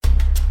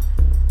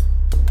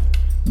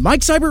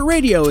Mike Seibert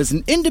Radio is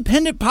an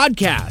independent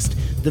podcast.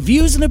 The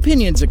views and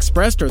opinions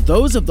expressed are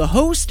those of the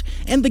host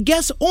and the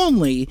guests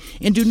only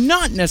and do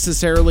not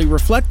necessarily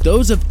reflect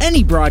those of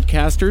any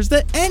broadcasters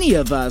that any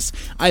of us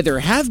either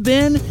have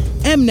been,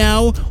 am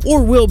now,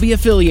 or will be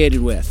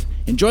affiliated with.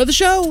 Enjoy the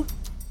show!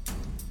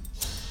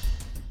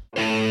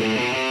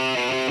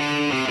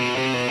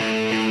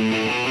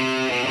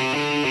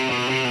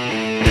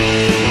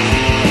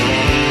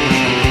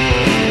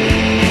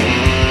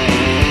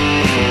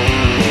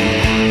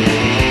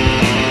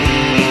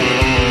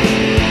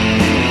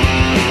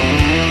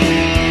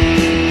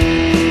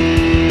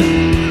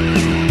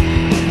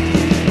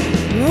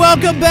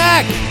 Welcome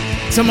back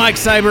to Mike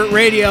Seibert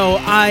Radio.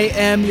 I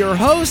am your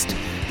host.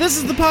 This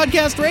is the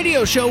podcast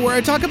radio show where I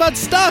talk about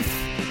stuff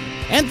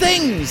and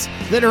things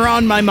that are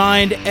on my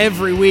mind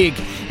every week.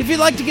 If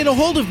you'd like to get a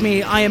hold of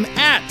me, I am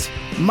at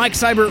Mike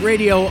Seibert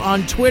Radio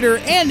on Twitter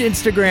and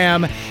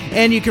Instagram,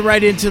 and you can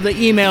write into the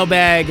email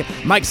bag,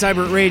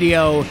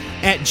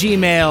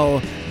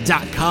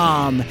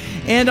 MikeSeibertRadio@gmail.com.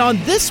 And on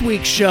this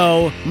week's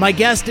show, my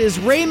guest is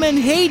Raymond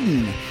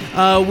Hayden.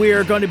 We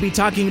are going to be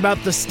talking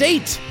about the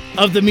state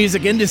of the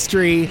music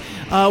industry.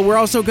 We're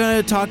also going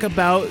to talk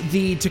about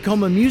the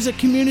Tacoma music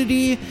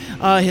community,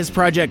 his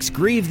projects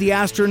Grieve the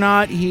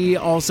Astronaut. He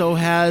also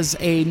has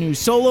a new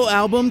solo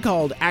album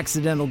called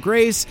Accidental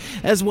Grace,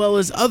 as well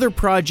as other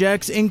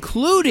projects,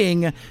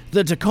 including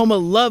the Tacoma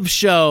Love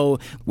Show,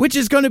 which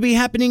is going to be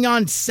happening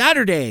on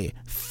Saturday,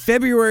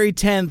 February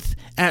 10th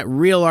at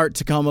Real Art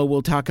Tacoma.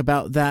 We'll talk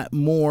about that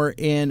more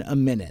in a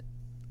minute.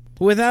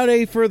 Without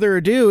any further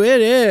ado, it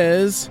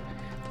is...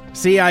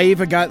 See, I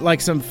even got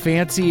like some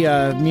fancy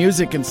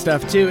music and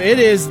stuff too. It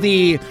is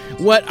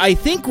what I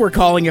think we're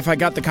calling, if I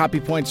got the copy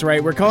points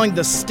right, we're calling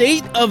the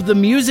State of the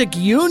Music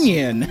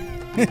Union.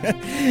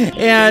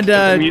 And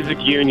the Music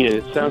Union,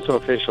 it sounds so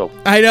official.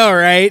 I know,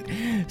 right?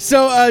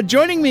 So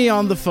joining me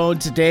on the phone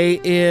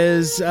today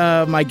is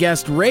my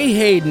guest, Ray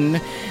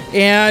Hayden.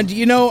 And,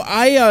 you know,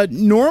 I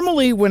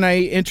normally when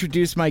I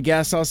introduce my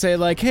guests, I'll say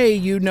like, hey,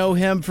 you know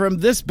him from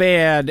this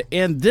band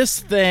and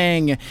this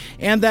thing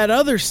and that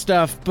other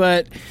stuff.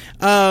 But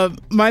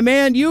my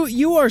man,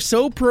 you are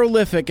so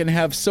prolific and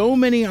have so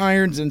many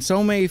irons and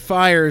so many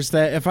fires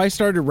that if I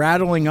started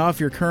rattling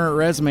off your current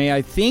resume,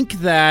 I think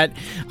that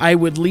I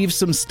would leave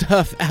some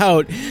stuff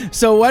out.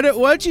 So why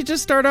don't you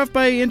just start off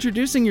by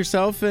introducing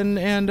yourself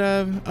and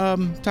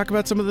talk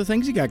about some of the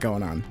things you got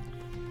going on.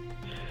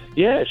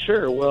 Yeah,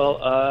 sure. Well,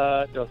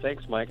 no,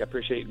 thanks, Mike. I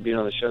appreciate you being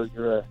on the show.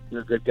 You're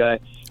a good guy.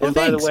 And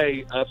by the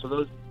way,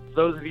 for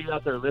those of you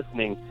out there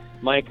listening,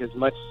 Mike is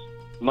much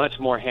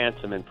more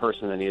handsome in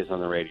person than he is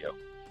on the radio,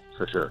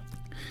 for sure.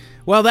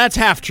 Well, that's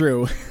half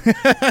true.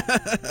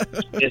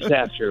 It's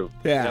half true.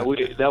 Yeah,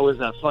 that was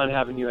fun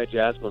having you at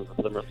Jasmine's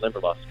with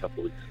Limberlost a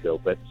couple weeks ago.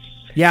 But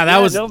yeah,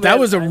 that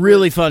was a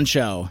really fun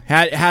show.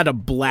 Had a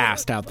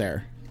blast out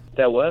there.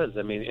 That was.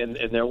 I mean, and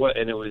it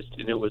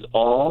was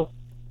all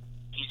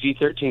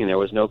PG-13. There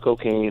was no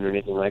cocaine or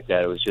anything like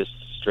that. It was just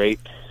straight,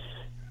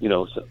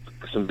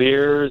 some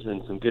beers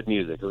and some good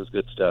music. It was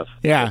good stuff.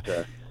 Yeah,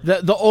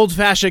 but, the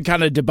old-fashioned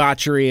kind of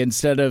debauchery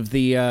instead of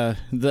the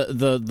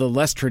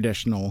less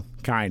traditional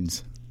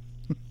kinds.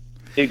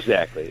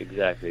 Exactly.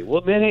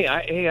 Well, man,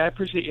 hey, I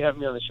appreciate you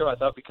having me on the show. I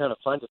thought it'd be kind of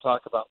fun to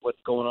talk about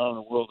what's going on in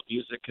the world of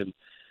music, and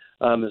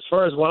as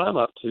far as what I'm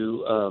up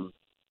to.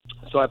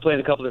 So I play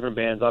in a couple different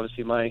bands.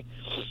 Obviously, my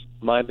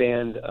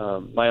band,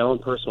 my own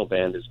personal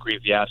band, is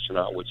Grieve the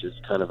Astronaut, which is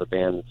kind of a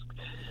band.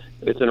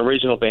 It's an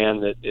original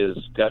band that is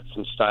got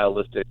some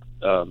stylistic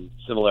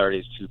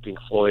similarities to Pink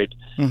Floyd.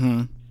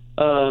 Mm-hmm.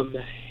 And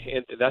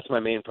that's my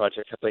main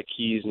project. I play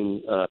keys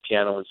and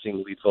piano and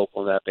sing lead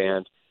vocal in that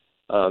band.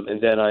 And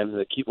then I'm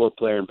the keyboard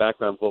player and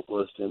background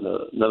vocalist in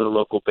another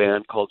local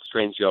band called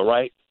Strangely All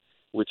Right,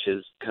 which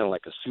is kind of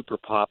like a super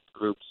pop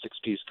group,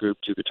 6-piece group,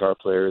 2 guitar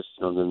players,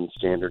 and then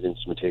standard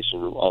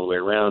instrumentation all the way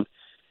around.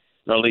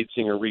 And our lead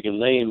singer, Regan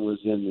Lane, was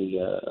in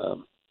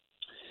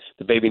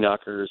the Baby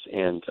Knockers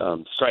and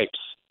Stripes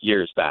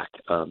years back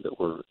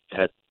that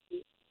had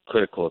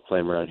critical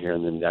acclaim around here,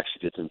 and then actually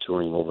did some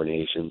touring over in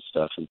Asia and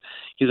stuff. And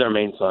he's our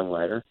main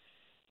songwriter.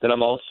 Then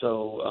I'm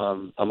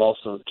also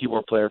the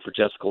keyboard player for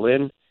Jessica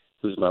Lynn,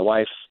 who's my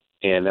wife,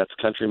 and that's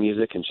country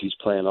music, and she's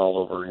playing all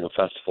over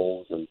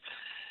festivals and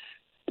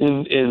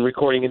in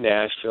recording in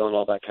Nashville and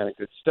all that kind of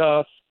good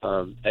stuff.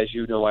 As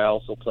you know, I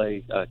also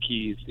play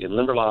keys in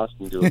Limberlost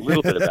and do a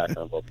little bit of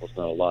background vocals,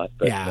 not a lot.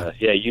 But yeah,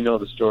 you know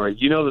the story.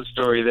 You know the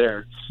story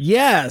there.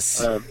 Yes.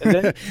 And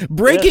then,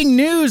 breaking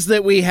news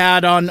that we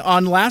had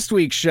on last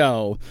week's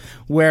show,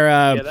 where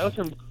that was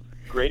some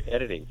great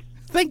editing.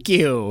 Thank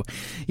you.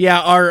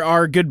 Yeah,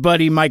 our good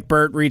buddy Mike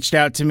Burt reached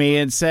out to me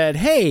and said,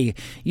 "Hey,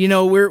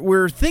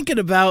 we're thinking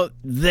about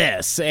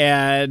this,"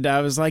 and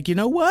I was like, you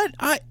know what?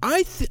 I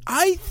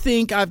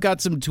think I've got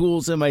some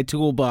tools in my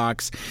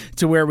toolbox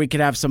to where we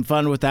could have some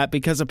fun with that,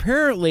 because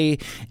apparently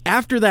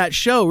after that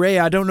show, Ray,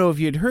 I don't know if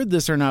you'd heard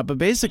this or not, but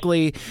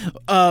basically,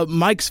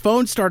 Mike's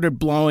phone started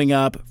blowing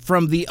up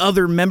from the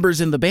other members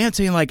in the band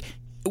saying like,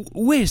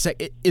 wait a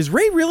sec, is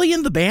Ray really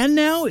in the band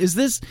now? Is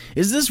this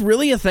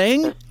really a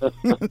thing?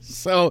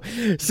 so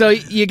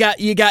you got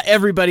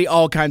everybody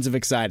all kinds of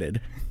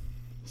excited.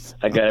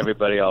 I got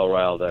everybody all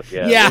riled up.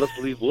 Yeah.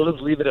 We'll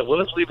just leave it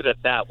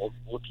at that.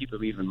 We'll keep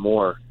them even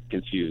more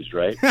confused,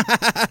 right?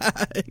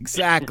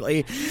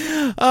 Exactly.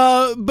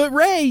 But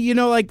Ray,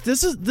 like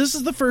this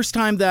is the first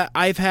time that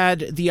I've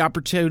had the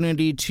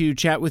opportunity to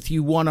chat with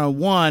you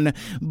one-on-one.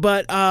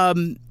 But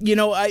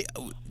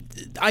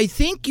I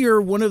think you're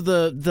one of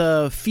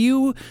the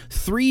few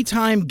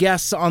 3-time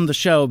guests on the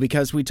show,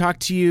 because we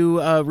talked to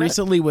you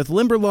recently with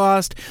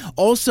Limberlost.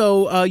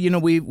 Also,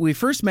 we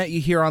first met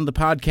you here on the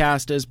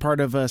podcast as part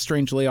of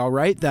Strangely All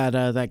Right,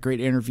 that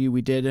great interview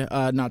we did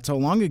not so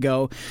long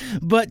ago.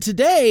 But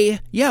today,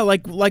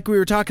 like we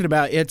were talking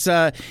about, it's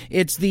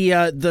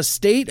the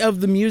State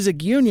of the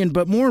Music Union.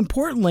 But more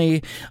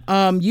importantly,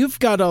 you've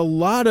got a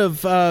lot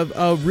of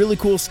really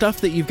cool stuff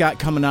that you've got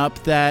coming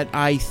up that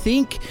I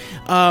think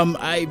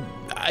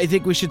I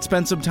think we should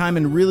spend some time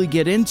and really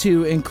get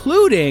into,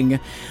 including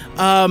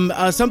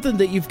something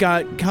that you've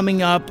got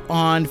coming up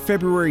on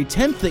February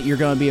 10th that you're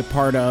going to be a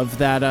part of,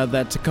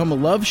 that Tacoma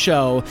Love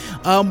Show.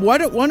 Why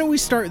don't we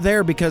start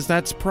there, because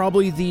that's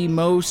probably the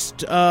most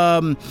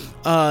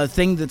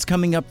thing that's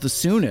coming up the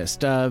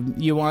soonest.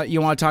 You want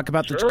to talk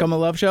about the Tacoma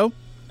Love Show?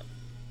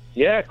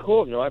 Yeah,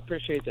 cool. No, I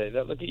appreciate that.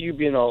 Look at you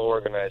being all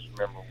organized.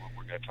 Remember what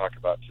we're going to talk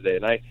about today,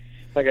 and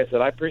like I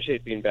said, I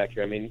appreciate being back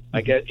here.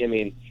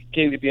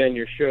 Getting to be on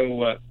your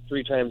show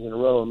 3 times in a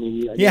row.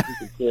 I guess you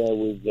could say I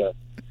was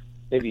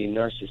maybe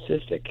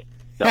narcissistic.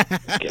 No,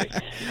 I'm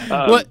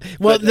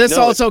kidding. This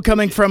also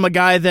coming from a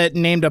guy that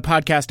named a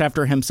podcast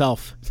after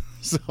himself.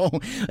 So,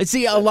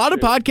 see, a lot of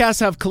podcasts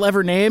have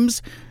clever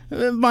names.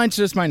 Mine's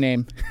just my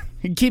name.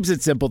 It keeps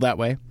it simple that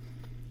way.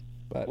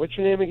 But what's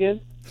your name again?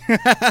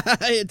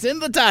 It's in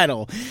the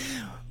title.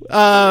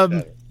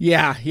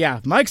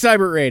 Yeah. Mike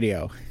Seibert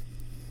Radio.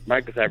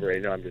 Mike Cyber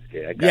Radio. No, I'm just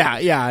kidding.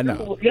 I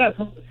know.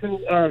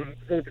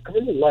 So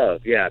Tacoma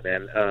Love,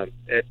 man.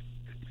 It's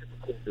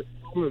the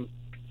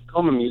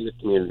Tacoma music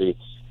community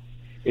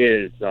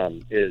is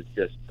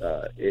just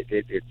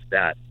it's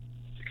that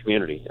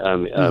community.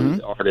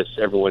 Artists,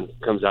 everyone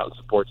comes out and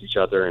supports each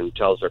other and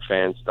tells their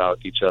fans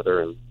about each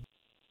other, and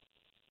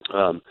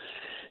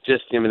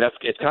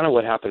it's kind of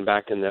what happened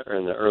back in the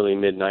early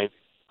mid '90s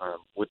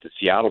with the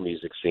Seattle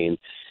music scene,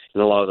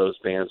 and a lot of those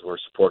bands were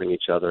supporting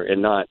each other,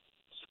 and not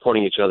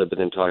supporting each other, but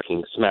then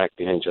talking smack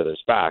behind each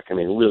other's back.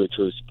 Really,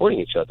 truly supporting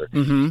each other.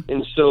 Mm-hmm.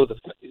 And so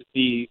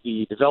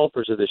the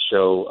developers of this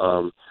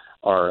show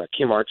are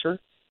Kim Archer,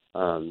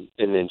 and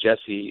then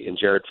Jesse and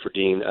Jared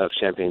Ferdine of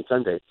Champagne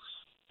Sunday.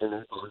 And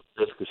they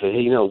basically say,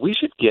 hey, we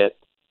should get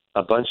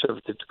a bunch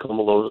of the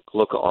Tacoma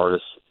local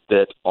artists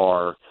that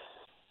are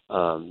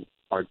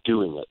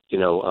doing it,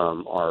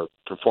 are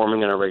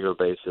performing on a regular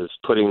basis,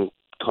 putting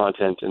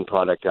content and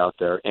product out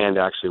there, and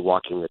actually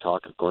walking the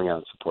talk of going out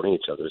and supporting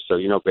each other. So,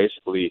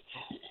 basically,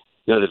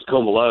 the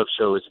Tacoma Love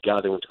Show is a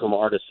gathering of Tacoma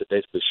artists that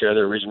basically share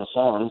their original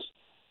songs.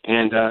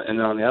 And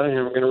then on the other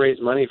hand, we're going to raise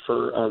money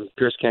for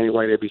Pierce County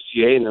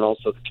YWCA, and then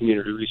also the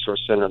Community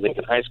Resource Center at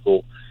Lincoln High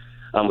School,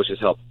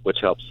 which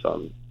helps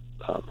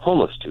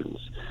homeless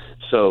students.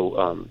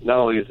 So not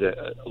only is it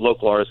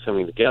local artists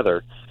coming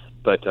together,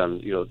 but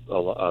some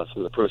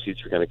of the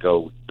proceeds are going to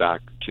go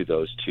back to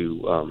those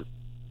two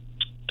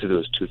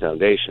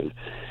foundations.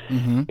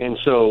 Mm-hmm. And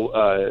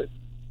so,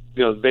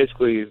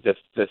 basically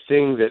the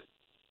thing that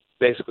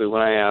basically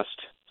when I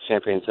asked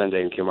Champagne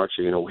Sunday and Kim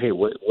Archer, hey,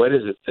 what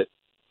is it that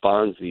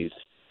bonds these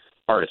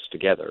artists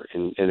together?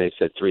 And they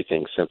said 3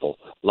 things, simple: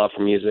 love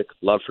for music,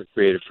 love for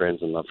creative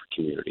friends, and love for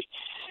community.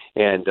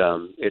 And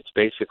it's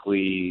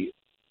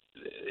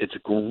a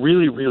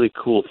really, really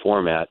cool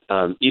format.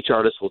 Each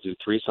artist will do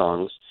 3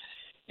 songs,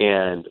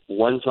 and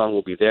 1 song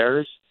will be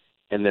theirs,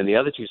 and then the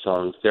other 2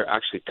 songs they're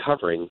actually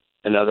covering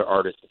another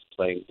artist that's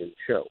playing in the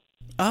show.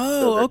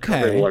 Oh, so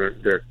okay.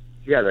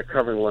 They're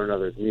covering one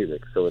another's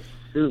music, so it's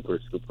super,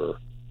 super,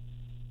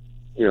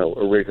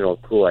 original,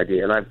 cool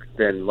idea. And I've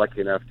been lucky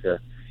enough to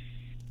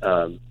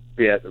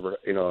be at a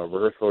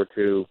rehearsal or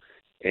 2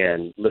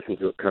 and listen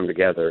to it come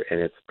together, and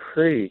it's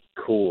pretty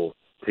cool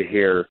to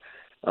hear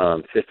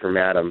Sister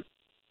Madam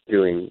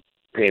doing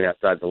 "Pain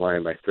Outside the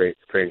Line" by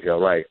Strangely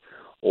All Right,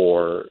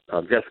 or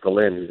Jessica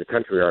Lynn, who's a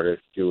country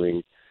artist,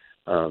 doing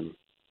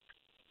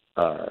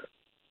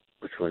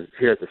which one?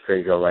 She has a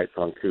Strangely All Right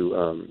song too,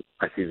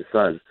 "I See the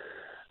Sun,"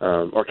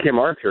 or Kim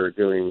Archer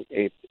doing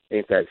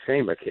 "Ain't That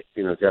Shame" by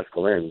Jessica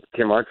Lynn.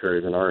 Kim Archer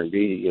is an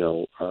R&B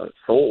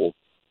soul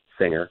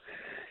singer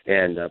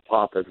and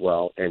pop as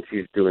well, and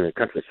she's doing a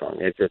country song.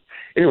 It's just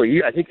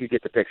I think you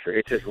get the picture.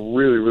 It's just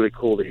really, really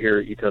cool to hear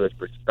each other's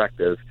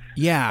perspective.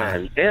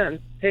 Yeah, and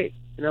hey,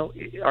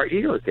 our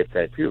egos get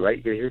that too,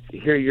 right? You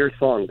hear your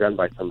song done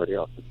by somebody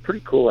else. It's a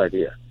pretty cool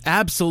idea.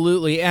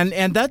 Absolutely,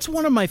 and that's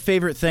one of my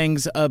favorite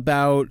things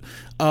about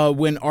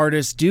when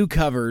artists do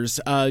covers.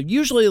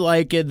 Usually,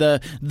 like in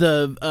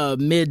the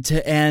mid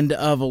to end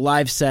of a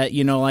live set,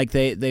 you know, like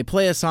they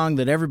play a song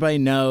that everybody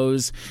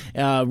knows,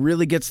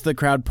 really gets the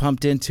crowd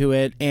pumped into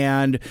it,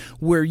 and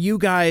where you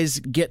guys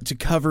get to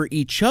cover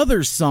each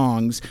other's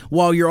songs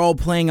while you're all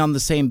playing on the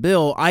same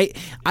bill. I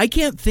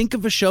can't think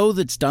of a show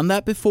that's done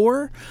that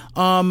before.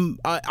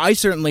 I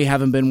certainly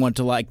haven't been one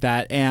to like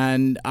that,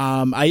 and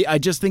I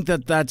just think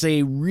that that's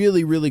a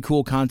really, really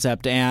cool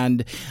concept,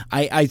 and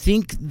I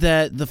think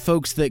that the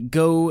folks that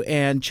go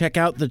and check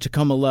out the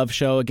Tacoma Love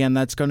Show, again,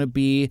 that's going to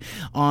be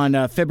on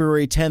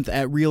February 10th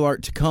at Real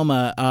Art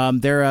Tacoma.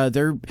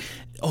 They're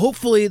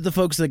hopefully the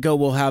folks that go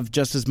will have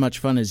just as much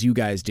fun as you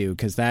guys do,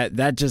 because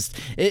that just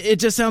it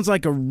just sounds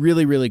like a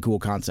really, really cool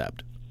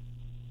concept.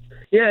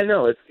 Yeah,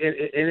 no, it's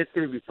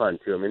going to be fun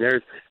too. I mean,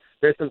 there's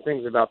some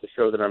things about the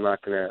show that I'm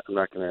not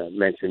gonna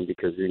mention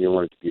because you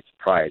want it to be a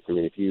surprise. I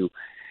mean, if you're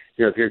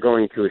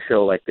going to a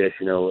show like this,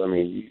 you know, I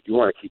mean, you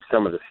want to keep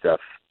some of the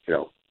stuff, you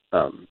know,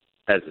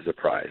 as a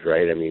surprise,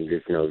 right? I mean,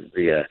 there's, you know,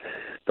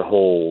 the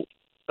whole,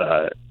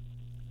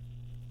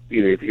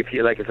 you know, if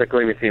you like, it's like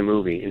going to see a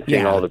movie and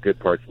seeing all the good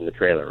parts in the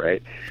trailer,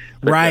 right?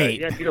 But, right.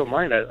 Yeah, if you don't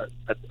mind,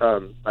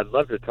 I'd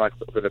love to talk a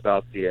little bit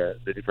about the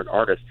different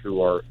artists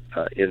who are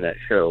in that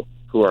show.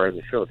 Who are in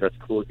the show? If that's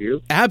cool with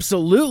you?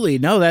 Absolutely.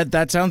 No,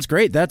 that sounds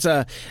great. That's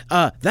why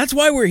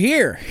we're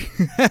here.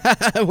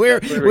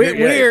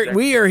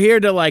 We are here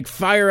to like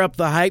fire up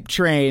the hype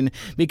train,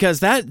 because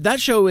that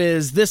show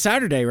is this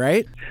Saturday,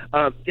 right?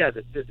 Yeah,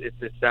 it's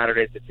this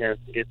Saturday the 10th.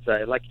 It's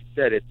like you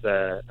said, it's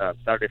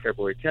Saturday,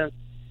 February 10th.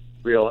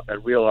 Real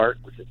Art,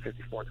 which is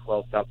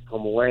 5412 South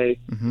Tacoma Way.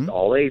 Mm-hmm.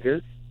 All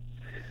ages.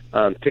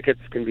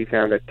 Tickets can be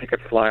found at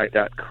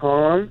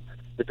ticketfly.com.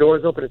 The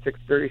doors open at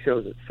 6:30.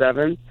 Shows at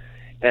 7.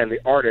 And the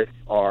artists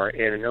are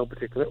in no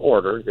particular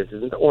order. This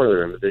isn't the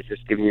order of them. This is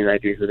just giving you an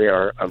idea who they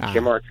are.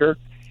 Kim Archer,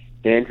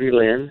 Andrew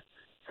Lynn,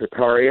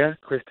 Sotaria,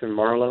 Kristen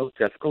Marlowe,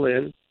 Jessica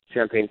Lynn,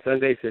 Champagne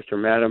Sunday, Sister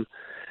Madam,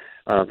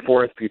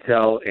 Forrest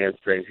Butel, and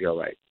Strange Yell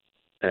Right.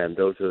 And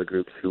those are the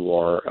groups who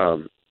are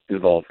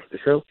involved with the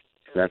show.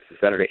 And that's the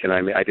Saturday. And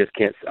I just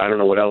can't, I don't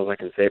know what else I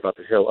can say about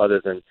the show other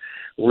than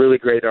really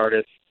great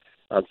artists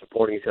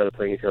supporting each other,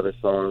 playing each other's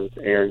songs,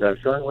 and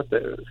showing what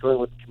the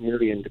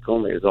community in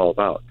Tacoma is all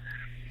about.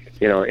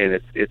 You know, and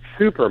it's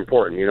super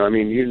important. You know, I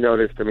mean, you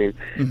noticed. I mean,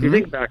 if you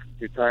think back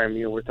to time,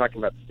 you know, we're talking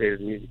about the State of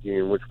the Music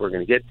Union, which we're going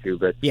to get to,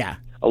 but yeah,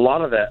 a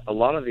lot of the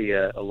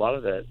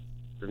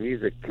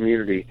music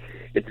community,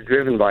 it's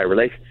driven by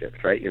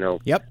relationships, right? You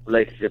know,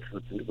 relationships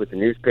with the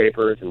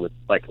newspapers and with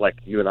like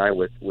you and I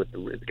with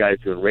the guys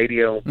doing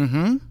radio,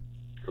 or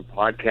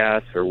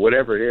podcasts or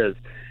whatever it is.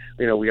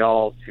 You know, we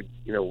all should.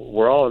 You know,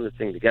 we're all in this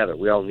thing together.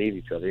 We all need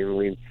each other, and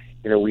we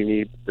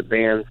need the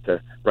bands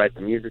to write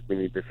the music. We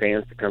need the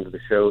fans to come to the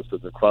shows, so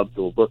the clubs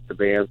will book the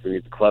bands. We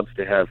need the clubs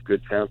to have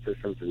good sound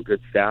systems and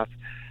good staff.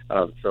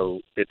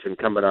 So it's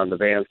incumbent on the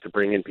bands to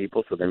bring in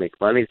people so they make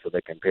money, so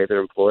they can pay their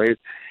employees,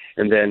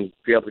 and then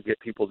be able to get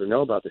people to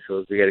know about the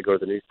shows. We got to go to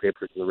the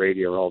newspapers and the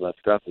radio and all that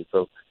stuff. And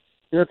so,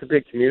 you know, it's a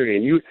big community,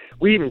 and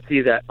we even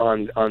see that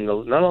on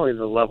the not only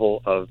the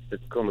level of the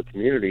Tacoma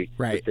community,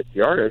 right, with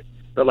the artists,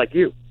 but like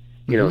you.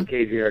 You know,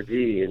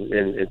 KGRG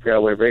and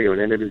Fairwave Radio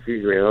and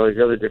NWC Radio, all these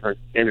other different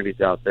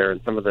entities out there, and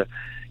some of the,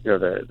 you know,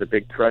 the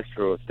big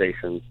terrestrial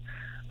stations.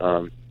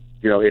 You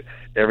know, it's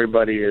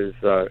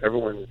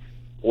everyone's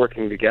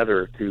working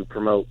together to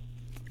promote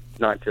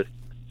not just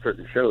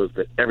certain shows,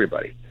 but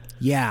everybody.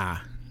 Yeah.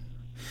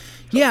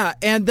 Yeah,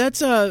 and that's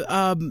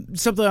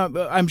something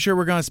I'm sure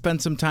we're going to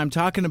spend some time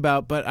talking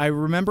about, but I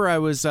remember I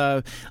was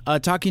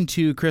talking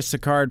to Chris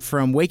Sicard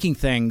from Waking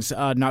Things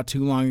not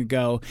too long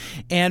ago,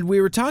 and we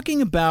were talking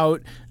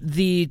about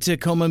the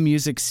Tacoma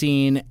music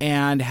scene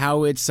and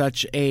how it's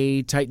such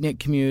a tight-knit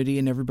community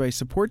and everybody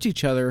supports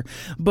each other.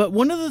 But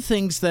one of the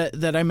things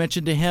that I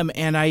mentioned to him,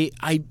 and I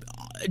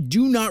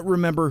do not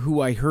remember who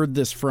I heard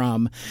this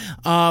from,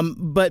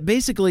 but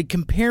basically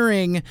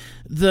comparing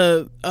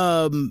the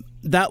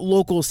that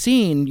local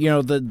scene, you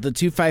know, the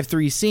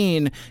 253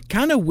 scene,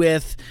 kind of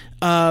with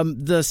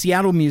the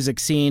Seattle music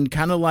scene,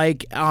 kind of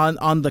like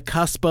on the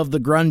cusp of the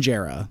grunge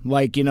era,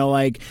 like, you know,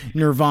 like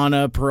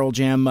Nirvana, Pearl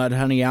Jam,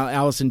 Mudhoney,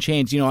 Alice in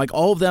Chains, you know, like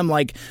all of them,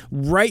 like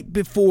right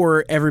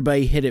before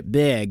everybody hit it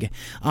big.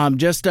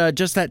 Just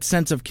that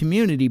sense of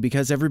community,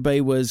 because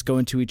everybody was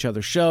going to each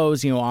other's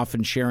shows, you know,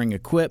 often sharing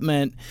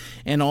equipment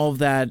and all of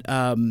that.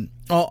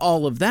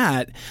 All of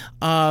that,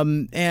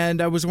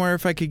 and I was wondering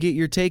if I could get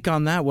your take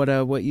on that.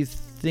 What you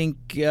think?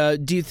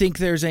 Do you think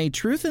there's any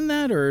truth in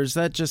that, or is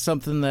that just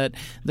something that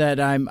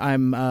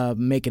I'm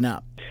making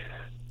up?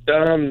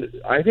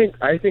 I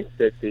think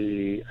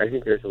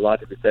there's a lot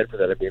to be said for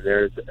that. I mean,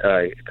 there's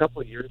a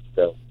couple of years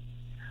ago,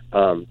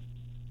 the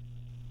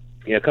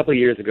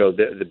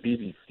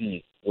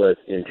BBC was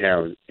in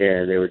town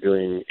and they were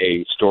doing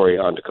a story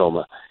on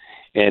Tacoma.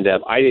 And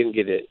I didn't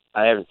get it.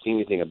 I haven't seen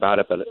anything about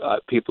it, but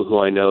people who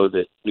I know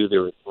that knew they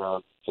were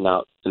around and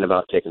out and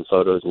about taking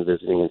photos and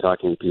visiting and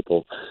talking to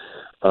people,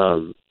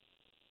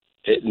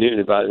 at noon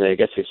about, and I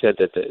guess they said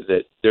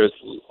that there's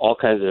all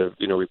kinds of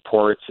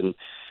reports and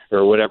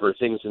or whatever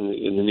things in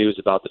the news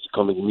about the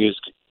Tacoma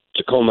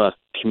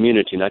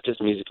community, not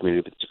just music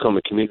community, but the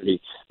Tacoma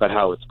community, about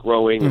how it's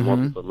growing and more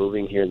people are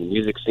moving here in the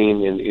music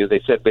scene. And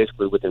they said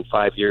basically within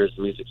 5 years,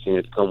 the music scene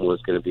at Tacoma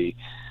was going to be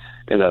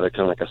another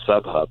kind of like a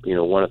sub hub.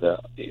 One of the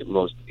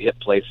most hit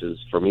places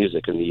for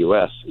music in the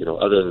U.S.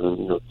 Other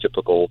than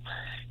typical,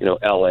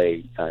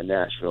 L.A.,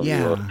 Nashville, New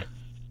York,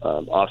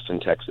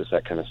 Austin, Texas,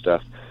 that kind of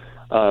stuff.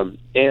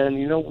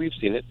 And we've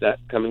seen that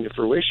coming to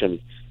fruition.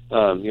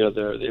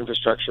 The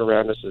infrastructure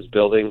around us is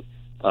building.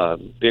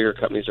 Bigger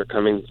companies are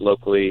coming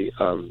locally.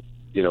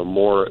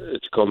 More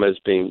Tacoma is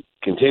being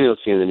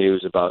continuously in the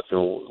news about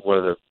one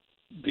of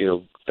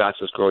the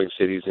fastest growing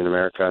cities in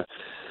America.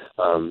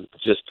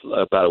 Just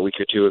about a week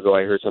or two ago,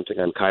 I heard something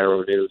on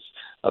Cairo News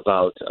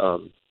about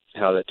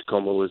how that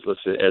Tacoma was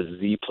listed as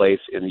the place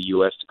in the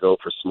U.S. to go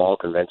for small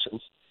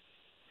conventions.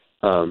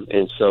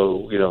 And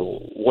so,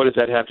 what does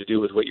that have to do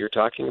with what you're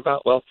talking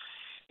about? Well,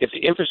 if the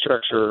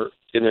infrastructure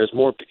and there's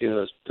more,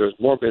 there's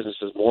more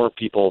businesses, more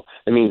people,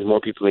 that means more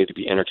people need to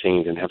be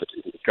entertained and have a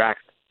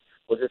distraction.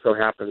 Well, it just so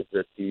happens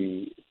that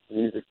the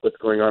music, what's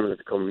going on in the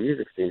Tacoma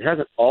music scene,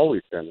 hasn't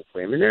always been this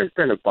way. I mean, there's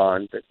been a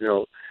bond that,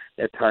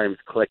 at times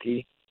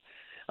cliquey.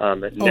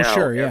 But now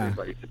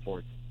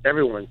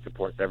everyone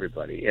supports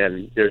everybody,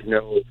 and there's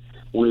no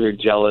weird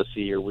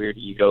jealousy or weird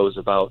egos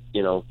about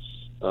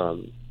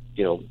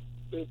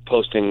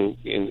posting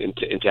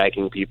and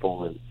tagging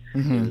people and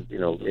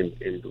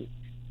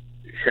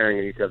sharing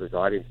in each other's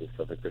audience and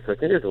stuff like this. So I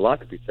think there's a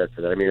lot to be said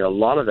for that. I mean, a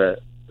lot of the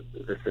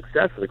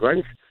success of the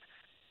grunge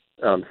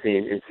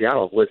scene in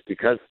Seattle was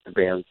because the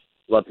bands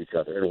loved each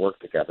other and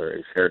worked together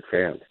and shared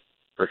fans,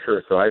 for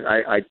sure. So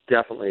I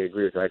definitely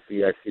agree with that. I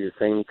see the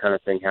same kind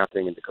of thing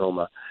happening in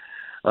Tacoma.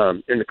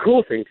 And the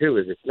cool thing, too,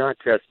 is it's not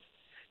just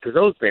because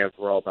those bands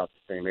were all about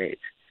the same age,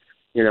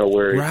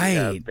 where you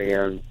have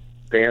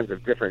bands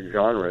of different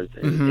genres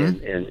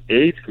and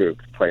age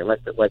groups playing,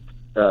 like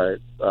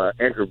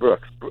Andrew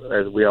Brooks,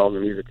 as we all in the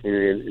music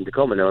community in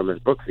Tacoma know him as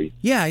Brooksy.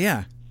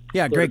 Yeah,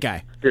 great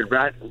guy.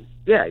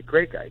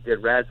 Great guy.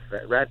 Did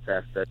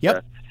Radfest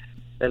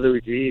at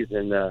Louis G's,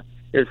 and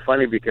it was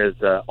funny because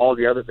all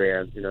the other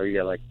bands, you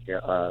got like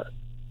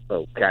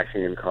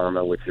Cashing in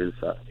Karma, which is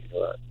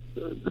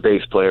the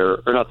bass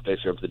player, or not the bass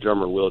player, but the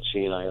drummer Will Chi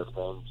and I are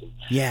friends.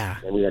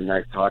 And we had a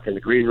nice talk in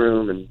the green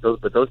room,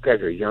 but those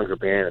guys are a younger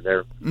band, and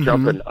they're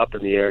jumping up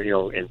in the air,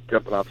 and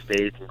jumping off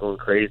stage and going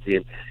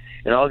crazy,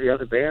 and all the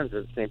other bands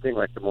are the same thing,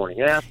 like The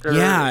Morning After.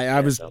 Yeah,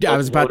 I was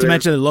about to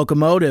mention the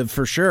Locomotive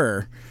for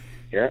sure.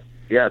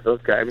 Yeah,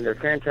 those guys. I mean, they're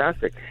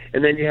fantastic.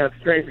 And then you have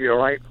Strangely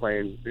Alright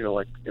playing,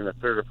 like in the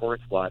third or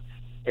fourth spot,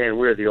 and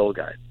we're the old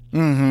guys.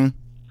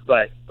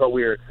 But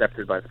we are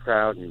accepted by the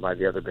crowd and by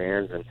the other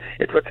bands, and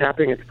it's what's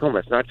happening in Tacoma.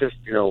 It's not just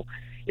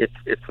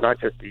it's not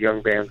just the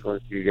young bands going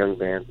to see young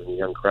bands and the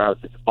young crowds.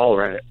 It's all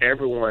around it.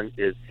 Everyone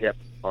is hip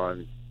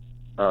on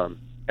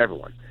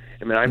everyone.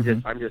 I mean, I'm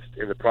just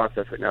in the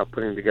process right now of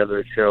putting together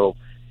a show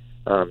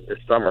this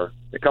summer,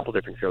 a couple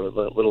different shows, a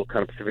little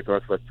kind of Pacific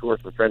Northwest tour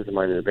for friends of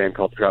mine in a band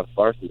called the Travis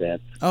Larson Band.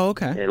 Oh,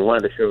 okay. And one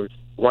of the shows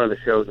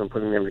I'm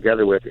putting them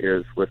together with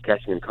is with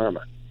Cashing in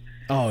Karma.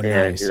 Oh,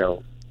 nice.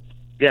 And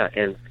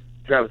and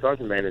Travis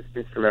Larson Band is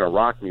instrumental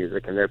rock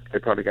music, and they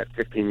probably got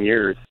 15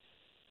 years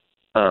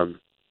an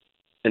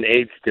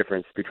age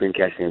difference between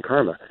Cashing and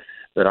Karma.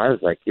 But I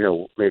was like,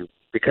 maybe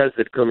because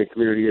the Tacoma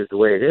community is the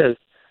way it is,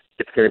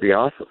 it's going to be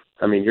awesome.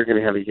 I mean, you're going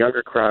to have a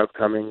younger crowd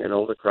coming, an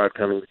older crowd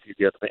coming to see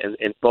the other band,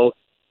 and both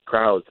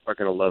crowds are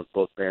going to love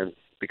both bands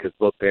because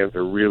both bands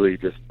are really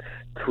just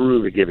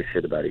truly give a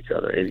shit about each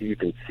other, and you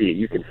can see it,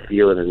 you can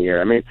feel it in the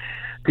air. I mean,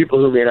 people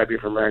who may not be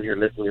from around here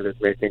listening to this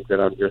may think that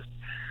I'm just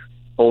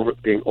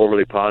being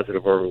overly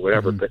positive or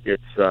whatever, but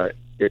it's not.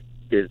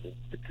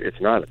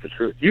 It's the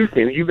truth. You've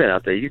seen it. You've been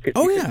out there. You can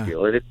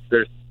feel it.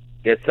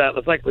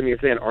 It's like when you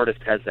say an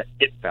artist has that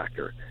it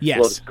factor. Yes.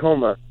 Well, the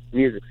Tacoma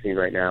music scene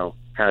right now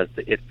has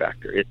the it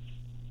factor. It's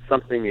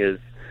something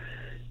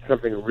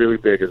really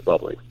big is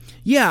bubbling.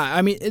 Yeah,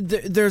 I mean,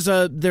 there's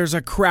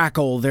a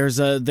crackle, there's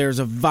a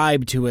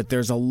vibe to it,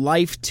 there's a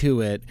life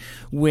to it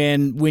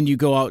when you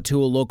go out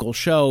to a local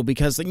show,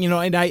 because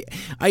and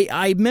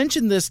I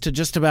mentioned this to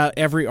just about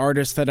every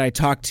artist that I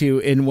talked to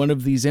in one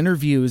of these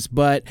interviews,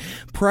 but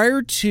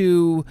prior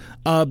to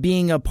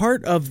being a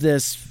part of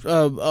this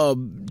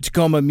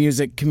Tacoma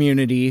music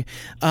community,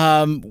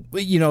 through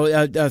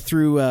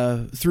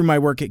my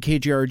work at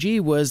KGRG,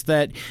 was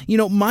that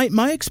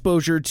my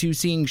exposure to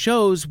seeing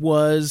shows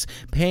was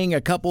paying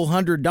a couple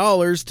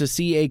 $100 to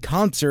see a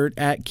concert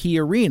at Key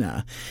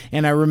Arena.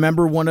 And I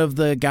remember one of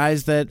the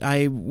guys that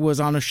I was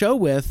on a show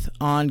with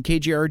on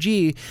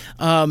KGRG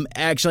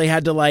actually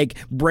had to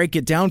break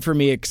it down for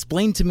me,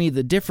 explain to me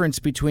the difference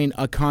between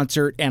a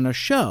concert and a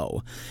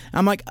show.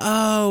 I'm like,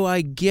 oh,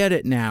 I get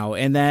it now.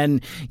 And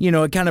then,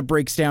 it kind of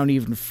breaks down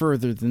even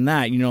further than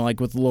that, like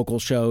with local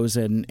shows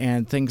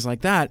and things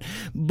like that.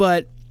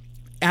 But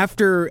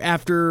after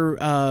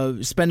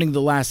spending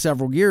the last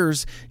several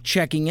years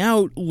checking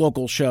out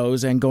local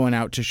shows and going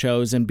out to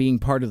shows and being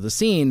part of the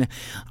scene,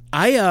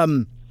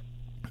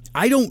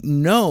 I don't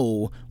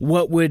know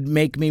what would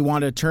make me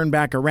want to turn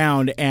back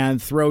around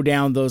and throw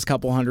down those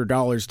couple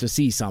 $100 to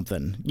see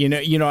something. You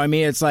know what I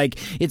mean? It's like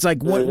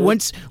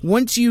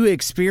once you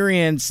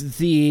experience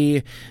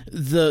the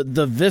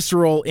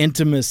visceral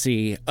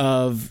intimacy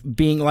of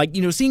being like,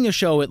 seeing a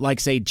show at like,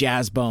 say,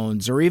 Jazz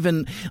Bones, or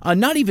even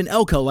not even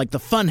Elko, like the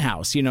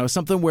Funhouse,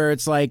 something where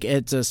it's like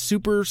it's a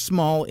super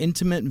small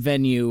intimate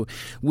venue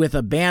with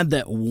a band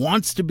that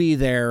wants to be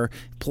there,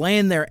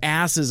 playing their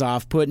asses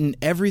off, putting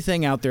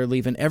everything out there,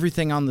 leaving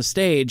everything on the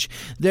stage.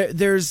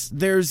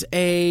 There's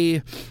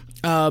a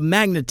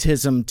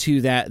magnetism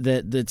to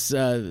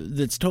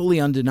that's totally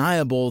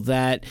undeniable.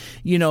 That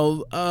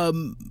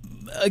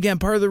again,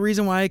 part of the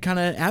reason why I kind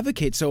of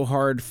advocate so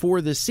hard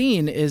for the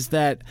scene is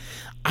that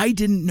I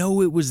didn't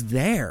know it was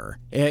there.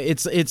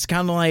 It's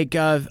kind of like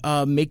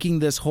making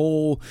this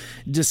whole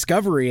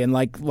discovery, and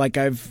like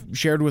I've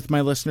shared with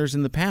my listeners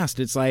in the past,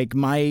 it's like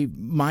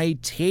my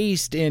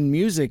taste in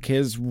music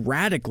has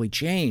radically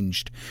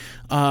changed.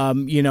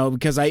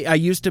 Because I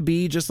used to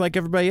be just like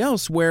everybody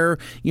else, where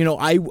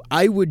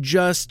I would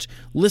just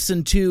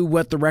listen to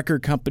what the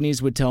record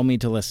companies would tell me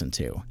to listen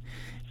to,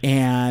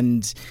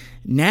 and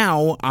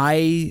now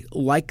I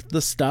like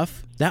the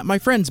stuff that my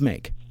friends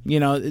make.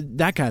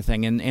 That kind of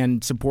thing,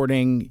 and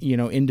supporting,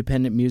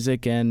 independent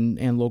music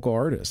and local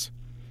artists.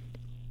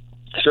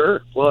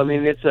 Sure. Well, I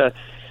mean, the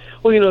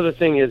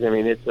thing is, I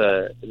mean,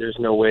 there's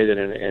no way that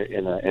in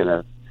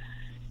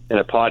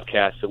a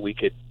podcast that we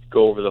could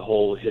go over the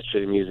whole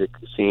history of the music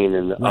scene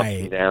and the ups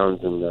and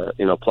downs and the,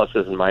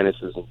 pluses and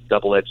minuses and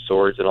double-edged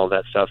swords and all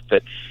that stuff.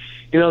 But,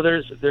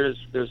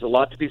 there's a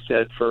lot to be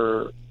said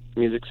for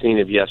music scene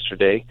of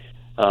yesterday.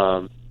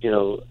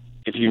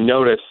 If you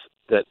notice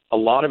that a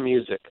lot of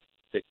music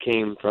that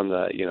came from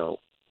the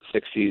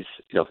 60s,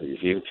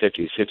 even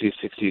 50s,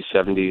 60s,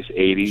 70s,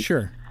 80s,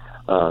 sure,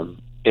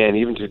 and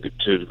even to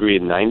a degree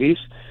in the 90s.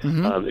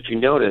 Mm-hmm. If you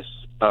notice,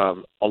 a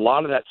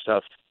lot of that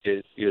stuff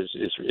is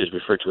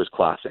referred to as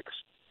classics.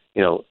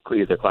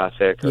 Either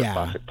classic or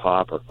classic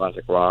pop or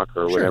classic rock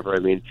or whatever. I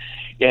mean,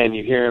 and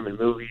you hear them in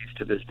movies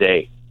to this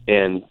day,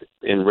 and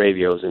in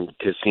radios and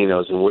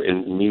casinos and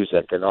in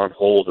music and on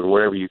hold and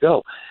wherever you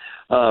go.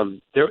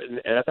 And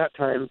at that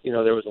time,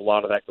 there was a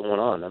lot of that going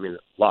on. I mean,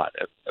 a lot.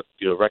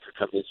 Record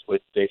companies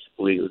would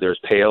basically, there's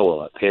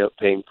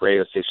paying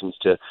radio stations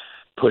to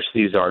push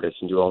these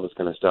artists and do all this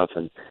kind of stuff.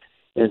 And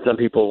some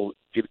people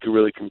could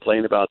really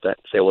complain about that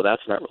and say, well,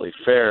 that's not really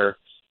fair.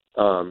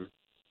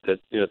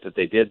 That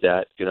they did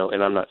that.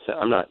 And I'm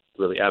not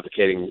really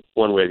advocating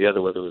one way or the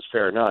other whether it was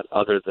fair or not.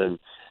 Other than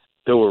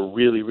there were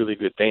really, really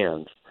good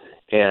bands,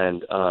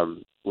 and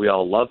we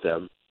all love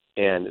them.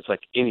 And it's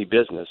like any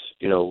business,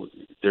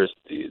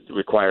 it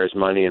requires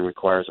money and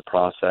requires a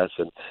process,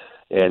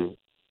 and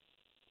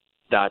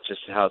that's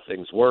just how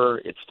things were.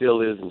 It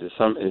still is, in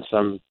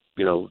some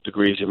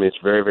degrees. I mean, it's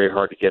very, very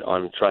hard to get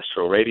on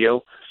terrestrial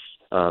radio.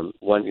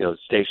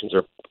 Stations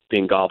are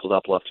being gobbled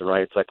up left and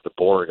right. It's like the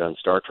Borg on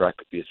Star Trek,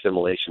 the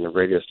assimilation of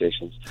radio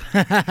stations,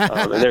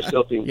 and they're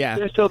still being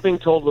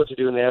told what to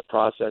do, and they have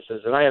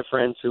processes. And I have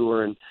friends who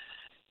are in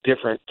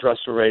different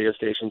terrestrial radio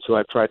stations who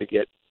I've tried to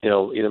get,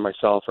 either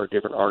myself or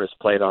different artists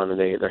played on, and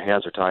their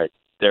hands are tied.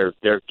 They're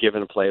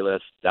given a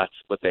playlist. That's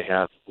what they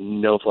have.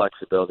 No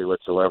flexibility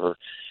whatsoever.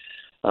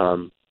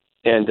 I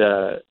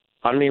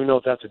don't even know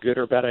if that's a good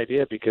or a bad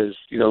idea, because,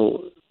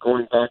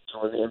 going back to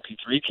when the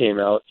MP3 came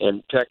out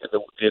and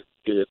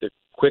the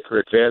quicker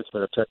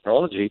advancement of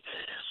technology,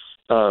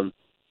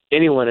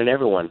 anyone and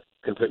everyone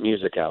can put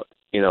music out,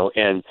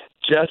 and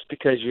just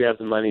because you have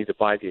the money to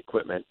buy the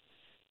equipment,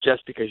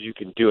 just because you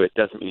can do it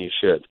doesn't mean you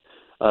should.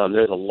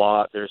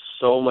 There's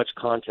so much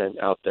content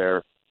out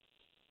there.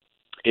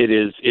 It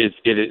is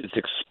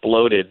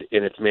exploded,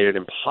 and it's made it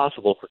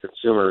impossible for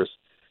consumers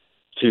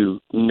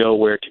to know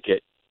where to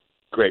get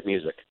great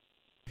music.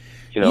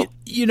 What?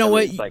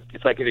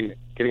 It's like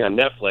getting on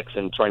Netflix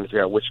and trying to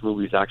figure out which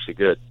movie is actually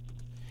good.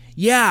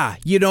 Yeah,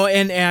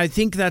 and I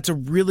think that's a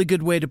really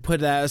good way to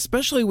put that,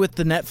 especially with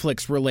the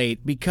Netflix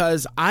relate,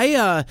 because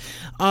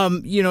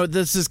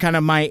this is kind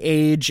of my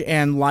age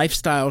and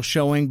lifestyle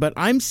showing, but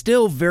I'm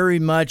still very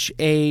much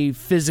a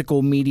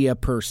physical media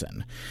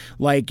person.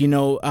 Like,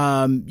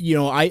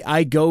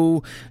 I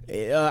go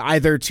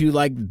either to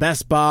like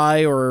Best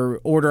Buy or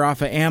order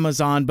off of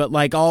Amazon, but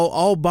like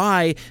I'll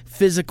buy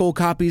physical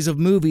copies of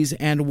movies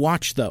and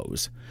watch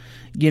those.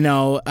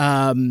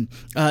 Same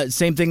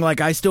thing,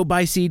 like I still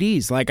buy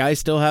CDs. Like I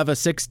still have a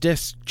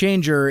 6-disc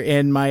changer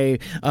in my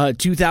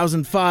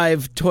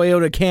 2005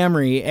 Toyota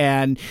Camry.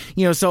 And,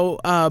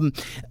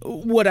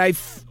 what I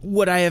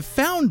have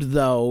found,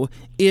 though,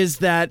 is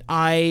that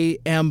I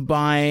am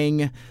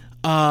buying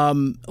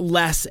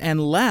less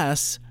and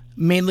less,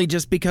 mainly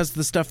just because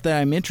the stuff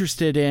that I'm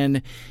interested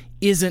in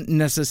isn't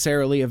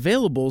necessarily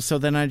available. So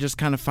then I just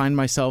kind of find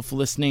myself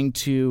listening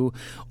to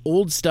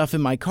old stuff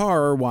in my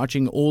car or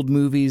watching old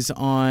movies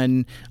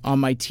on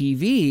my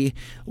TV.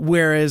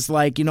 Whereas,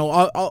 like, you know,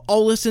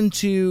 I'll listen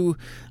to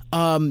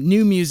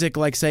new music,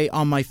 like, say,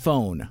 on my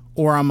phone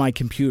or on my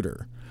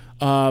computer.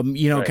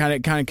 You know,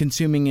 right. kind of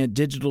consuming it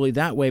digitally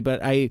that way.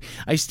 But I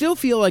still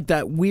feel like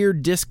that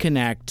weird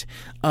disconnect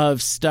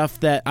of stuff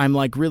that I'm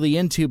like really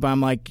into, but I'm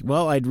like,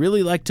 well, I'd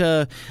really like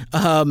to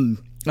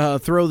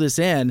throw this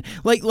in.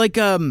 Like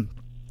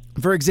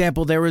for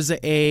example, there was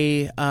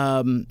a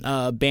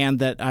band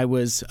that I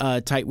was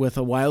tight with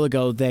a while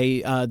ago.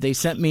 They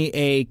sent me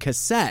a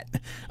cassette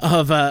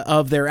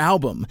of their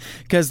album,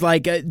 because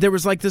like there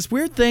was like this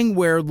weird thing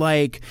where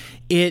like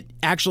it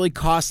actually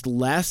cost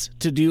less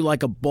to do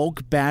like a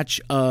bulk batch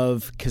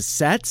of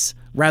cassettes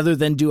rather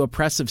than do a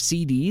press of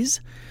CDs.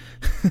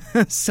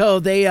 So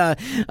they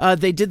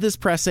did this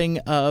pressing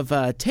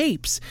of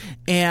tapes,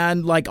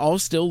 and like I'll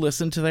still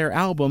listen to their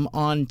album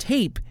on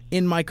tape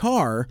in my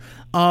car,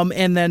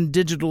 and then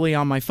digitally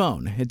on my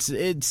phone. It's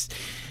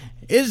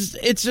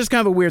just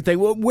kind of a weird thing.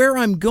 Where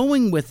I'm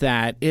going with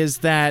that is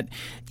that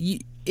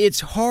it's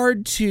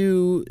hard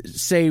to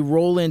say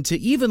roll into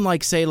even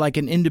like say like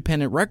an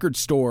independent record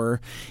store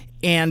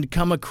and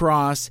come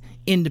across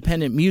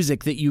independent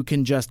music that you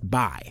can just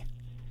buy,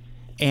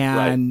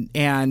 and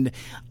Right. and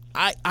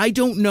I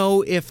don't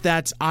know if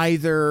that's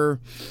either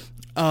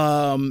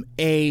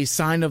a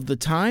sign of the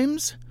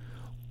times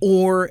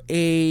or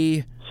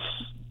a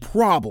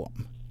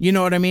problem. You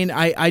know what I mean?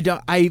 I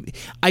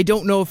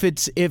don't know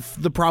if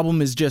the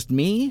problem is just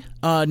me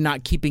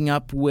not keeping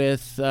up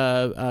with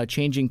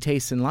changing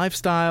tastes and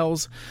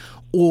lifestyles,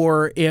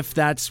 or if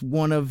that's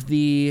one of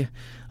the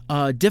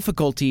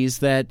difficulties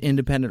that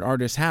independent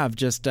artists have.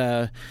 Just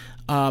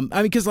I mean,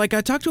 because like I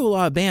talk to a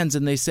lot of bands,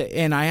 and they say,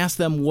 and I ask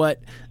them what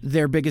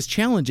their biggest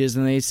challenge is,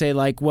 and they say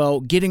like,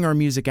 well, getting our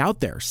music out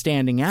there,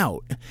 standing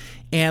out.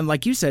 And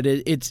like you said,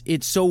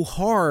 it's so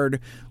hard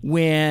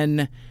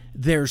when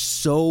there's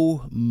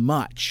so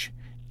much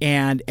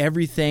and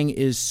everything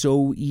is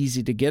so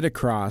easy to get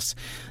across.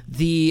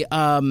 The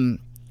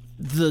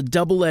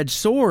double-edged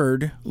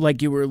sword,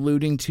 like you were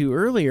alluding to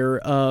earlier,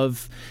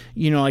 of,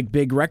 you know, like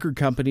big record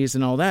companies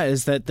and all that,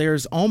 is that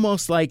there's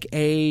almost like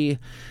a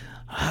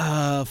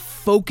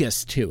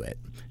focus to it,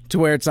 to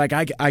where it's like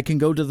I can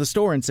go to the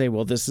store and say,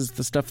 well, this is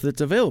the stuff that's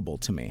available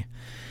to me.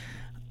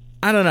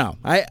 I don't know.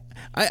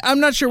 I'm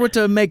not sure what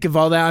to make of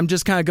all that. I'm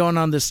just kind of going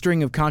on this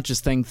string of conscious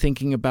thing,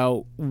 thinking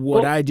about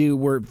what I do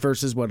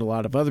versus what a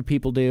lot of other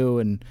people do,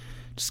 and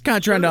just kind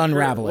of trying to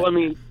unravel it. Well, I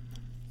mean,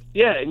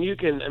 yeah, and you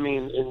can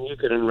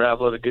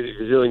unravel it a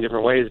gazillion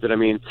different ways, but I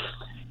mean,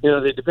 you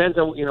know, it depends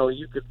on, you know,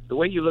 the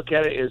way you look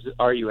at it is,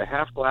 are you a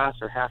half glass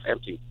or half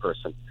empty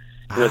person?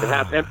 You know, the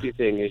half empty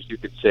thing is you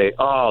could say,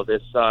 oh,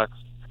 this sucks,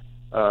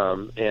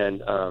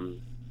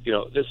 you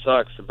know, this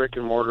sucks. The brick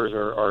and mortars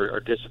are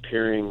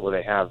disappearing. Well,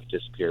 they have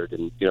disappeared,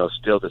 and, you know,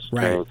 still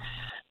disappearing. Right.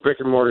 Brick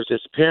and mortars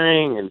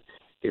disappearing, and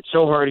it's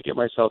so hard to get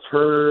myself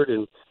heard,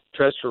 and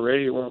Terrestrial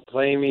Radio won't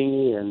play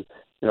me, and,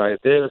 you know, I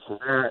have this and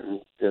that, and,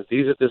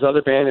 you know, this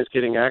other band is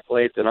getting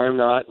accolades and I'm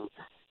not, and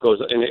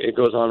it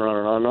goes on and on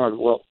and on and on.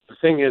 Well, the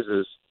thing is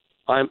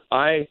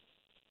I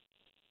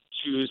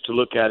choose to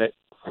look at it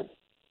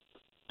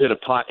in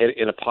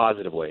a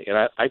positive way, and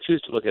I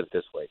choose to look at it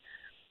this way.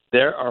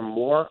 There are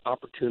more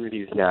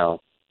opportunities now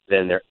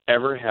than there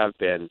ever have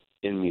been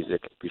in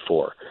music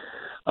before.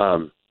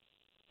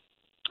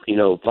 You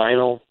know,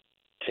 vinyl,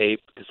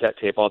 tape, cassette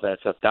tape, all that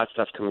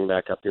stuff's coming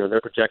back up. You know,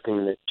 they're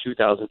projecting that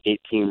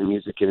 2018 the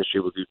music industry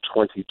will do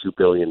 $22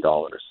 billion.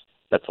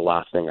 That's the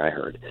last thing I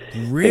heard.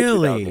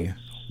 Really?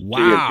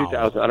 Wow.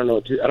 2000, I don't know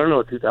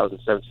what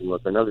 2017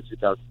 was, but I know that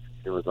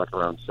 2016 was like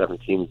around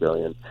 17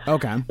 billion.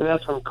 Okay. And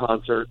that's from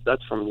concerts.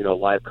 That's from, you know,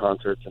 live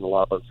concerts and a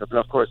lot of other stuff. And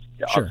of course,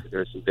 Sure. obviously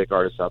there's some big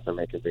artists out there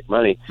making big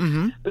money.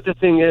 Mm-hmm. But the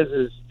thing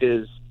is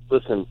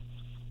listen,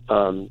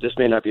 this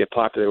may not be a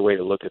popular way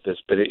to look at this,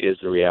 but it is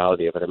the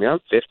reality of it. I mean,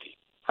 I'm 50.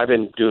 I've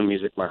been doing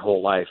music my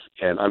whole life,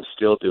 and I'm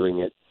still doing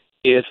it.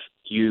 If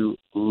you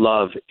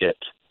love it,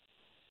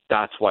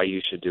 that's why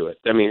you should do it.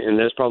 I mean, and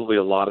there's probably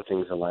a lot of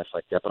things in life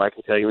like that, but I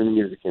can tell you in the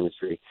music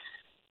industry,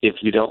 if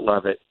you don't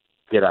love it,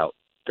 get out.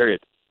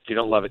 Period. If you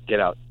don't love it, get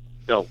out.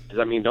 No. Does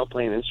that mean don't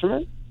play an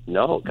instrument?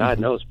 No. God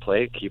knows.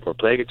 Play a keyboard,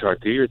 play a guitar,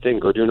 do your thing,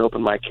 go do an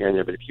open mic here and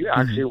there. But if you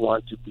actually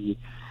want to be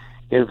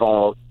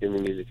involved in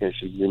the music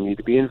industry, you need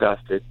to be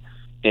invested,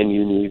 and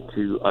you need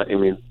to,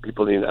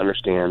 people need to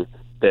understand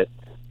that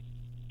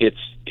it's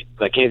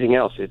like anything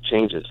else. It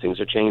changes. Things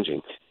are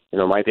changing. You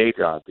know, my day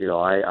job, you know,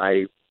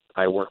 I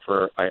work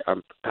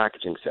I'm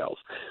packaging sales.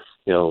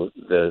 You know,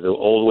 the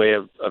old way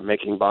of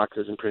making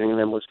boxes and printing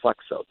them was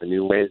Flexo. The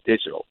new way is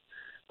digital.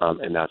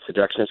 And that's the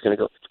direction it's going to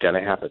go. It's going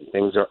to happen.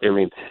 Things are,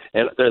 and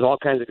there's all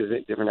kinds of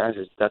different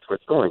answers. That's where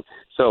it's going.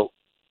 So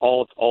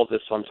all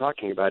this I'm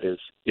talking about is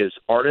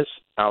artists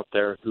out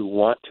there who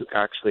want to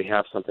actually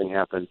have something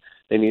happen.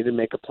 They need to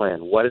make a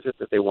plan. What is it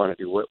that they want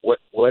to do?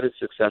 What does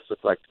success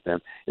look like to them?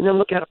 And then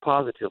look at it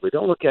positively.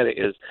 Don't look at it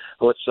as,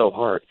 oh, it's so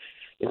hard.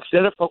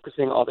 instead of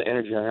focusing all the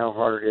energy on how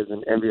hard it is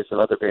and envious of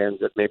other bands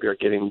that maybe are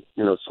getting,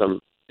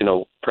 some,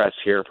 press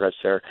here, press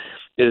there,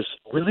 is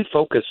really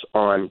focus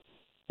on,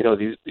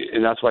 these,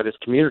 and that's why this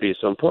community is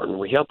so important.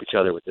 We help each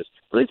other with this.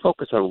 Really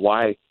focus on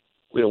why,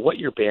 what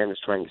your band is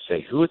trying to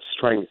say, who it's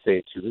trying to say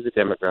it to, who the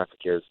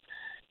demographic is,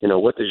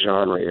 what the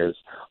genre is,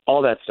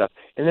 all that stuff.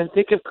 And then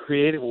think of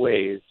creative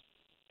ways,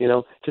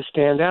 to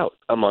stand out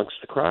amongst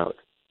the crowd.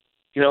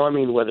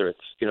 Whether it's,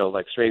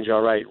 like Strange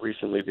All Right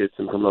recently did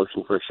some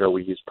promotion for a show,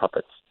 we used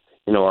puppets.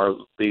 Our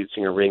lead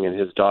singer Ring and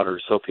his daughter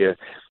Sophia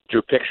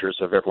drew pictures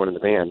of everyone in the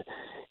band,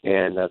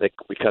 and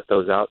we cut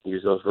those out and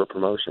use those for a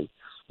promotion.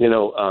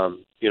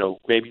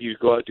 Maybe you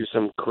go out and do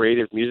some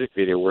creative music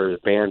video where the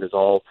band is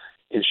all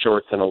in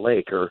shorts on a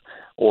lake, or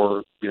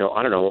I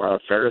don't know, on a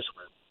Ferris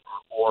wheel,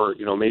 or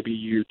maybe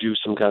you do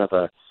some kind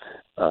of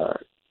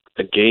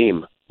a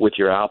game with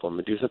your album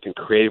and do something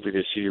creative with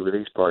your CD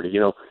release party.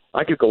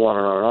 I could go on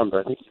and on and on,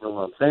 but I think you know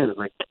what I'm saying. It's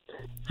like,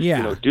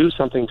 do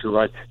something to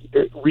write.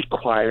 It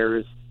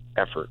requires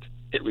effort.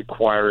 It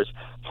requires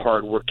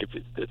hard work.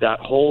 That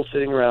whole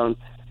sitting around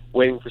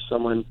waiting for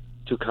someone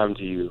to come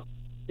to you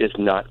is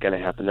not going to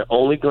happen. They're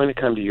only going to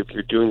come to you if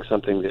you're doing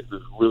something that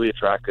is really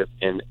attractive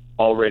and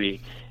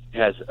already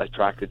has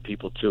attracted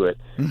people to it,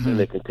 and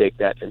they can take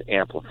that and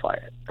amplify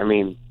it.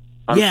 I'm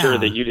sure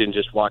that you didn't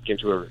just walk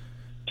into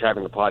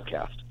having a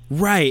podcast.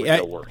 Right.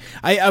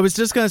 I was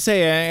just going to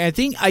say, I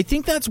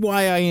think that's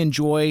why I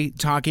enjoy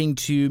talking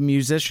to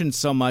musicians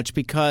so much,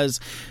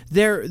 because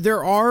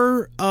there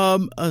are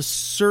a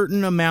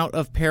certain amount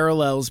of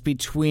parallels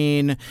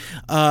between,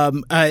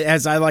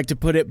 as I like to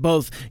put it,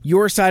 both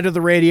your side of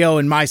the radio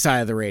and my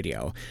side of the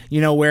radio,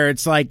 where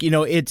it's like,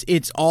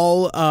 it's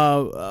all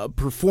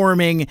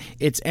performing,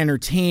 it's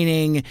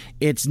entertaining,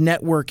 it's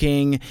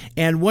networking.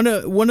 And one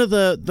of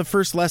the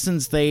first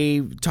lessons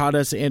they taught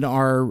us in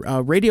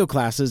our radio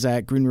classes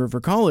at Green River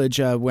College,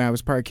 when I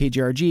was part of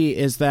KGRG,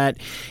 is that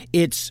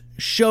it's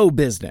show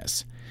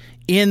business,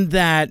 in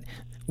that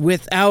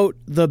without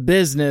the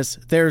business,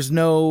 there's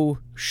no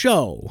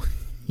show,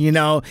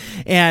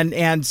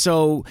 and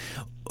so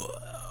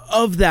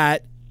of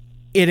that,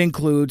 it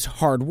includes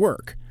hard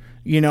work.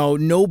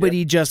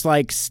 Nobody just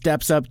like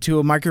steps up to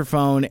a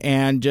microphone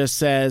and just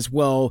says,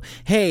 well,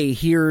 hey,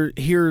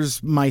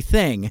 here's my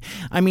thing.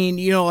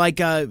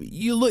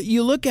 You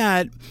look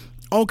at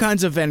all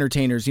kinds of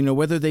entertainers,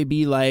 whether they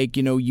be like,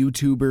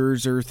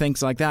 YouTubers or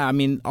things like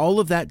that. All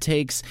of that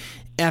takes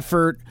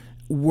effort,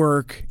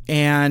 work,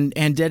 and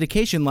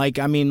dedication.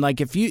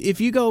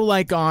 If you go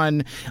like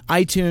on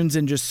iTunes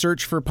and just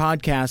search for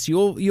podcasts,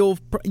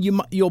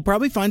 you'll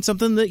probably find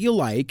something that you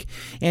like,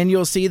 and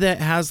you'll see that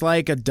it has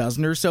like a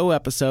dozen or so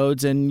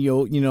episodes, and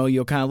you'll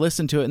kind of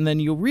listen to it, and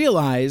then you'll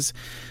realize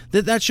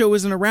that show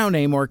isn't around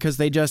anymore because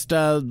they just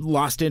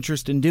lost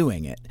interest in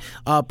doing it.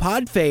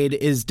 Pod fade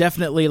is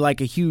definitely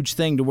like a huge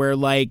thing, to where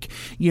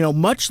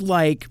much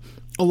like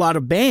a lot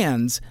of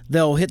bands,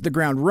 they'll hit the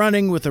ground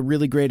running with a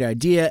really great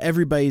idea.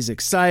 Everybody's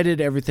excited.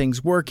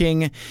 Everything's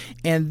working.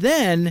 And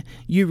then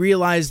you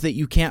realize that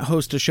you can't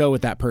host a show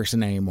with that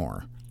person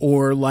anymore,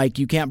 or like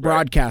you can't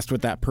broadcast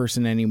with that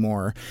person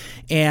anymore.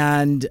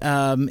 And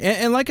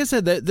like I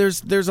said,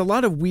 there's a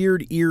lot of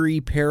weird,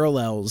 eerie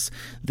parallels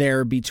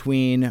there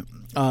between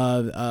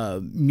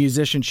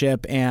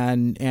musicianship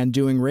and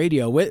doing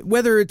radio,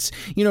 whether it's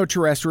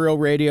terrestrial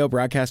radio,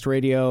 broadcast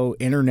radio,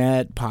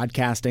 internet,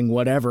 podcasting,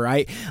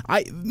 whatever.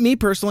 Me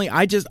personally,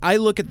 I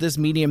look at this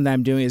medium that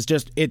I'm doing as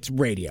just, it's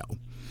radio.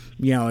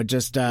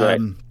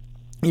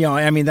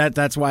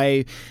 That's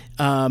why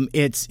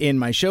it's in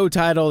my show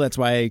title. That's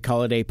why I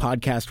call it a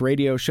podcast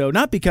radio show.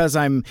 Not because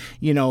I'm,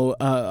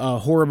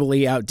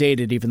 horribly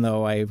outdated, even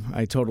though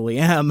I totally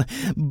am.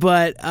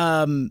 But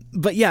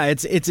yeah,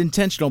 it's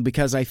intentional,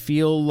 because I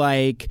feel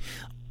like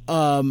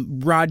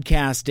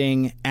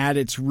broadcasting at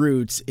its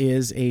roots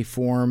is a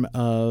form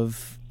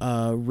of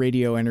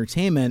radio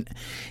entertainment.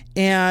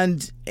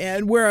 And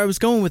where I was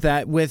going with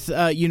that,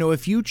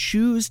 if you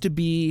choose to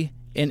be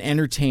an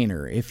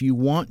entertainer, if you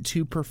want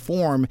to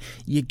perform,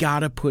 you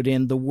gotta put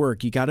in the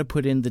work, you gotta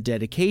put in the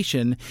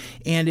dedication.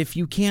 And if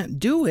you can't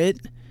do it,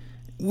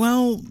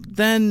 well,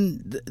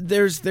 then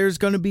there's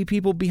going to be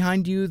people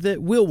behind you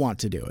that will want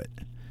to do it.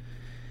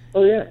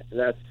 Oh yeah,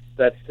 that's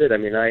it.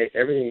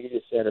 Everything you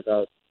just said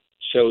about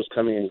shows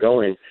coming and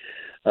going.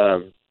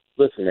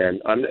 Listen, man,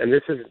 and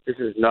this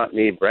is not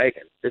me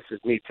bragging. This is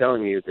me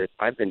telling you that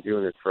I've been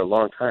doing this for a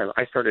long time.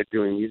 I started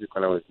doing music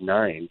when I was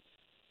 9.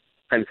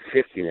 I'm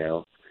 50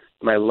 now.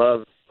 My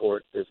love for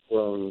it has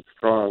grown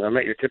strong. I'm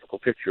not your typical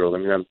 50-year-old.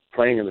 I'm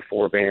playing in the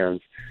 4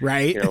 bands.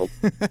 Right.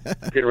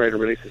 Getting ready to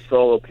release a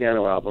solo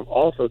piano album.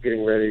 Also I've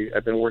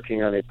been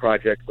working on a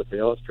project with the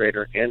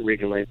illustrator and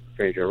Regan Lane from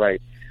Strange All Right,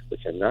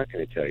 which I'm not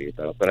going to tell you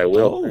about, but I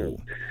will.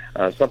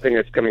 Something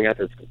that's coming out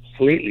that's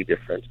completely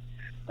different,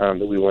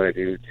 that we want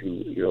to do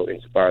to,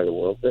 inspire the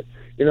world. But,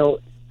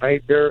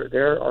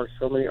 there are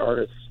so many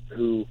artists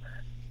who,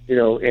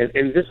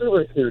 and this is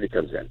where the community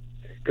comes in.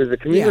 Because the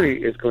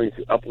community is going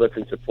to uplift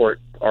and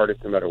support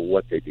artists no matter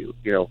what they do,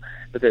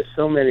 But there's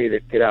so many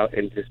that get out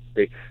and just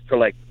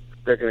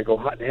they're going to go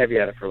hot and heavy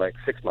at it for like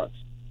 6 months,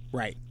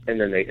 Right. and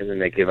then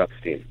they give up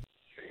steam,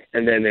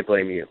 and then they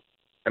blame you.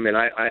 I mean,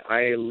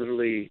 I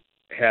literally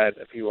had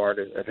a few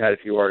artists. I've had a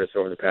few artists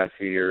over the past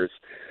few years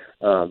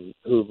who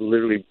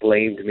literally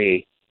blamed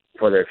me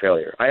for their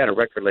failure. I had a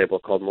record label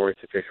called Maurice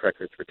Fish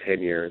Records for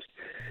 10 years,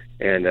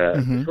 and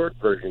the short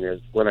version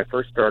is when I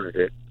first started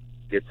it.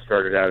 It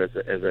started out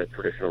as a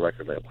traditional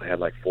record label. I had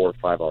like 4 or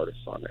 5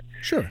 artists on it.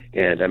 Sure.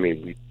 And I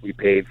mean, we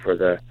paid for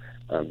the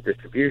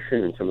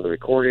distribution and some of the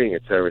recording,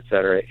 et cetera,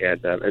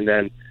 and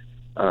then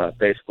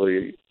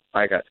basically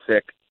I got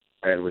sick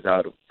and was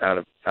out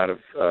of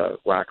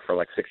whack for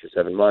like 6 or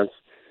 7 months,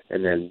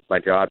 and then my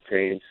job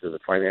changed, so the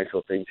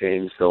financial thing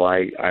changed. So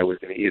I was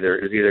going to either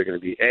going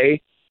to be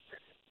A,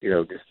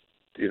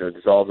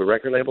 dissolve the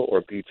record label,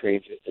 or B,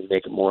 change it and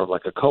make it more of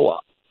like a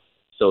co-op.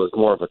 So it's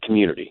more of a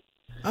community.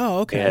 Oh,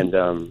 okay.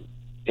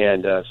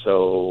 And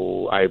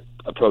so I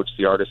approached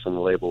the artists on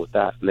the label with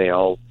that, and they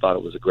all thought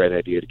it was a great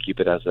idea to keep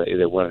it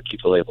they wanted to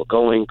keep the label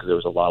going because there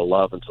was a lot of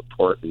love and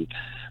support and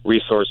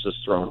resources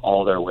thrown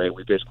all their way.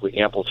 We basically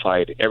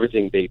amplified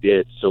everything they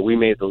did. So we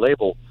made the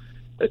label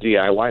a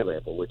DIY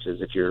label, which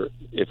is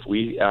if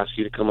we ask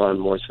you to come on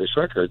Maurice Fish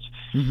Records,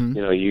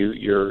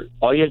 you're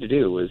all you had to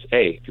do was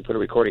if you put a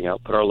recording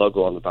out, put our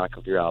logo on the back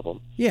of your album.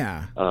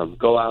 Yeah.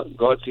 Go out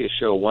see a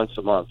show once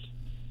a month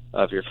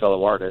of your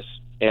fellow artists.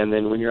 And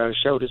then when you're at a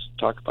show, just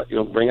talk about,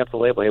 bring up the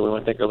label. Hey, we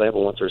want to thank our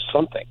label once there's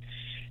something.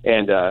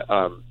 And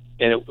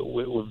it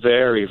was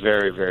very,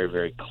 very, very,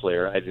 very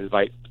clear. I'd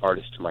invite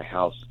artists to my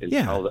house and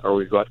or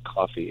we'd go out to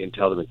coffee and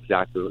tell them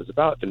exactly what it was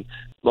about. And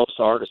most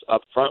artists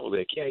up front would be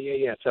like, yeah,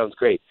 it sounds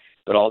great.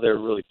 But all they're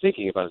really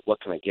thinking about is what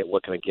can I get?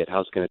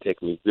 How's it going to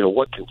take me?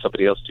 What can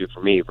somebody else do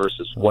for me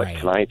versus what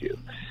can I do?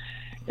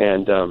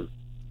 And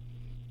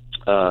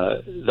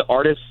the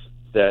artists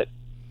that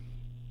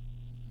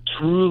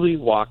truly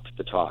walked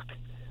the talk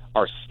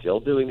are still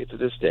doing it to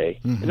this day,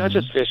 and not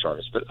just Fish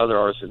artists, but other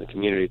artists in the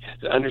community,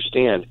 to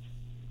understand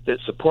that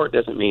support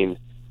doesn't mean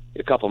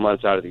a couple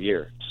months out of the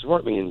year.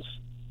 Support means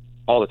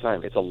all the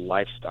time. It's a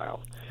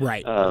lifestyle.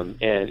 Right. And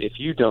if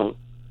you don't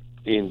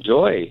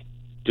enjoy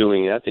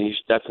doing that, then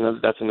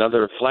that's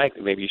another flag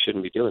that maybe you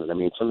shouldn't be doing it. I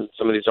mean, some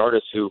of these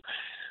artists who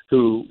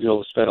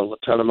spend a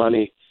ton of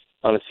money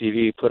on a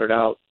CD, put it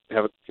out,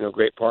 have a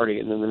great party,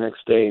 and then the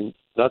next day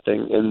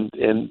nothing,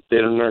 and they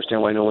don't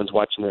understand why no one's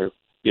watching their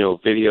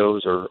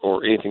videos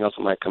or anything else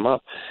that might come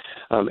up.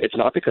 It's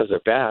not because they're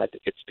bad.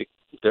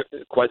 They're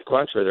quite the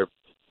contrary.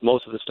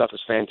 Most of the stuff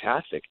is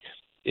fantastic.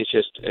 It's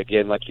just,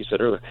 again, like you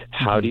said earlier,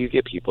 how do you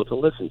get people to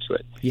listen to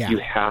it? Yeah. You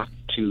have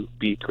to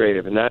be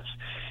creative, and that's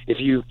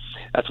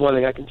one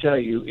thing I can tell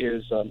you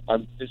is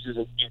this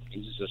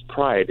is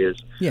pride.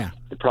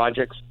 The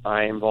projects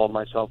I involve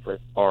myself with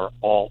have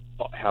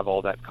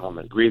all that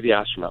common. Breathe the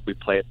Astronaut. We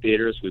play at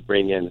theaters. We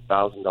bring in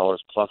 $1,000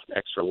 plus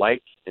extra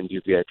lights and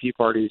do VIP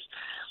parties.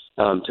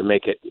 To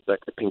make it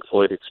like the Pink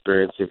Floyd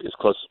experience as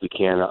close as we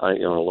can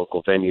in a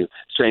local venue.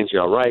 Strangely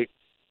All Right.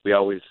 We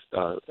always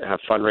have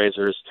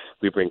fundraisers.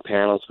 We bring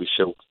panels. We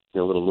show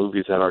little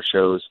movies at our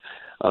shows.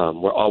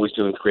 We're always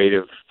doing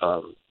creative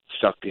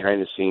stuff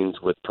behind the scenes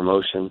with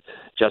promotion.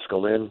 Jessica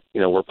Lynn,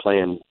 we're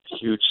playing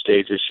huge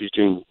stages. She's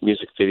doing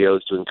music videos,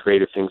 doing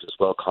creative things as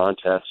well,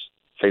 contests,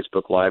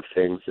 Facebook Live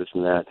things, this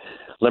and that.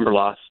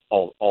 Limberlost,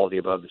 all the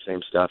above, the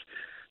same stuff.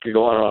 Could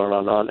go on and on and on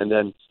and on. And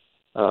then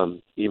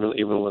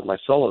even with my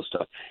solo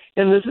stuff.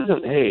 And this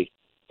isn't, hey,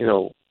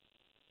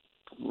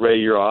 Ray,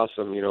 you're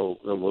awesome,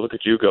 we'll look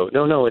at you go.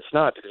 No, it's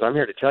not, because I'm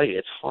here to tell you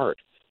it's hard.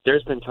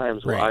 There's been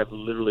times where I've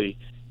literally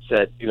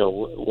said,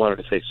 wanted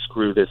to say,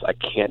 screw this, I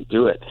can't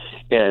do it.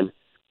 And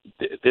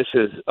this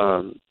is,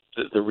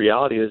 the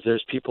reality is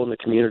there's people in the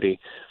community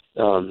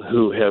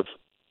who have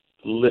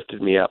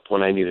lifted me up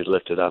when I needed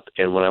lifted up.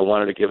 And when I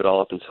wanted to give it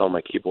all up and sell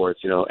my keyboards,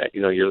 you're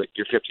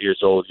 50 years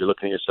old, you're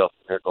looking at yourself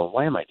in the mirror going,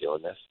 why am I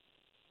doing this?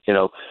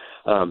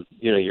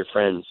 Your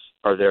friends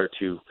are there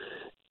to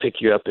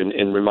pick you up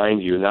and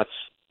remind you, and that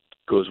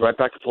goes right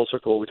back to full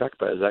circle. What we talked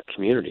about is that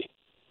community,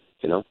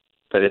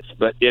 But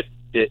it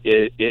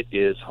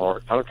is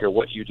hard. I don't care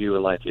what you do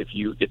in life. If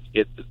you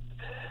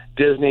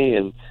Disney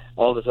and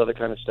all this other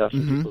kind of stuff,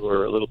 people who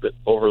are a little bit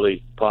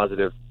overly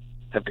positive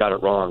have got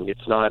it wrong.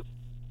 It's not,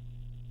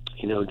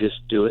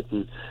 just do it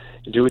and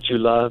do what you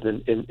love,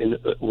 and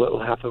what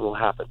will happen will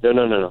happen.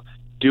 No.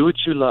 Do what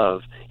you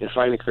love and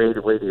find a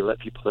creative way to let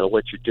people know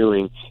what you're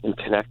doing and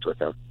connect with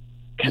them.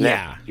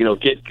 Connect. Yeah.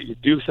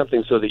 Do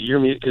something so that your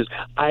music. Because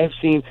I've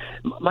seen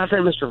my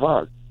friend Mr.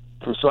 Vaughn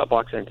from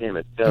Sweatbox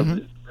Entertainment,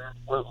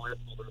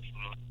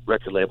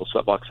 record label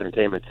Sweatbox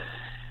Entertainment.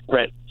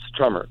 Brent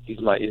Strummer. He's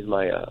my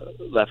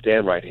left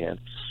and right hand.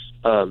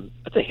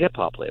 That's a hip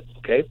hop label.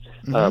 Okay.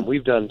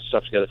 We've done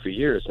stuff together for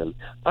years, and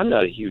I'm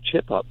not a huge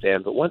hip hop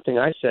fan. But one thing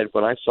I said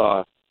when I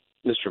saw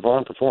Mr.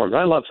 Vaughn performed.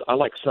 I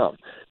like some,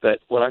 but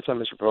when I saw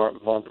Mr.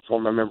 Vaughn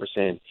perform, I remember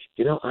saying,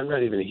 I'm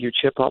not even a huge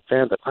hip hop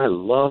fan, but I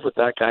love what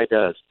that guy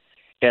does.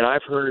 And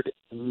I've heard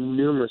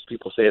numerous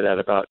people say that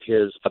about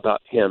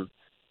him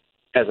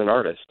as an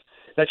artist.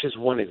 That's just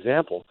one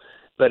example,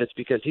 but it's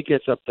because he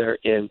gets up there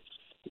and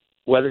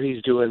whether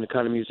he's doing the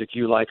kind of music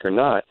you like or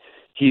not,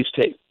 he's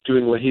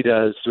doing what he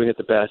does, doing it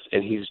the best,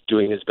 and he's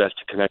doing his best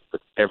to connect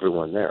with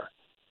everyone there.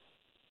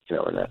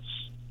 And that's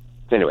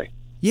anyway.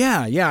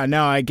 Yeah,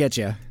 no, I get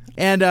you.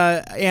 And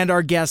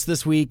our guest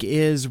this week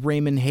is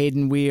Raymond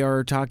Hayden. We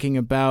are talking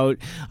about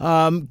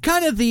kind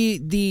of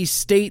the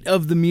state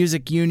of the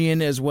music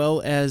union, as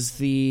well as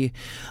the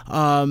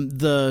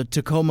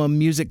Tacoma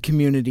music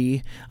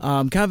community,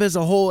 kind of as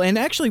a whole. And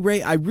actually,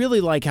 Ray, I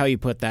really like how you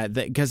put that,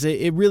 because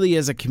it really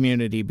is a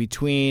community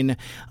between,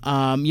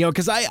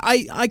 because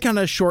I kind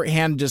of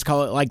shorthand just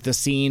call it like the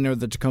scene or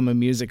the Tacoma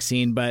music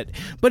scene, but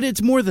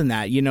it's more than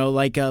that.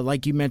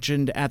 Like you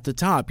mentioned at the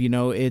top,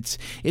 it's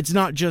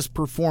not just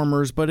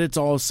performers, but it's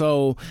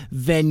also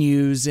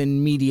venues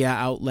and media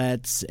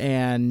outlets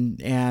and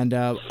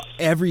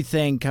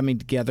everything coming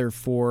together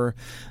for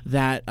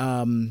that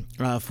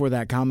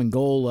common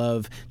goal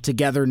of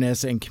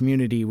togetherness and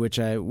community, which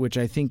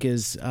I think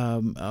is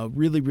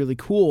really, really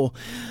cool.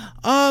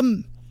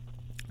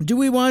 Do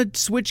we want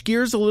to switch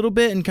gears a little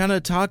bit and kind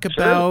of talk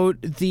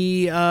about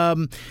the I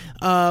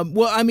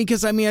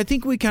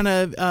think we kind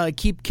of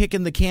keep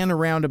kicking the can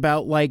around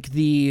about like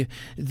the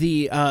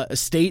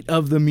state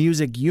of the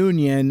music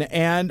union,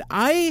 and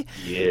I'm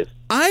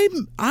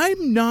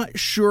not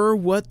sure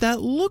what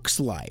that looks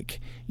like.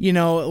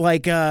 So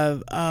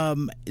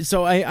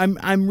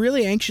I'm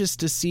really anxious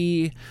to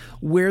see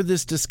where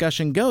this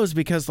discussion goes,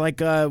 because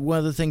one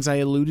of the things I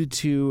alluded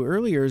to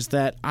earlier is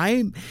that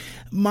the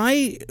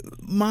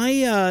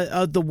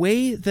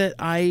way that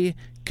I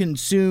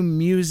consume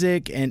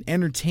music and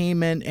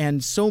entertainment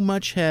and so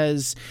much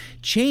has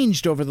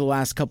changed over the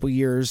last couple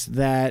years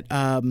that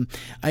I'm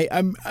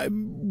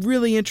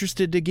really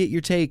interested to get your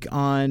take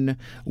on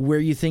where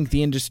you think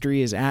the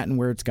industry is at and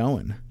where it's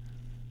going.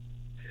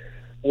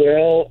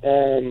 Well,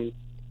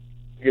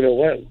 you know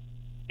what?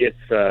 It's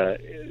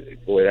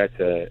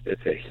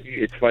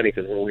funny,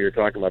 because when we were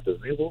talking about this,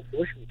 hey, what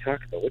should we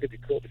talk about? Would it be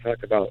cool to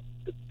talk about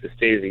the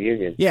State of the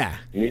Union? Yeah,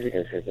 music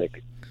industry.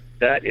 Like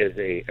that's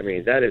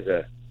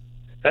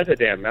a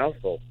damn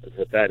mouthful. Is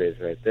what that is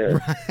right there.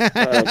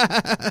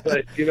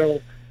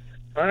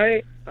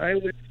 But I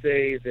would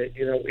say that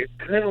it's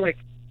kind of like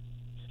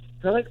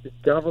the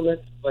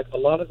government, like a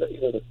lot of the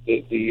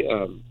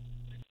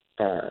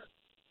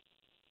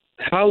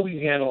how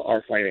we handle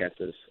our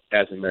finances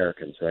as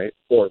Americans, right?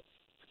 Or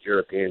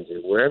Europeans, or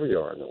wherever you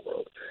are in the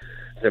world,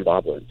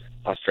 Zimbabweans,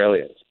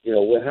 Australians.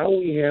 How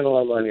we handle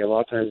our money a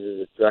lot of times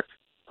is a direct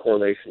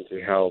correlation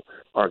to how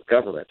our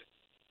government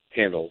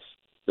handles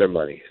their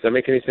money. Does that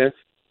make any sense?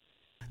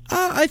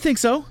 I think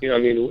so.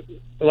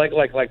 Like as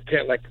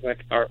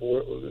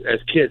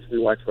kids, we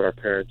watch what our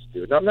parents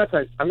do. Now, I'm not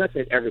saying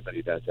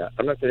everybody does that.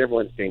 I'm not saying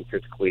everyone's being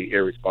fiscally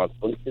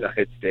irresponsible in the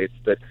United States,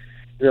 but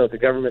the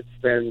government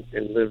spends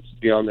and lives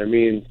beyond their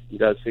means and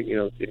does,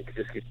 it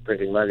just keeps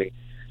printing money.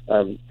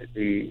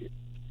 The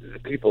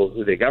people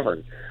who they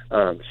govern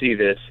see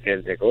this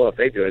and think, oh, if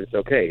they do it, it's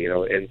okay,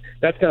 and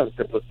that's kind of a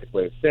simplistic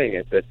way of saying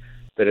it, but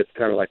it's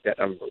kind of like that,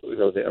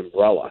 the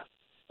umbrella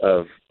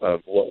of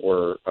what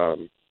we're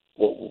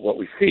what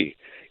we see.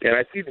 And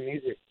I see the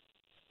music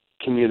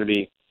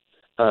community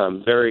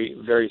very,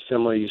 very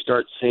similar. You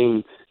start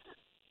seeing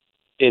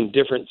in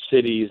different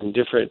cities and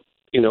different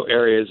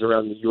areas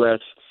around the U.S.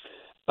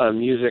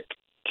 Music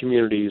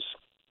communities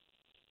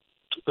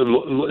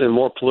and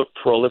more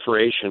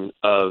proliferation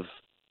of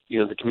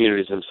the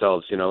communities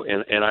themselves,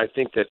 and I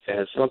think that it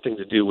has something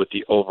to do with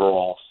the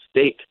overall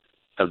state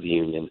of the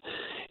union.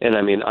 And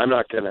I'm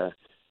not gonna.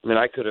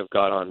 I could have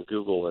got on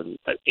Google, and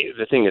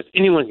the thing is,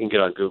 anyone can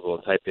get on Google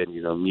and type in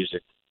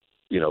music,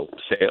 sale,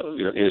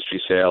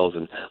 industry sales,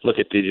 and look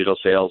at digital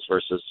sales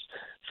versus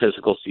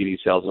physical CD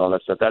sales and all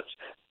that stuff.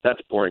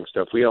 That's boring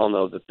stuff. We all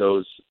know that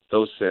those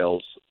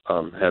sales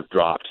have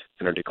dropped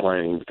and are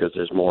declining because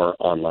there's more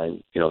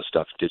online,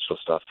 stuff, digital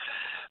stuff.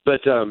 But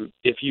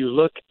if you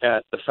look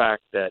at the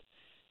fact that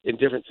in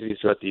different cities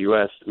throughout the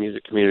U.S., the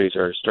music communities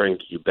are starting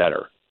to do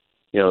better.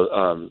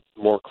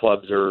 More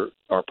clubs are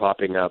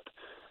popping up.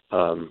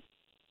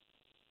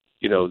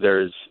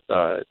 There's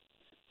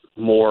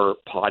more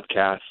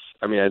podcasts.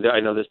 I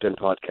know there's been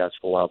podcasts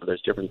for a while, but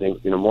there's different things.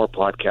 More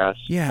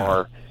podcasts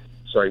are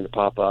starting to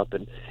pop up,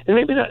 and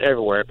maybe not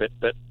everywhere, but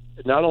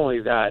not only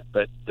that,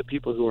 but the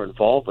people who are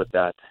involved with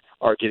that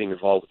are getting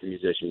involved with the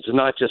musicians. It's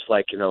not just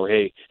like,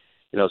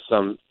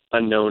 some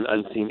unknown,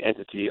 unseen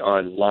entity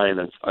online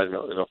on,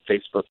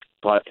 Facebook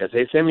podcast.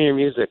 Hey, send me your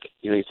music.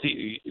 You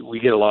see, we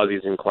get a lot of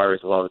these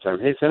inquiries a lot of the time.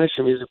 Hey, send us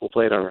your music. We'll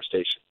play it on our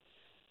station.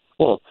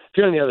 Well, if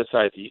you're on the other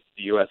side of the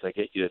U.S., I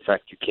get you the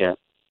fact you can't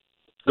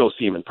go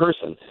see them in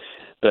person.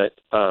 But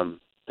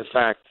the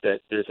fact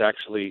that there's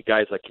actually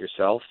guys like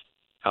yourself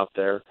out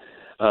there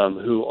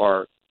who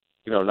are,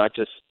 not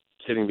just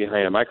sitting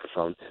behind a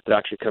microphone, but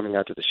actually coming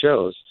out to the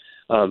shows.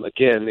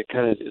 Again, it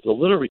kind of is a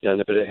little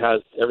redundant, but it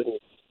has everything we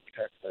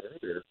talked about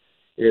earlier.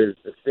 Is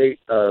the state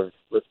of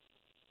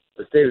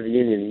the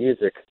union in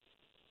music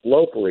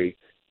locally,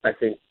 I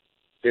think,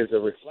 is a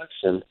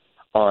reflection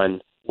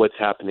on what's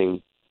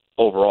happening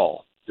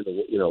overall,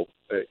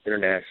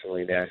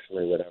 internationally,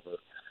 nationally, whatever.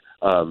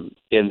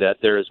 in that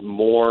there is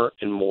more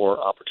and more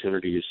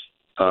opportunities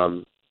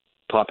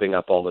popping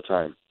up all the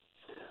time.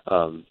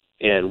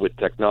 And with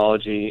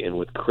technology and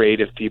with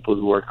creative people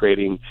who are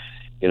creating,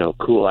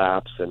 cool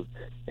apps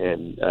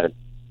and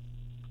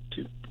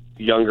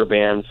younger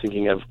bands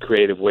thinking of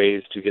creative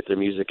ways to get their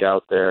music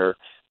out there,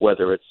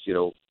 whether it's,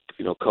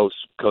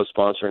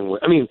 co-sponsoring.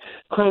 I mean,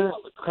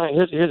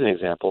 here's an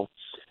example.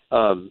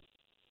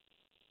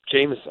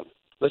 Jameson.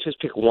 Let's just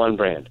pick one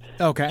brand.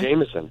 Okay.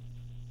 Jameson.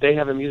 They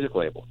have a music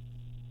label.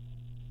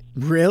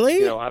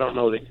 Really? I don't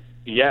know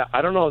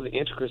the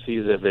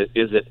intricacies of it.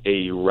 Is it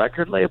a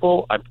record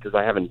label? Because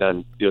I haven't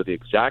done the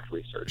exact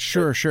research.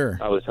 Sure.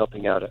 I was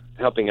helping out a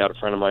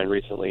friend of mine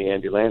recently,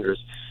 Andy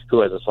Landers,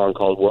 who has a song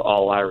called "We're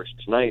All Irish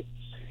Tonight,"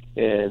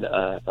 and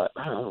I thought,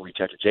 I'll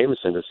reach out to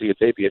Jameson to see if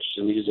they'd be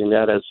interested in using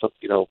that as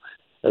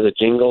as a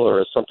jingle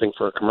or as something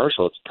for a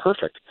commercial. It's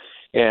perfect.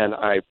 And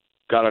I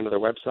got onto their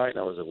website and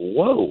I was like,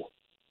 whoa.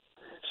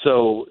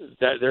 So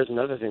there's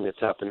another thing that's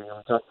happening.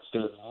 I'm talking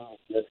to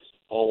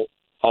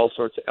all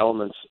sorts of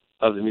elements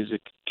of the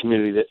music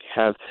community that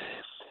have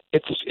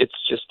it's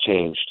just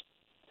changed.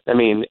 I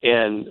mean,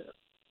 and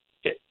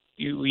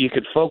you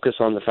could focus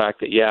on the fact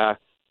that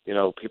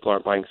people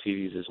aren't buying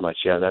CDs as much.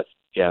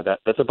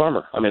 That's a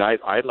bummer. I mean,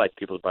 I'd like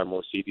people to buy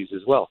more CDs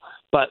as well,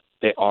 but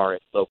they are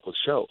at local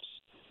shows.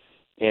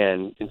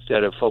 And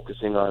instead of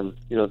focusing on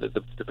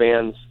the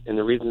bands and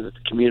the reasons that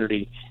the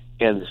community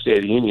and the State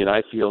of the Union,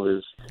 I feel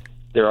is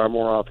there are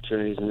more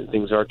opportunities and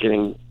things are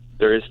getting.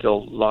 There is still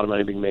a lot of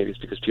money being made. It's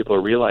because people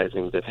are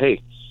realizing that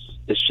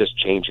it's just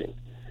changing.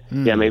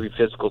 Yeah, maybe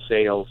physical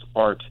sales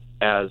aren't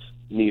as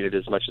needed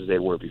as much as they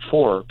were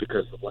before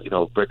because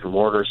brick and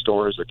mortar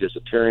stores are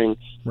disappearing.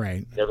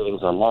 Right.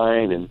 Everything's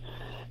online, and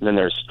then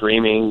there's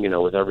streaming.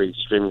 With every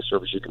streaming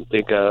service you can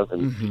think of,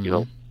 and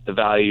the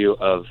value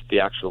of the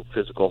actual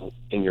physical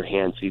in your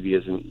hand CD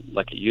isn't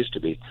like it used to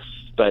be.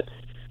 But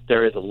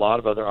there is a lot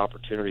of other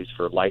opportunities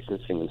for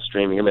licensing and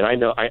streaming. I mean, I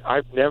know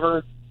I've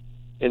never,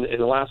 in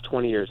the last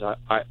 20 years,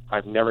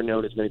 I've never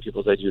known as many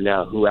people as I do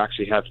now who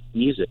actually have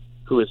music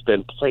who has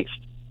been placed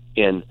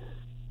in,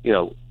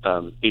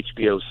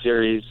 HBO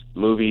series,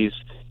 movies,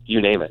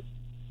 you name it.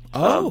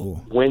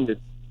 Oh. When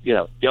did,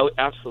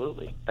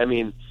 absolutely. I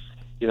mean,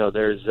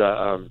 there's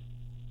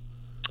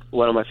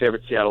one of my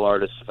favorite Seattle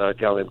artists, a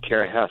gal named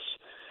Kara Hess.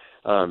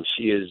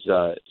 She's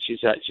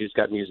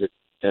got music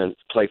and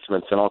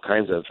placements and all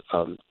kinds of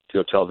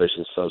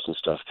television shows and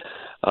stuff.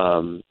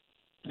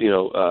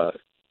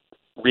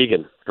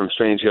 Regan from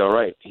Strange All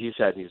Right, he's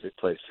had music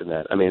placed in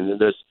that. I mean,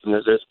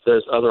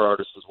 there's other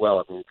artists as well.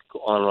 I mean, go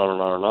on and on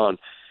and on and on.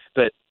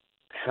 But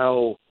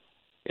how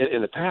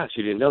in the past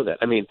you didn't know that.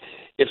 I mean,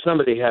 if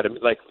somebody had a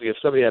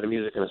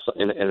music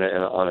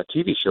on a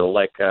TV show,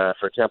 like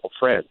for example,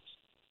 Friends,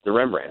 the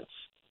Rembrandts.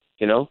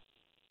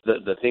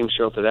 The theme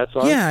show for that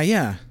song?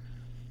 Yeah.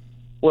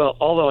 Well,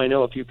 although I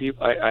know a few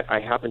people, I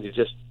happen to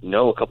just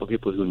know a couple of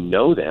people who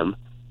know them.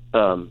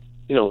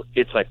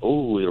 It's like,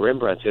 the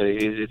Rembrandts.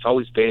 It's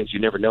always bands you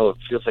never know. It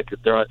feels like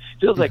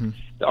like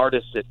the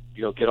artists that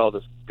get all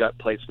this gut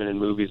placement in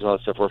movies and all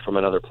that stuff were from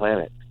another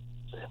planet.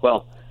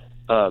 Well,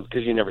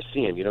 because you never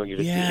see them, you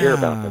just hear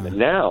about them. And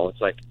now it's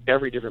like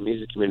every different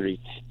music community,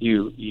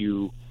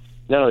 you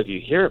not only do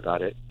you hear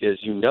about it,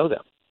 is you know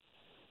them,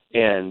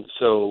 and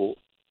so.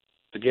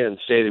 Again,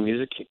 State of the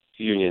Music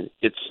Union,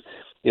 it's,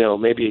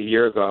 maybe a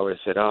year ago I would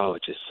have said,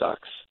 it just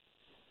sucks.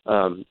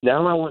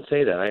 Now I won't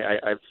say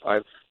that.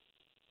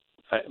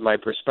 My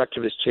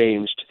perspective has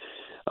changed.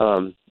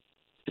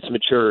 It's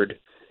matured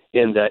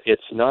in that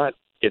it's not,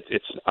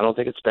 I don't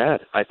think it's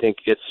bad. I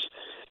think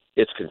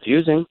it's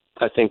confusing.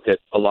 I think that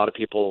a lot of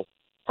people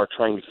are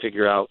trying to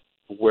figure out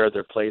where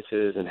their place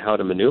is and how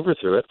to maneuver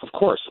through it. Of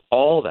course,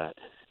 all that.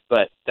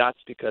 But that's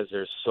because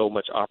there's so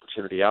much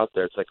opportunity out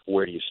there. It's like,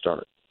 where do you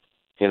start?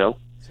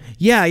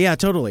 Yeah,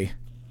 totally.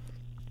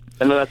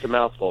 I know that's a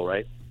mouthful,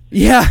 right?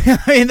 Yeah, I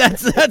mean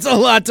that's a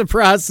lot to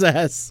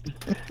process.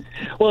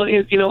 Well,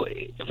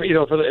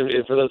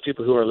 for those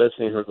people who are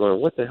listening who are going,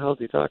 "What the hell is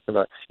he talking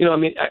about?"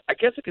 I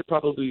guess it could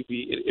probably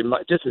be.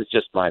 This is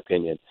just my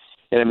opinion,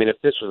 and I mean,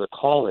 if this was a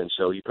call-in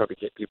show, you'd probably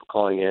get people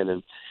calling in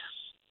and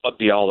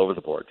be all over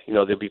the board.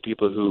 There'd be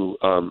people who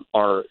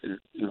are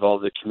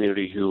involved in the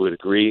community who would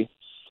agree,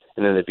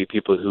 and then there'd be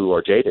people who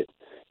are jaded.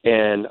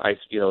 And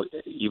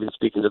even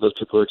speaking to those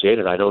people who are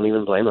jaded, I don't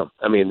even blame them.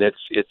 I mean, it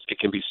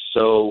can be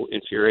so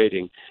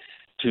infuriating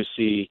to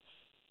see,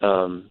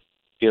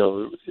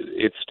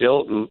 it's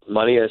still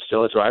money is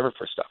still a driver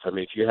for stuff. I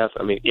mean,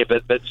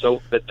 but that's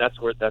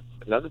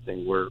another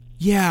thing where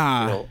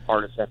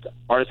artists have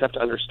to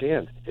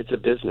understand it's a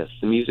business,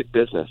 the music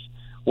business.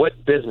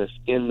 What business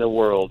in the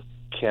world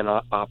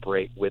cannot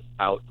operate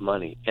without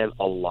money, and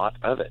a lot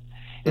of it.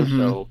 And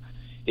so,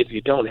 if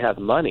you don't have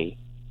money,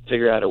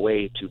 figure out a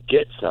way to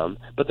get some,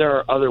 but there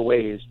are other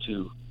ways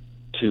to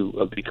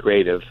be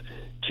creative,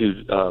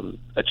 to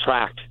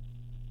attract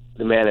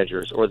the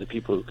managers or the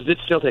people, because it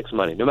still takes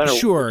money. No matter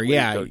you're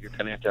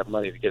going to have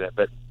money to get it,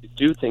 but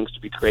do things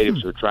to be creative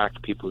to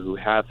attract people who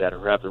have that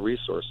or have the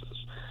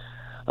resources.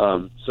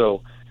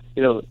 So,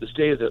 the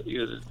state of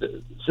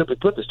simply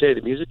put, the state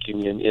of the music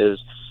union is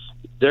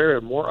there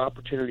are more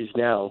opportunities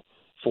now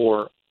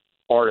for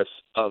artists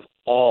of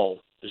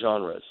all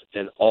genres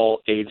and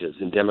all ages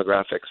and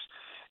demographics,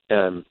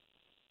 and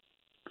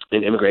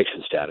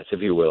immigration status,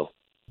 if you will,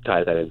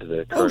 tie that into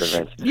the current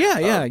events.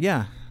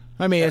 Yeah.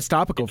 I mean, it's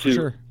topical for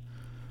sure.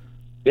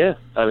 Yeah,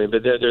 I mean,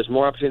 but there's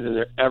more opportunity than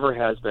there ever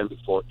has been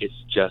before. It's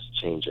just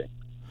changing,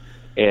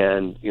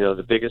 and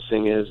the biggest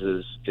thing is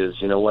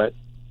you know what,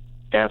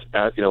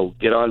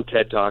 get on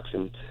TED Talks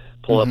and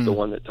pull up the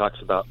one that talks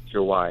about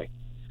your why,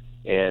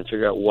 and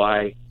figure out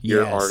why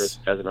you're an artist,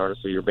 as an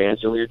artist, or your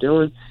band's doing what you're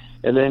doing,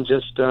 and then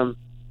just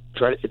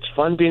try. It's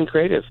fun being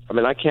creative. I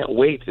mean, I can't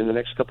wait. In the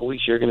next couple of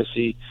weeks, you're going to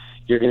see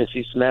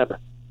Smeb.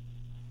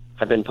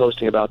 I've been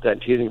posting about that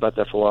and teasing about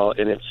that for a while,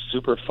 and it's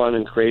super fun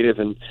and creative,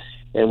 and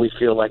we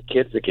feel like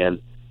kids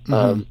again.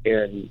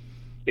 And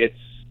it's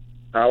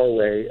our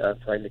way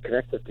of trying to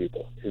connect with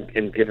people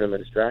and give them a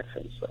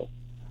distraction. So.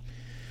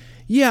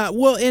 Yeah,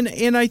 well,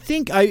 and I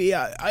think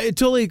I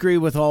totally agree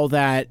with all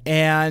that,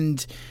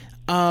 and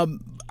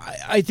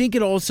I think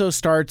it also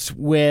starts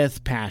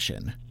with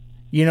passion.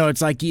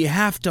 It's like you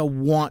have to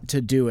want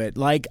to do it.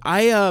 Like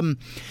I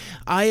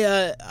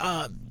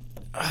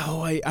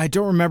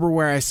don't remember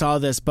where I saw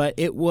this, but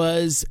it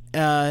was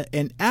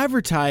an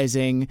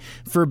advertising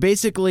for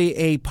basically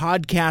a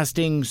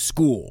podcasting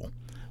school,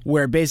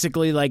 where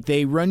basically like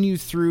they run you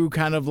through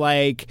kind of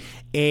like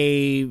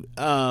an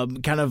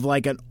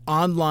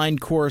online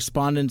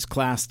correspondence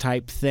class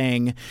type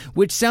thing,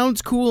 which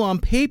sounds cool on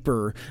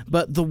paper,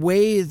 but the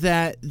way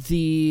that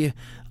the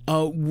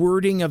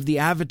wording of the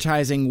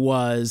advertising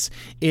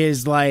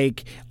is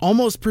like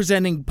almost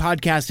presenting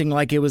podcasting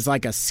like it was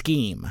like a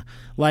scheme.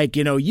 Like,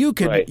 you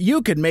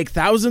could make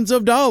thousands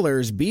of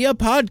dollars, be a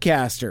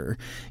podcaster,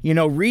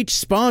 reach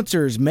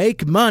sponsors,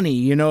 make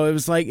money.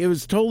 It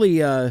was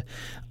totally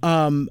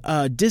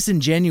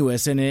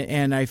disingenuous,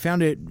 and I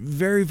found it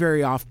very,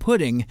 very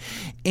off-putting.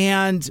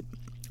 And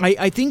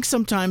I think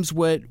sometimes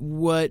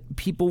what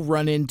people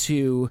run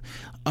into,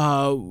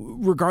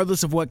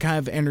 regardless of what kind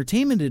of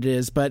entertainment it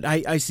is, but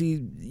I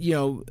see,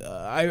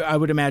 I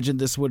would imagine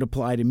this would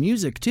apply to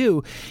music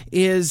too,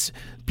 is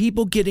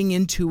people getting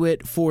into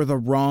it for the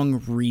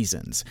wrong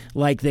reasons.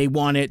 Like they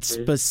want it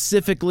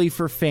specifically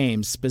for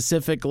fame,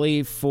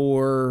 specifically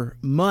for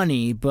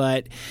money.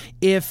 But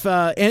if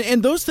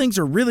and those things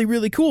are really,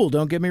 really cool.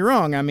 Don't get me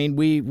wrong. I mean,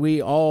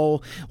 we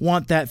all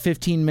want that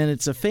 15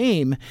 minutes of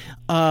fame,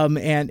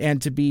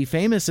 and to be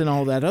famous and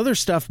all that other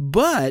stuff.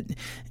 But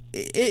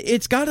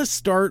it's got to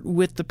start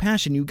with the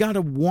passion. You got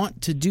to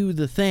want to do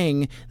the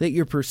thing that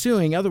you're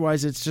pursuing.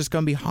 Otherwise, it's just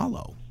going to be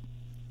hollow.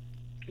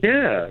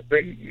 Yeah,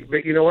 but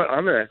you know what?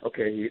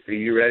 Okay, are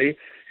you ready?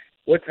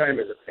 What time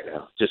is it right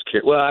now? Just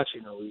curious. Well,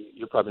 actually, no,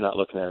 you're probably not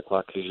looking at a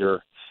clock because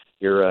you're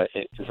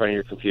in front of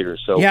your computer.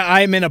 So yeah,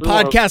 I'm in a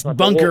podcast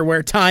bunker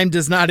where time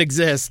does not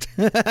exist.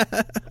 Well,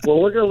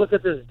 we're going to look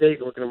at this date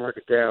and we're going to mark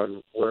it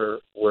down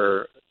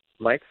where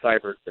Mike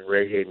Seibert and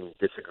Ray Hayden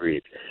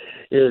disagreed.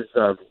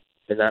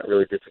 And not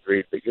really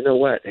disagreed, but you know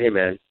what? Hey,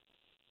 man,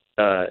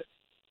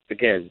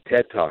 again,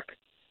 TED Talk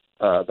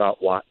about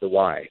the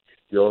why,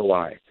 your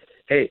why.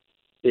 Hey,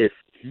 if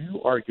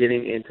you are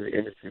getting into the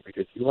industry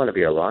because you want to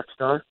be a rock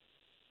star,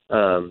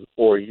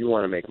 or you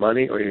want to make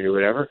money, or you do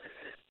whatever,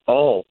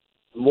 all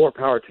more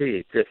power to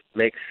you. Just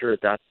make sure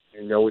that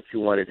you know what you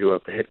want to do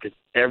up ahead,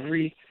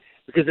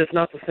 because it's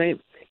not the same.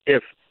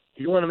 If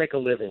you want to make a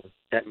living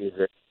at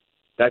music,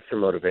 that's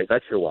your motivate.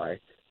 That's your why.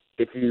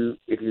 If you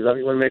love,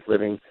 you want to make a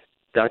living,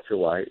 that's your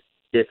why.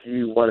 If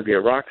you want to be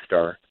a rock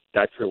star,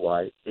 that's your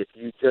why. If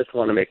you just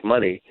want to make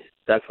money,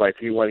 that's why.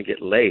 If you want to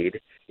get laid,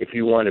 if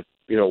you want to,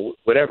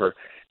 whatever,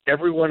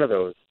 every one of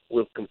those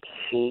will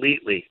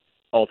completely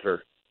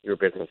alter your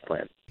business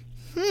plan.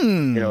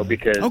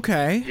 Because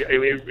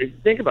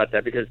think about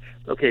that. Because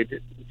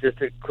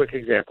just a quick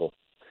example: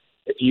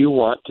 if you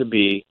want to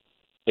be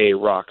a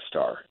rock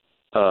star,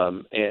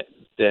 and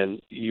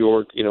then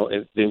you're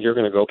going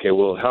to go, okay,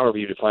 well, however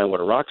you define what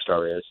a rock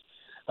star is.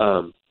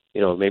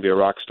 Maybe a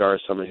rock star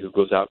is someone who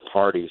goes out and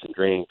parties and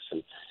drinks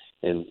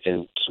and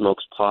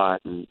smokes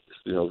pot and,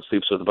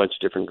 sleeps with a bunch of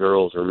different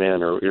girls or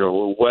men or,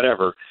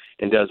 whatever,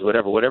 and does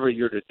whatever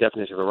your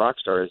definition of a rock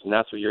star is. And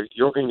that's what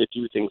you're going to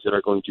do things that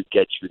are going to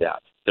get you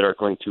that are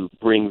going to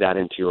bring that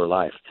into your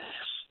life.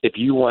 If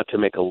you want to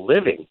make a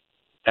living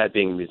at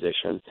being a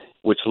musician,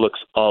 which looks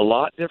a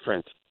lot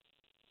different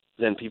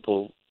than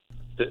people.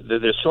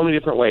 There's so many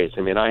different ways.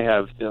 I mean, I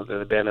have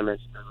the band I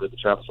mentioned, the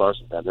Travis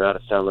Larson band. They're out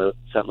of San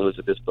Luis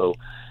Obispo,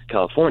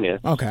 California.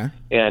 Okay.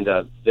 And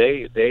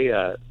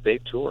they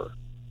tour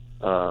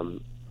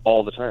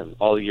all the time,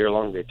 all year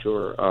long. They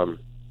tour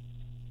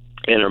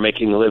and are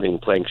making a living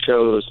playing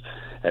shows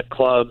at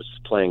clubs,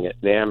 playing at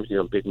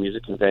NAMM, big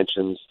music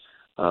conventions,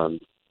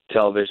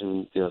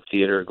 television,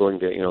 theater, going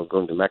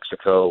to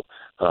Mexico,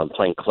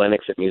 playing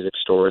clinics at music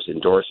stores,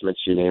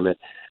 endorsements, you name it.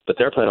 But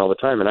they're playing all the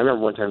time. And I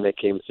remember one time they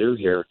came through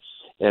here.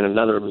 And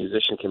another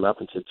musician came up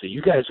and said, "So you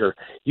guys are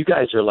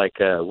like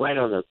right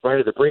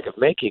at the brink of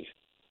making it."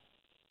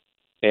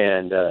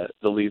 And the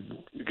lead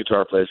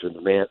guitar player of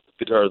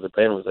the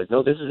band was like,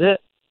 "No, this is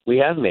it. We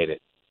have made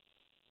it.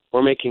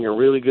 We're making a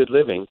really good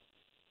living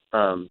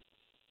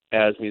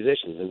as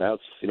musicians." And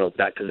that's,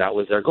 because that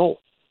was their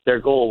goal. Their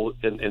goal,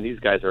 and these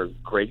guys are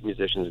great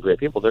musicians, great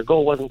people. Their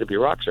goal wasn't to be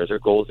rock stars. Their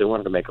goal is they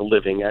wanted to make a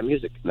living at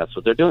music, and that's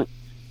what they're doing.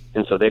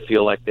 And so they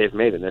feel like they've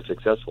made it, and they're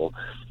successful.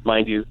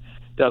 Mind you,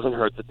 doesn't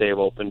hurt that they've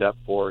opened up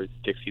for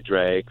Dixie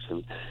Dregs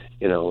and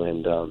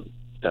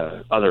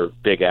other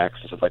big acts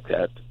and stuff like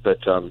that.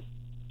 But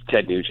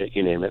Ted Nugent,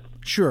 you name it.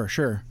 Sure.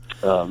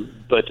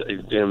 But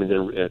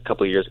then a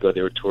couple of years ago,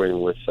 they were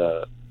touring with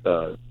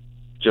Joe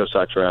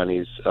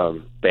Satriani's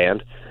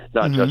band,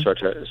 not Joe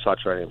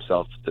Satriani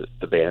himself,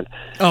 the band.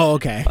 Oh,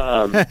 okay.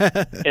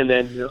 and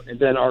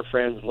then our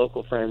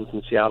local friends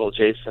in Seattle,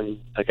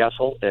 Jason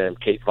Gessel and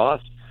Kate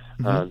Voss.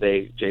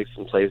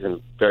 Jason plays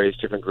in various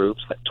different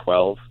groups, like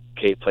 12.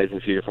 Kate plays in a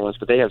few different ones,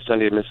 but they have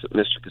Sunday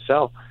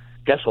Mr.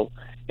 Gessel,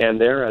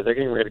 and they're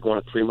getting ready to go on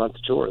a 3-month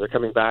tour. They're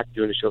coming back,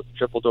 doing a show at the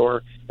Triple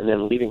Door, and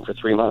then leaving for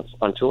 3 months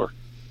on tour.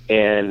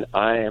 And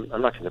I'm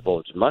not going to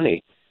divulge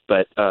money,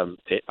 but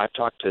I've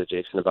talked to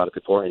Jason about it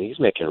before, and he's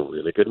making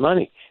really good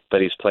money.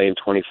 But he's playing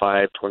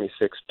 25,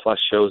 26 plus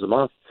shows a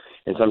month,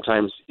 and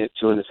sometimes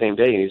 2 in the same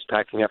day, and he's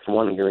packing up from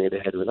one and getting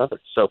ahead of another.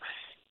 So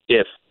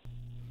if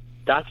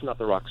that's not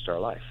the rock star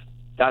life,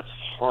 that's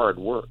hard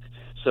work.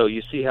 So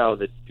you see how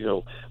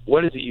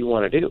what is it you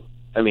want to do?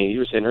 I mean, you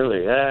were saying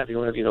earlier, if you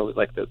want to,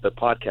 like the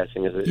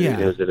podcasting, is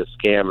it a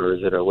scam or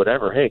is it a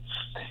whatever? Hey,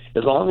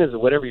 as long as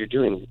whatever you're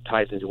doing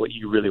ties into what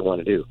you really want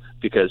to do,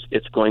 because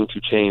it's going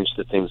to change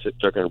the things that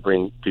they're going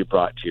to be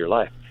brought to your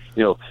life.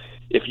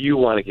 If you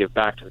want to give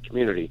back to the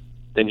community,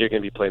 then you're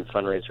going to be playing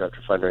fundraiser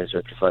after fundraiser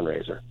after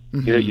fundraiser.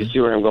 You see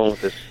where I'm going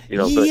with this?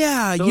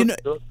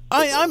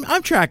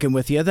 I'm tracking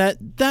with you.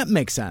 That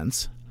makes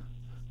sense.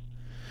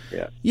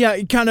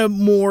 Yeah, kind of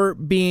more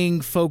being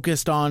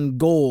focused on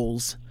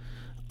goals,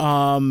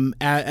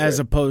 as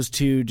opposed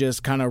to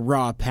just kind of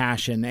raw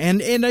passion,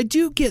 and I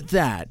do get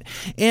that,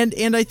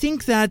 and I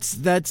think that's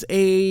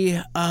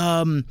a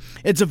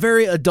it's a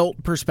very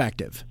adult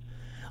perspective,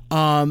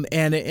 and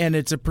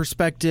it's a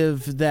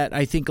perspective that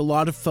I think a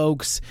lot of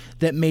folks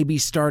that may be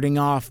starting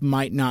off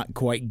might not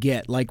quite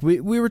get. Like we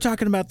were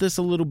talking about this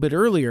a little bit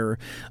earlier,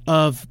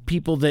 of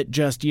people that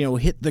just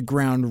hit the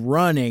ground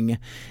running.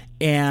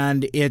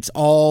 And it's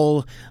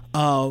all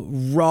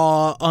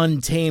raw,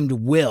 untamed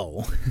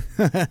will.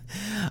 Right.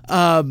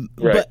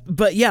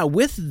 But yeah,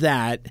 with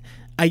that,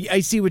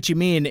 I see what you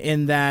mean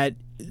in that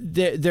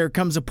there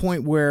comes a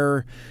point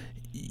where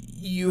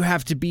you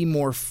have to be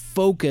more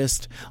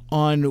focused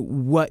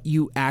on what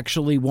you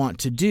actually want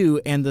to do,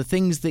 and the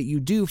things that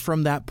you do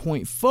from that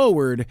point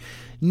forward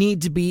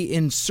need to be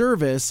in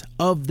service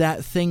of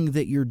that thing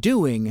that you're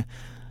doing.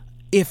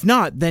 If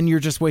not, then you're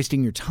just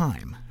wasting your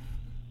time.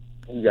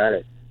 You got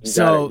it.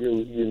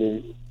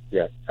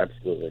 Yeah,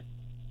 absolutely.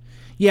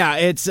 Yeah,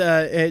 it's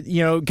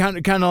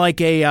kind of like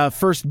a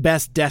first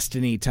best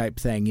destiny type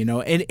thing,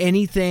 and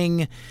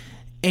anything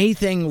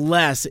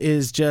less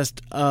is just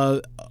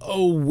a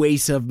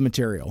waste of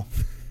material.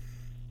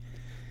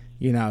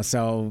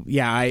 So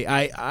yeah,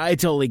 I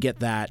totally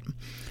get that.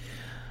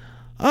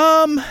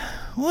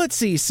 Let's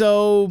see.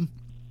 So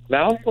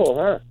mouthful,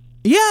 huh?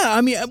 Yeah,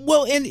 I mean,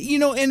 well, and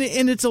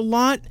it's a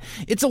lot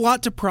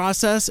to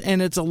process,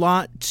 and it's a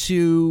lot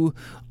to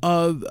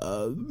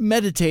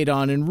meditate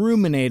on and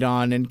ruminate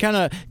on, and kind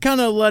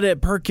of let it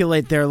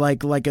percolate there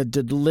like a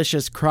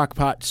delicious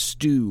crockpot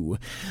stew.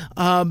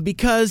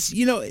 Because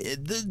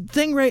the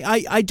thing, Ray,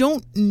 I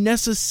don't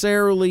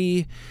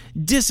necessarily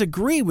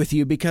disagree with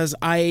you, because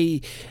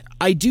I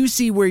do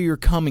see where you're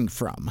coming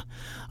from.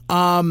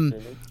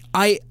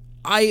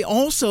 I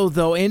also,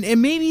 though,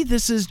 and maybe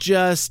this is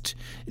just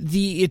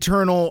the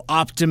eternal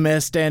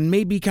optimist, and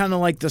maybe kind of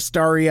like the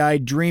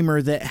starry-eyed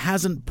dreamer that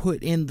hasn't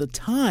put in the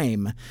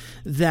time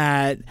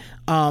that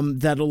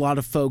a lot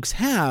of folks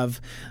have,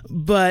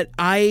 but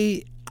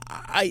I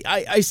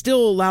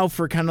still allow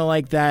for kind of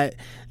like that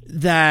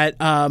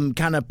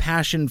kind of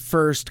passion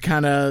first,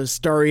 kind of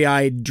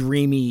starry-eyed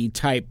dreamy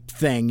type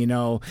thing,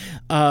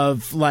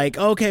 of like,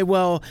 okay,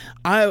 well,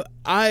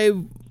 I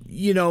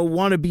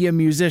want to be a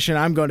musician,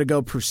 I'm going to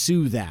go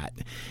pursue that,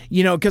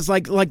 because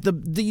like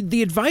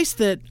the advice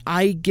that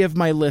I give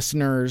my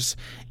listeners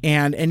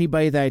and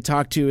anybody that I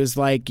talk to is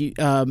like,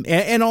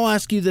 and I'll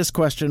ask you this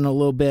question a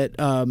little bit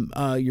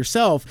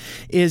yourself,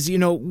 is,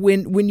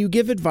 when you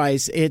give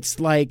advice, it's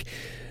like,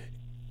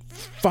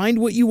 find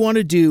what you want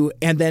to do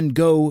and then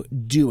go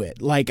do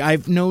it. Like,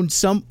 I've known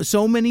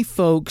so many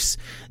folks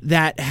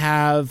that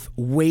have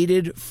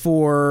waited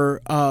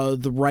for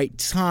the right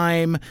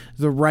time,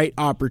 the right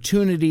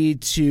opportunity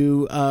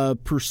to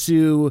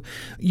pursue,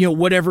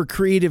 whatever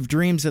creative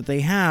dreams that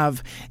they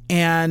have.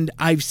 And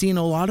I've seen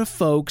a lot of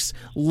folks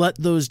let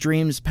those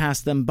dreams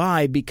pass them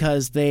by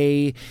because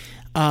they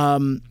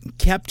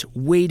kept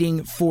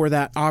waiting for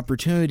that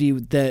opportunity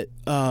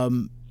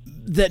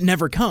that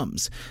never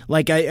comes.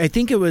 Like I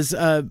think it was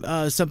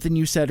something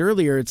you said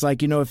earlier. It's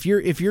like, if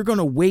you're going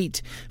to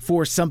wait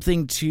for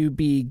something to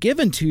be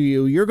given to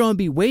you, you're going to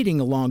be waiting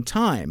a long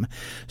time.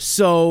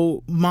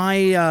 So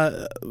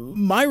my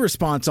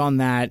response on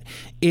that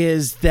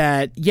is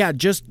that,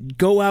 just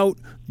go out,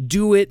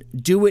 do it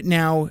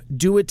now,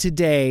 do it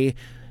today,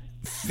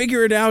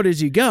 figure it out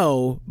as you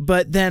go.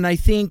 But then I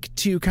think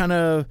to kind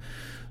of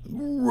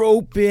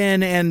rope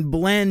in and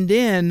blend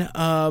in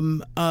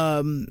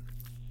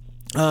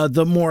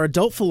the more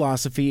adult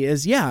philosophy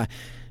is,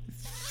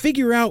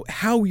 figure out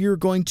how you're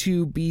going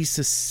to be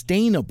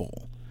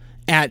sustainable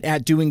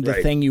at doing the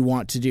thing you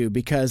want to do.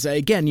 Because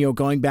again,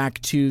 going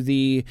back to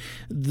the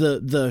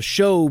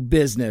show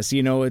business,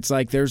 it's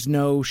like there's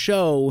no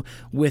show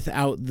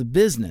without the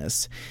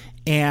business.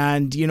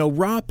 And,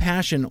 raw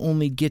passion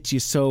only gets you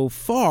so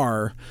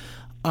far.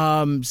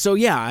 I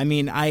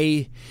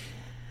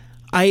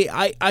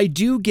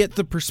do get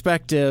the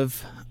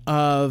perspective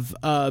of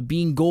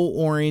being goal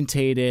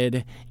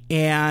orientated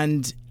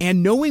and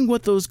knowing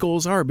what those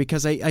goals are,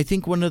 because I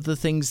think one of the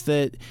things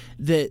that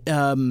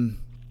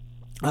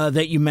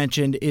you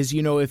mentioned is,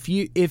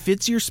 if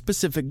it's your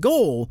specific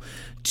goal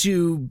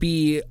to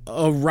be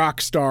a rock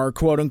star,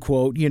 quote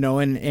unquote,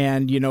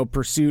 and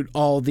pursue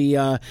all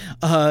the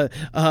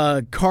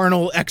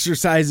carnal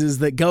exercises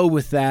that go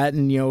with that,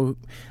 and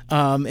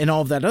and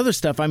all of that other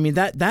stuff. I mean,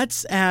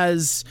 that's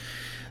as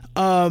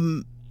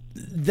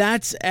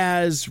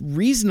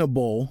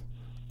reasonable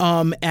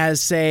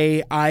as,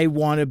 say, I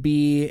want to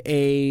be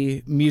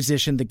a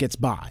musician that gets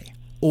by,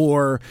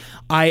 or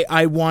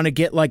I want to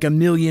get like 1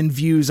 million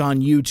views on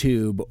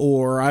YouTube,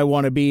 or I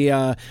want to be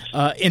a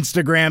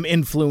Instagram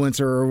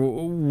influencer, or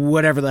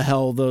whatever the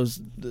hell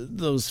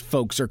those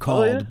folks are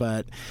called. Oh, yeah.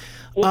 But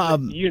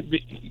you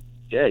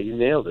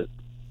nailed it.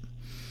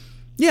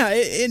 Yeah,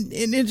 and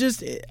it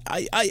just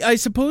I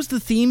suppose the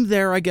theme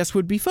there, I guess,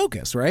 would be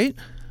focus, right?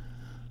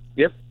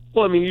 Yep.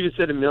 Well, I mean, you just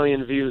said 1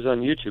 million views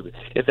on YouTube.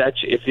 If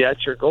that's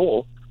your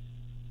goal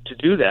to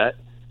do that,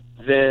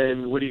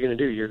 then what are you going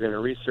to do? You're going to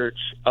research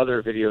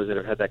other videos that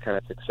have had that kind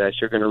of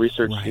success. You're going to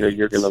research,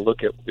 you're going to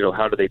look at,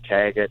 how do they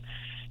tag it?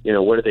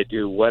 What do they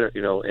do? What,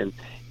 and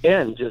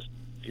just,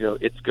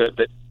 it's good.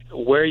 But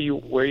where you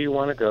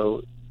want to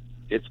go,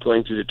 it's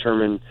going to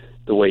determine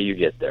the way you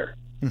get there.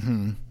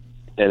 Mm-hmm.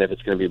 And if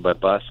it's going to be by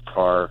bus,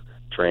 car,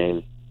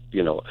 train,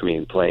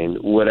 plane,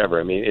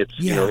 whatever. I mean, it's,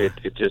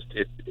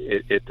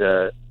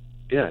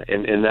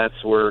 and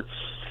that's where,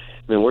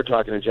 we're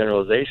talking in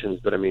generalizations,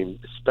 but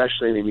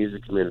especially in the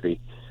music community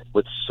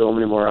with so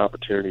many more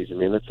opportunities.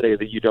 Let's say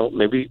that you don't,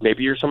 maybe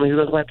you're someone who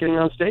doesn't like getting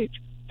on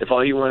stage. If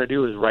all you want to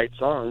do is write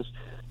songs,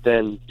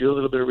 then do a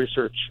little bit of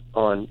research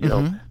on,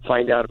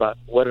 find out about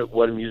what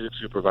a music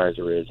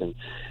supervisor is, and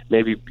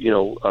maybe,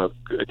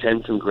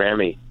 attend some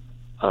Grammy,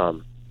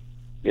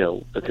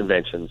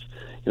 conventions,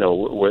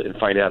 and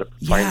find out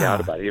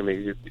about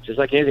it. Just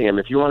like anything.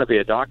 If you want to be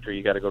a doctor,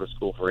 you got to go to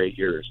school for 8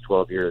 years,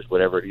 12 years,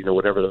 whatever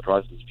the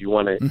process. If you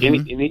want to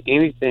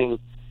anything,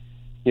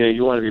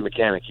 you want to be a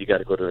mechanic, you got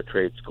to go to a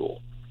trade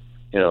school,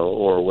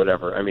 or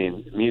whatever.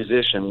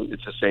 Musician,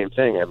 it's the same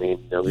thing.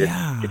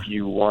 If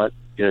you want,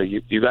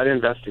 you got to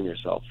invest in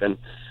yourself. And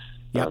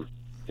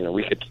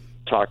we could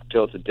talk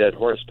till it's a dead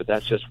horse, but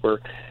that's just where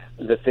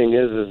the thing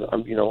is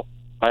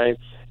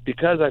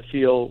because I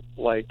feel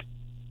like,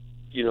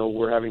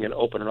 we're having an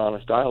open and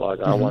honest dialogue.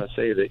 Mm-hmm. I want to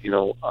say that,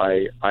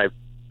 I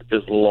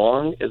as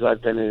long as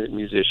I've been a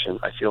musician,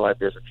 I feel like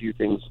there's a few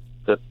things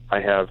that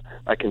I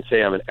can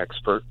say I'm an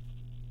expert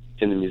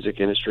in the music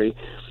industry.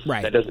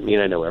 Right. That doesn't mean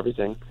I know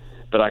everything,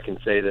 but I can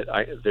say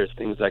that there's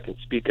things I can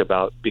speak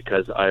about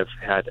because I've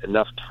had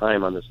enough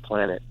time on this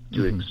planet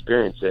to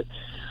experience it.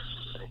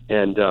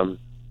 And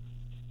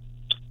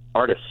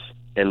artists,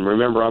 and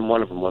remember, I'm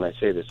one of them when I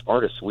say this,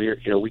 artists, we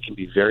can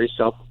be very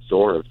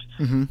self-absorbed,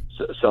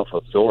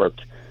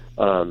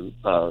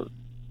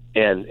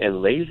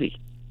 and lazy.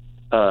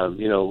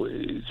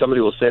 Somebody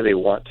will say they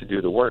want to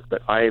do the work,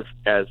 but I've,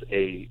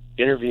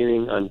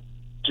 interviewing on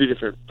 2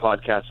 different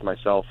podcasts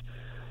myself,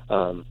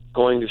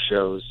 going to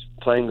shows,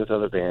 playing with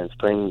other bands,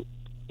 playing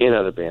in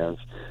other bands,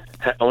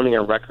 owning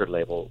a record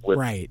label with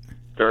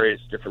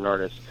various different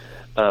artists,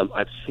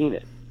 I've seen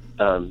it.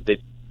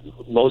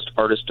 Most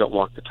artists don't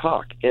walk the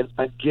talk, and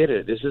I get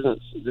it. This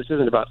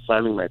isn't about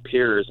slamming my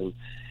peers and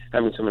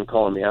having someone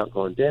calling me out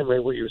going, "Damn, Ray,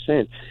 what you were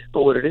saying."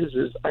 But what it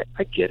is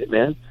I get it,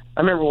 man.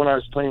 I remember when I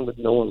was playing with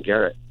Nolan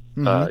Garrett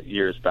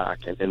years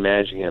back and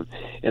managing him,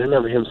 and I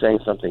remember him saying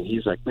something.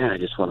 He's like, "Man, I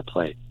just want to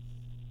play.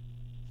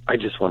 I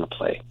just want to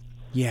play."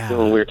 Yeah. So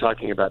when we were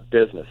talking about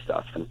business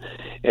stuff, and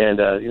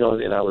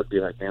I would be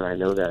like, "Man, I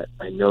know that.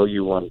 I know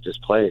you want to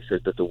just play." So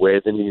that the way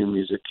the new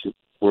music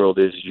world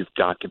is, you've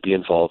got to be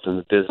involved in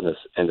the business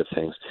end of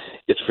things.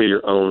 It's for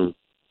your own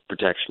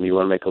protection. You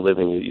want to make a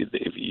living.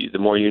 The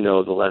more you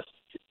know, the less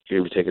you're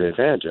going to be taken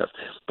advantage of.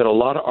 But a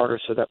lot of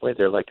artists are that way.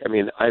 They're like,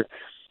 I've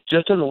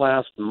just in the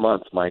last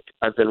month, Mike,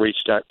 I've been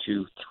reached out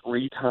to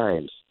 3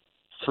 times.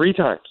 3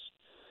 times.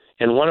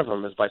 And one of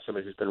them is by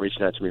somebody who's been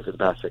reaching out to me for the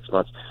past 6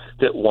 months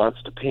that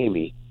wants to pay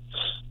me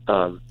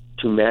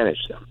to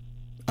manage them.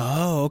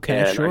 Oh, okay,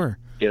 and sure.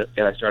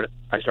 I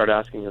started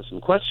asking him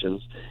some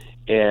questions,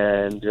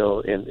 and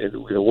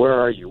where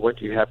are you? What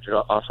do you have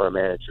to offer a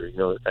manager?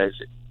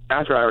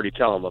 After I already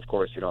tell him, of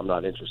course, I'm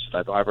not interested.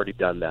 I've already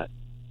done that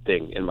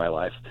thing in my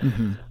life.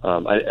 Mm-hmm.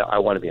 I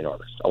want to be an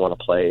artist. I want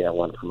to play. I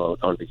want to promote.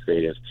 I want to be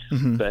creative.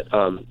 Mm-hmm. But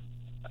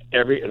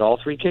in all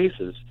three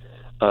cases,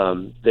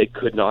 they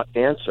could not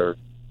answer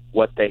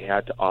what they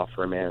had to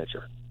offer a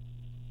manager.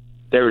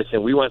 They were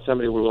saying, "We want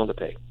somebody we're willing to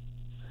pay."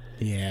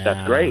 Yeah,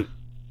 that's great,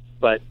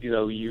 but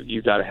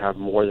you got to have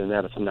more than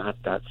that. It's not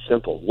that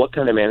simple. What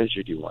kind of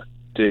manager do you want?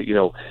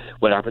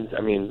 What happens?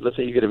 I mean, let's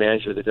say you get a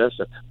manager that does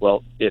stuff.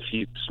 Well, if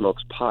he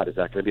smokes pot, is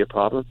that going to be a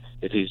problem?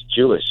 If he's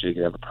Jewish, you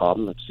can have a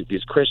problem. If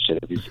he's Christian,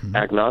 if he's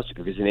agnostic,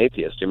 if he's an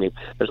atheist. I mean,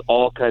 there's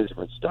all kinds of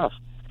different stuff.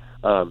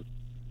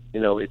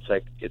 It's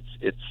like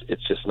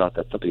it's just not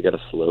that simple. You got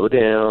to slow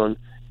down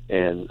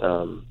and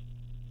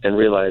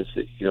realize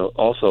that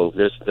also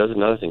there's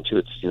another thing too.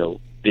 It's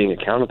being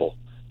accountable.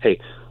 Hey,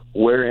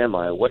 where am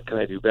I? What can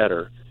I do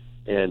better?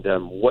 And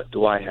what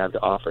do I have to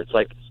offer? It's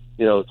like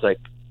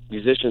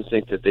musicians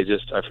think that they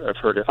just, I've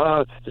heard it,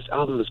 this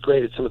album is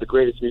great. It's some of the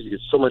greatest music.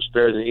 It's so much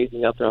better than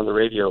anything out there on the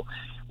radio.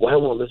 Why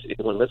won't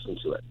anyone listen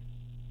to it?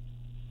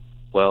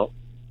 Well,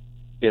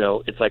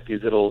 it's like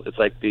these little, it's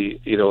like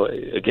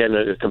again,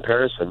 a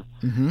comparison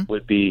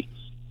would be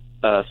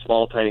a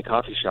small, tiny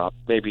coffee shop.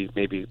 Maybe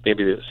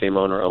the same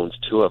owner owns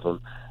two of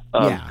them,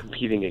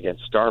 competing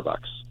against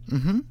Starbucks.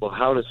 Mm-hmm. Well,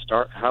 why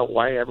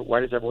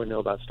does everyone know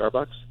about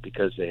Starbucks?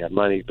 Because they have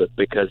money, but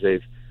because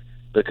they've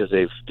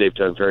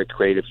done very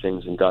creative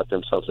things and got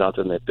themselves out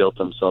there and they've built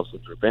themselves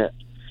with their band.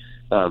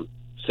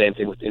 Same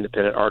thing with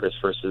independent artists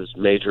versus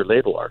major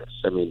label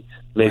artists. I mean,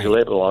 major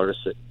label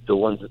artists, the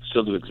ones that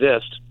still do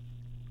exist,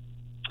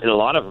 and a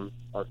lot of them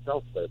are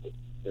self-labeled.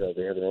 They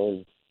have their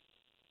own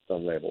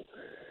label,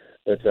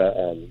 but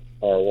are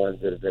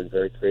ones that have been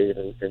very creative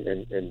and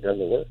done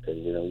the work.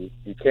 And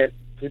you can't.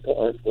 People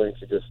aren't going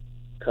to just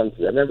come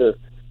to. I remember,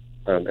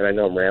 and I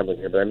know I'm rambling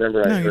here, but I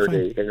remember I heard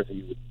an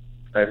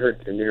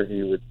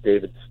interview with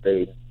David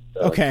Spade.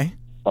 Okay.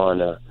 On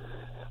no,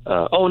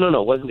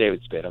 it wasn't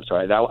David Spade. I'm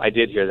sorry. I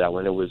did hear that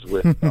one. It was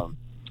with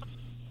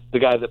the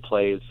guy that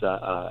plays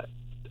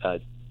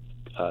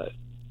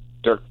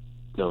Dirk.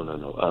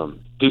 No.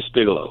 Deuce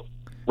Bigelow.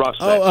 Rob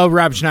Schneider. Oh,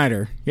 Rob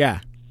Schneider. Yeah.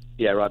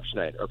 Yeah, Rob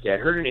Schneider. Okay, I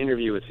heard an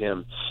interview with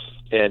him,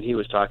 and he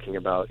was talking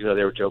about. They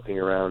were joking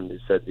around. He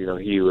said, he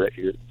was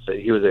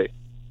a.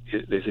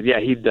 They said,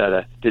 he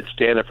did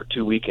stand up for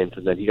 2 weekends,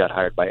 and then he got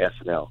hired by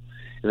SNL.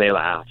 And they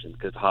laughed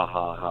because ha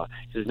ha ha.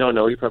 He says,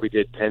 no, he probably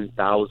did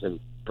 10,000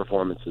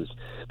 performances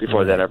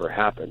before that ever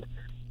happened.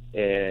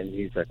 And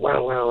he's like,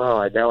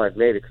 wow, now I've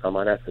made it because I'm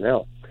on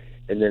SNL.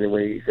 And then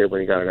when he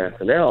got on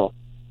SNL,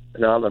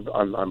 now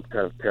I'm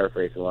kind of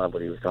paraphrasing a lot of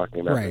what he was talking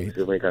about. Right. He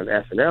said when he got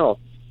on SNL,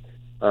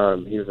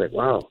 he was like,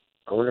 wow,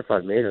 I wonder if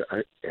I've made it.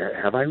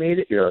 Have I made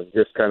it?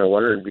 Just kind of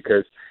wondering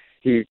because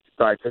he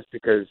thought just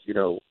because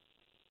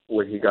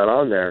when he got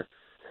on there,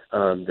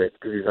 that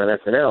because he's on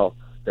SNL,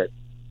 that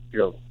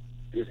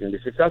he's going to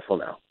be successful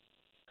now.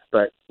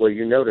 But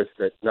you notice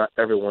that not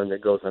everyone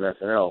that goes on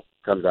SNL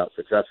comes out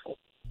successful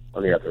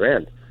on the other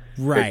end.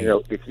 Right.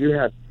 If you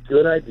have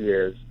good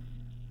ideas,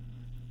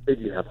 if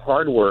you have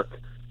hard work,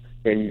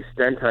 and you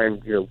spend time,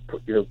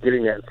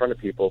 getting that in front of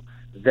people,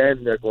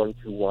 then they're going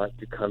to want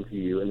to come to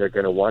you, and they're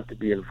going to want to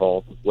be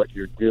involved with what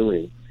you're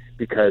doing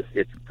because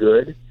it's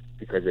good,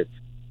 because it's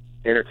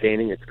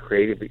entertaining, it's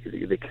creative, because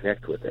they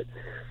connect with it.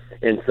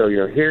 And so,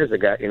 here's a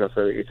guy,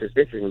 so it's just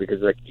interesting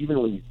because,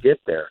 even when you get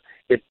there,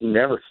 it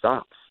never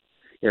stops,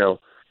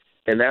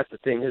 and that's the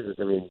thing is,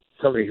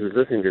 somebody who's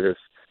listening to this,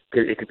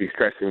 it could be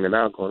stressing them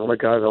out, going, oh my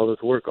God, all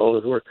this work. Well,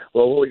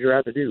 what would you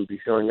have to do? Be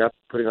showing up,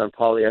 putting on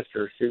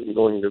polyester suit and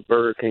going to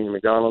Burger King and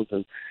McDonald's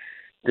and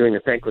doing a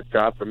thankless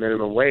job for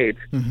minimum wage,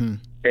 and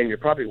you're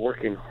probably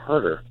working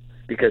harder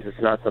because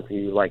it's not something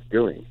you like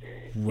doing.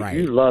 Right.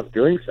 If you love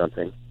doing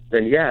something,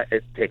 then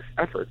it takes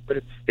effort,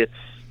 but it's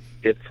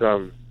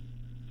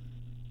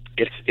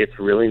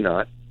really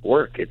not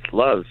work. It's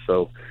love.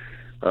 So,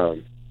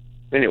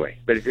 anyway,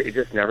 but it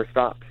just never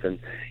stops. And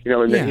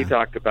then he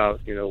talked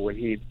about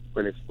when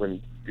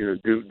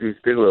Deuce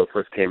Bigelow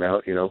first came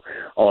out,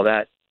 all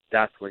that.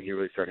 That's when he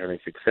really started having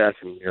success,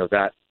 and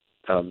that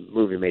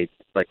movie made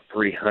like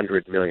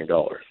 $300 million.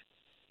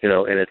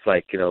 And it's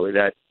like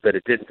that, but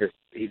it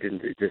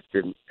just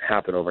didn't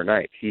happen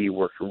overnight. He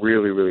worked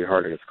really, really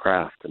hard at his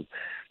craft, and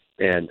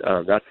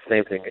that's the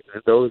same thing.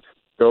 Those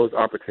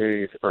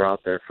opportunities are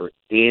out there for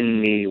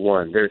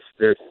anyone. There's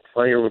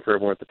plenty of room for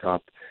everyone at the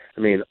top.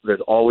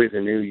 There's always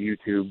a new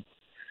YouTube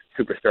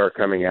superstar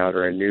coming out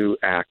or a new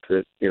act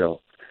that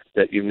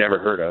you've never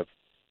heard of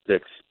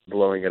that's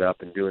blowing it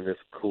up and doing this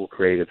cool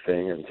creative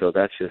thing. And so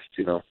that's just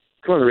it's one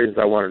of the reasons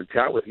I wanted to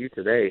chat with you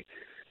today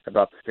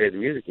about the state of the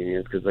music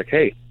union, because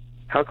hey,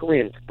 how can we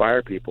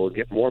inspire people,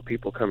 get more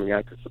people coming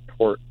out to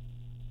support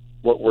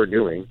what we're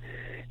doing,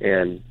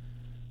 and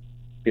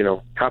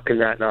how can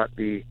that not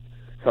be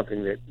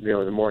something that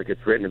the more it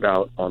gets written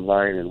about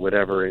online and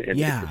whatever, and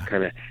it just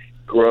kind of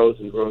grows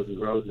and grows and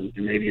grows, and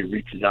maybe it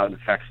reaches out and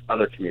affects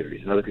other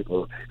communities and other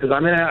people. Because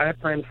I have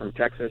friends from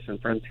Texas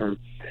and friends from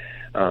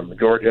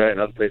Georgia and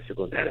other places who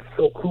go, "Man, it's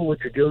so cool what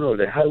you're doing over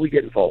there. How do we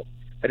get involved?"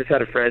 I just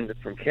had a friend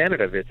from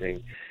Canada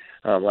visiting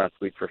last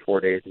week for 4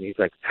 days, and he's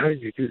like, "How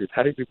did you do this?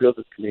 How did you build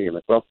this community?" I'm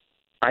like, "Well,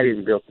 I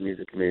didn't build the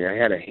music community.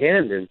 I had a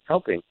hand in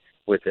helping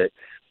with it,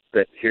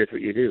 but here's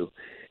what you do."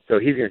 So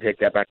he's going to take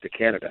that back to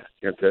Canada,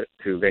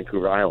 to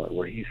Vancouver Island,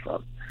 where he's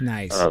from.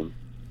 Nice.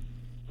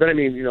 But I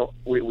mean,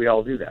 we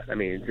all do that. I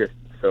mean, just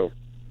so,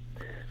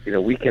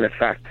 we can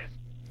affect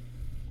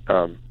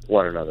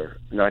one another,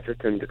 not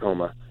just in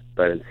Tacoma,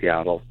 but in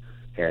Seattle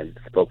and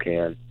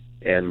Spokane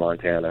and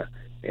Montana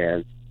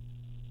and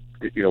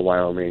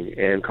Wyoming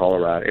and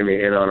Colorado. I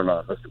mean, and on and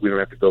on. We don't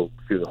have to go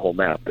through the whole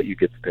map, but you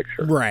get the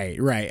picture.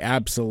 Right,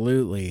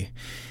 absolutely.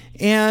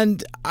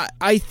 And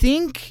I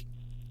think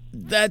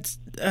that's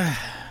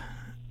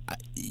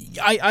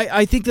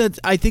I think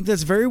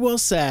that's very well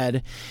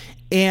said,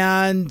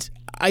 and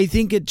I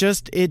think it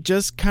just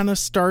kind of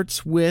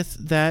starts with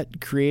that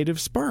creative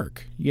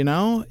spark.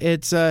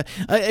 It's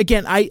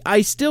again,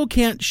 I still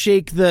can't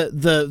shake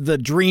the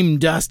dream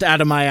dust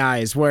out of my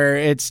eyes, where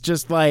it's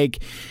just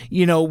like,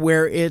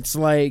 where it's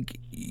like,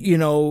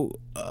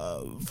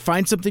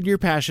 find something you're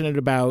passionate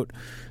about,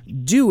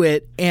 do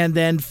it, and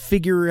then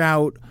figure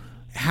out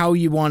how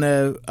you want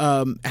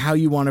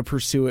to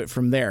pursue it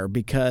from there.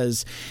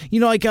 Because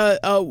one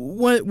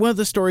of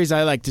the stories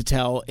I like to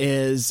tell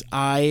is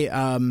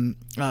I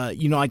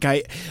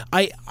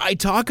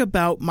talk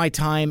about my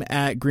time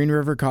at Green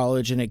River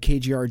College and at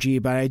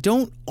KGRG, but I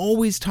don't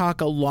always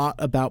talk a lot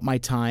about my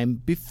time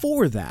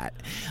before that.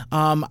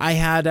 I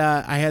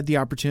had the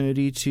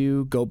opportunity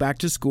to go back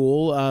to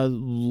school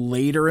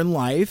later in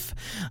life,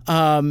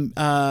 and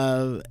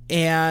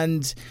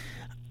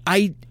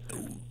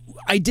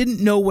I didn't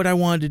know what I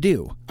wanted to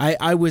do.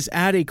 I was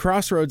at a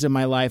crossroads in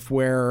my life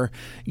where,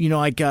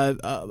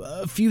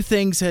 a few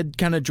things had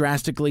kind of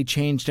drastically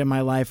changed in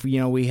my life.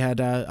 We had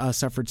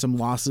suffered some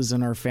losses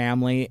in our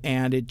family,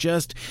 and it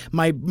just,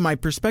 my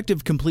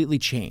perspective completely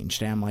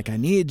changed. And I'm like, I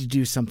needed to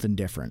do something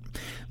different,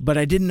 but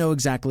I didn't know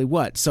exactly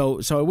what.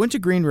 So I went to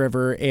Green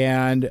River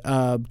and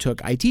took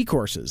IT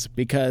courses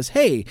because,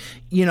 hey,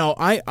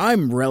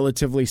 I'm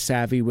relatively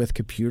savvy with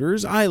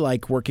computers. I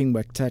like working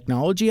with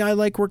technology. I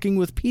like working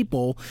with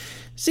people.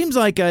 Seems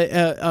like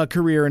a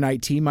career in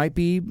IT might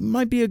be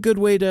a good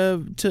way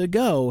to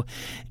go.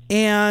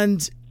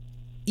 And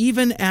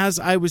even as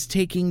I was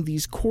taking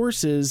these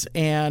courses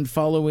and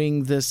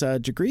following this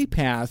degree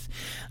path,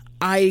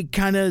 I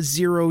kind of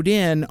zeroed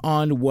in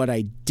on what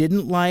I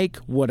didn't like,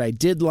 what I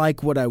did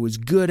like, what I was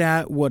good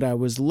at, what I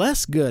was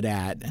less good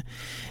at.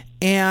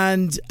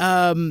 And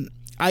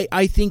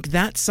I think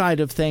that side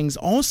of things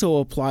also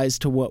applies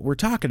to what we're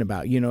talking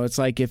about. It's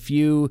like if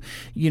you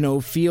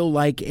feel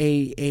like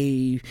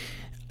a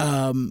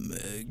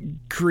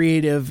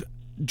creative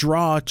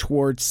draw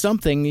towards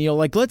something,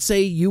 like let's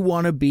say you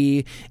want to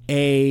be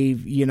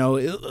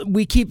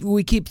we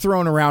keep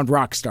throwing around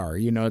rock star,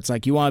 it's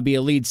like you want to be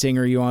a lead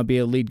singer, you want to be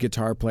a lead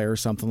guitar player or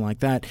something like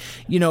that.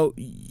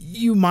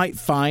 You might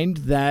find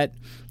that,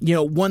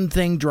 one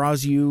thing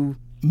draws you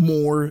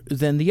more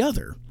than the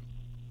other.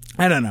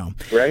 I don't know.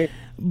 Right.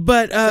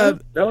 But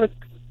no, it's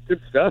good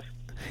stuff.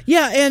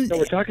 Yeah, and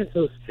we're talking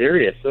so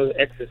serious, so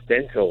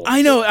existential.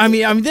 I know. I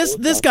mean,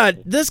 this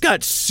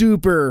got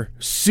super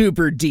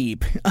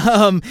deep.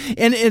 And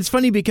it's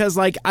funny because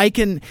like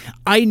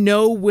I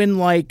know when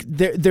like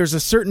there's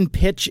a certain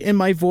pitch in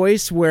my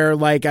voice where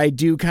like I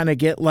do kind of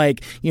get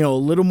like a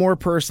little more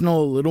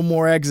personal, a little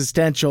more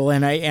existential,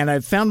 and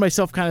I've found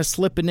myself kind of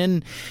slipping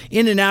in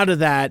and out of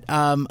that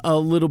a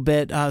little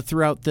bit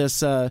throughout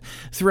this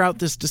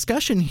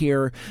discussion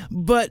here,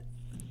 but.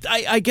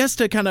 I guess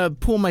to kind of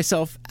pull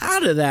myself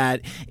out of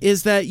that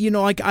is that,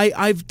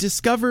 I've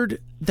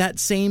discovered that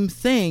same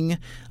thing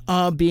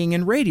being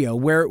in radio,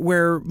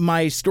 where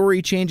my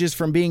story changes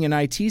from being an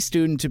IT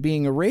student to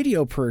being a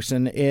radio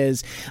person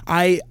is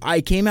I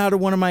came out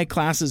of one of my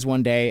classes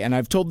one day, and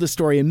I've told this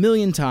story a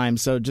million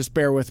times, so just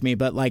bear with me,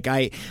 but like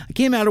I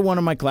came out of one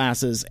of my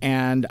classes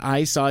and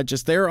I saw it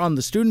just there on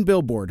the student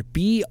billboard,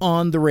 be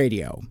on the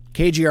radio,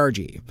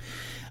 KGRG.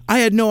 I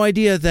had no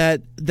idea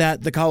that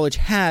the college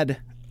had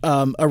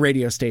a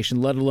radio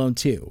station, let alone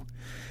two.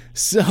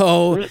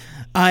 So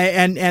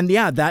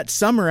that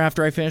summer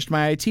after I finished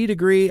my IT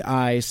degree,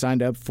 I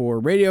signed up for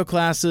radio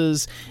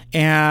classes,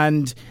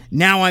 and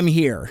now I'm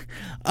here.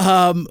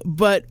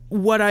 But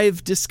what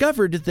I've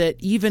discovered that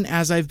even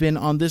as I've been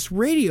on this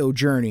radio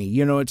journey,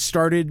 it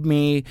started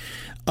me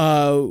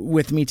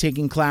with me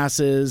taking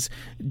classes,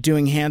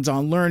 doing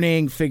hands-on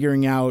learning,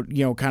 figuring out,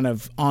 kind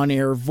of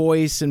on-air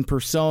voice and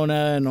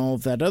persona and all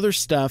of that other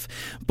stuff.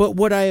 But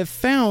what I have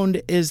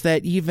found is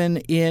that even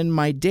in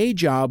my day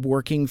job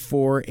working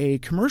for a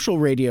commercial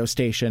radio station,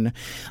 station,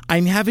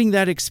 I'm having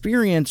that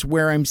experience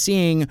where I'm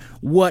seeing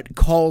what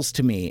calls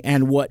to me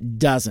and what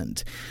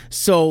doesn't.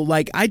 So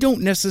like, I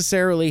don't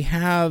necessarily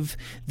have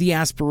the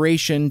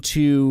aspiration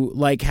to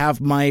like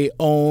have my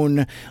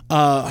own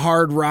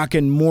hard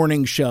rockin'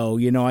 morning show.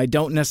 You know, I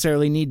don't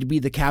necessarily need to be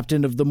the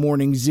captain of the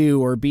morning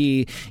zoo or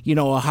be, you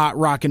know, a hot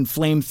rockin'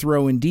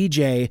 flamethrowing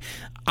DJ.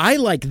 I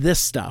like this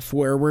stuff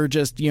where we're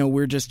just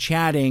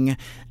chatting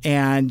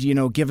and, you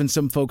know, giving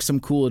some folks some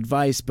cool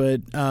advice,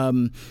 but,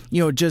 you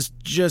know, just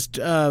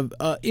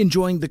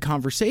enjoying the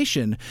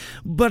conversation.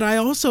 But I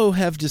also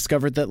have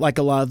discovered that like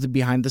a lot of the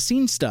behind the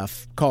scenes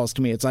stuff calls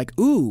to me. It's like,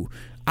 ooh,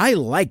 I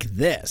like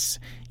this.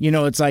 You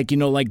know, it's like, you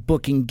know, like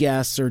booking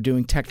guests or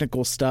doing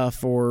technical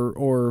stuff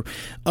or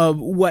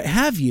what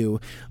have you.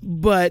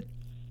 But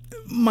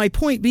my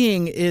point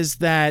being is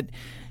that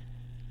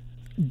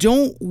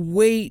don't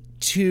wait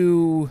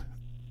to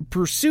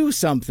pursue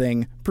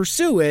something,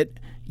 pursue it,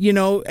 you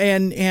know,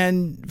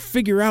 and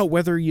figure out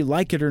whether you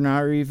like it or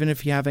not, or even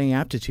if you have any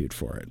aptitude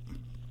for it.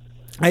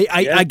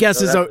 I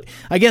guess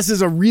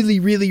is a really,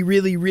 really,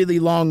 really, really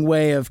long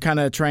way of kind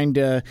of trying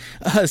to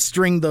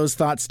string those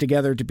thoughts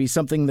together to be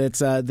something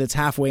that's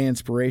halfway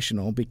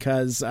inspirational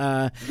because,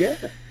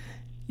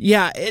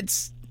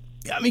 it's,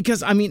 I mean,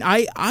 because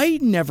I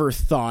never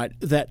thought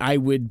that I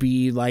would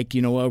be like,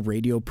 you know, a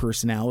radio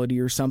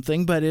personality or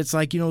something, but it's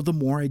like, you know, the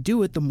more I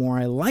do it, the more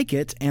I like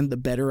it and the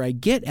better I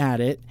get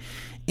at it.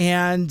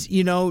 And,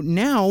 you know,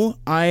 now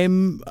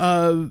I'm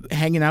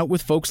hanging out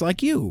with folks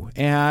like you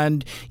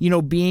and, you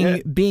know,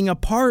 being a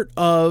part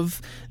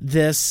of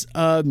this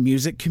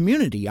music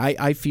community.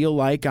 I feel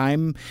like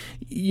I'm,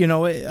 you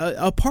know,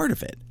 a part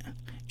of it.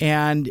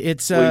 And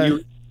it's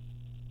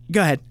go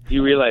ahead.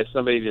 You realize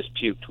somebody just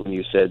puked when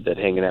you said that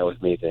hanging out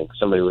with me thing.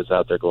 Somebody was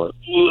out there going,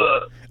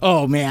 ugh.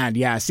 Oh, man.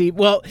 Yeah. See,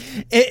 well,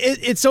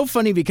 it's so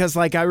funny because,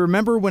 like, I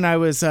remember when I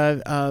was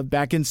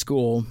back in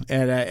school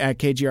at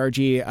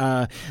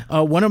KGRG,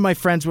 one of my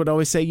friends would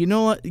always say, you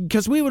know what,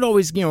 because we would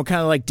always, you know,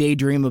 kind of like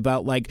daydream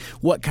about, like,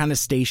 what kind of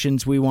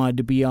stations we wanted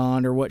to be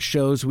on or what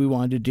shows we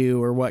wanted to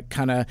do or what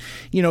kind of,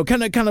 you know,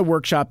 kind of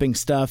workshopping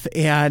stuff.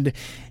 And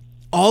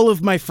all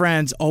of my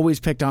friends always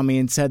picked on me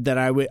and said that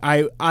I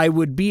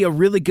would be a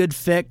really good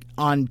fit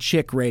on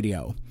chick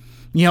radio.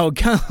 You know,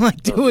 kind of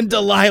like doing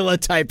Delilah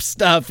type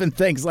stuff and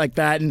things like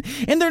that. And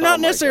they're not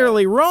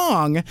necessarily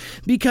wrong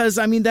because,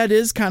 I mean, that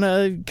is kind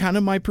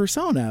of my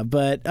persona.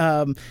 But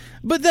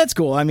that's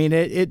cool. I mean,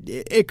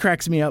 it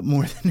cracks me up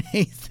more than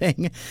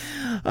anything.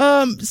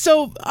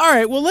 So, all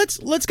right, well,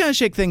 let's kind of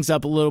shake things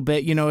up a little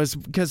bit, you know,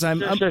 because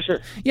Sure.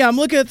 Yeah, I'm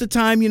looking at the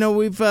time, you know,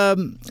 we've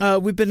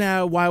been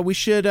at a while. We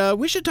should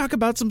talk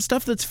about some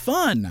stuff that's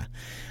fun.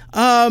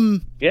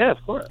 Yeah,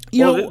 of course.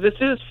 This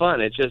is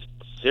fun. It's just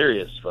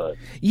serious fun.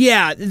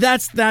 Yeah,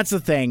 that's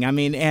the thing. I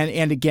mean,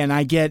 and again,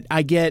 I get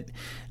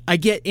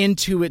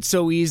into it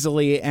so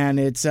easily, and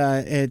it's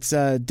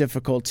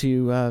difficult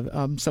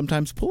to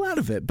sometimes pull out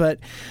of it. But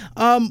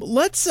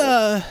let's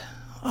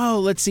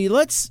see.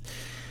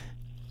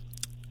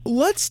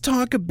 Let's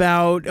talk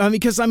about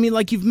because I mean,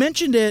 like you've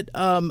mentioned it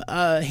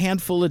a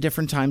handful of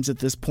different times at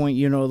this point.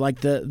 You know,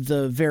 like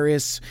the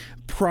various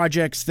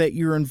projects that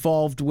you're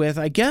involved with.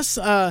 I guess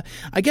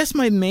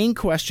my main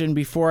question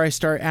before I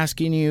start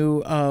asking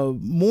you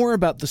more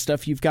about the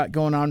stuff you've got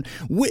going on,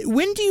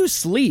 when do you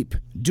sleep?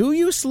 Do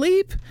you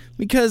sleep?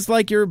 Because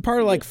like you're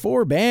part of like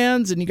 4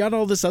 bands and you got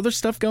all this other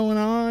stuff going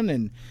on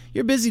and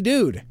you're a busy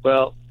dude.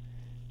 Well,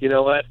 you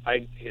know what?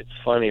 It's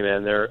funny,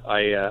 man.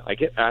 I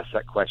get asked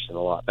that question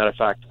a lot. Matter of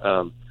fact,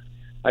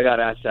 I got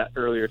asked that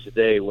earlier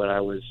today when I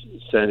was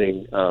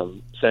sending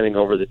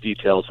over the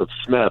details of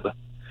SMEB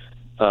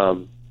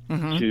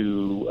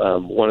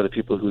to one of the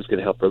people who's going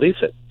to help release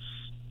it.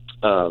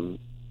 And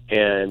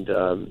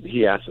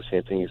he asked the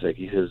same thing.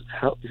 He says,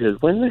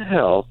 when the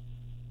hell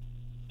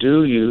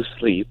do you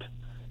sleep?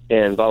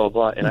 And blah, blah,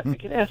 blah. And I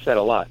get asked that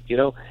a lot. You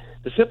know,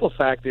 the simple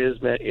fact is,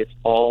 man, it's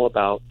all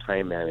about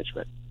time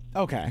management.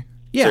 Okay.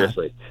 Yeah,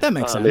 seriously, that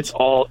makes sense. It's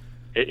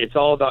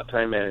all about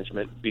time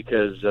management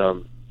because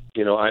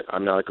you know,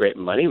 I'm not a great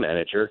money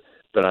manager,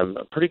 but I'm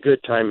a pretty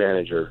good time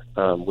manager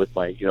with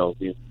my, you know,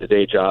 the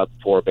day job,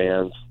 4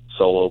 bands,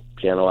 solo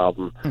piano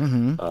album.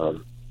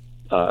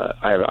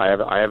 I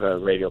have a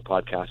radio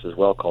podcast as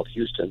well called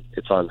Houston.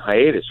 It's on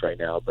hiatus right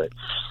now, but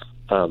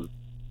and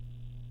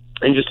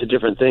just the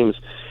different things.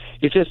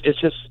 It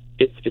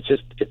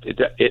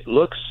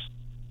looks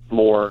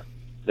more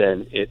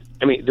than it.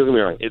 I mean, don't get me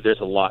wrong. There's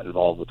a lot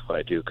involved with what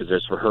I do because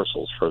there's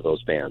rehearsals for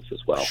those bands as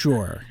well.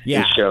 Sure,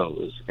 yeah. And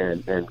shows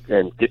and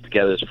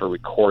get-togethers for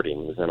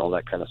recordings and all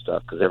that kind of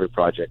stuff because every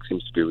project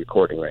seems to be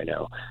recording right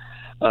now.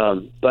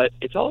 But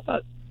it's all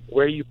about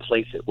where you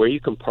place it, where you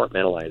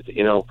compartmentalize it.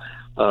 You know,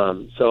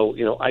 so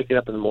you know, I get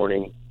up in the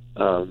morning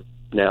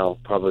now,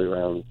 probably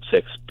around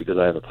 6 because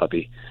I have a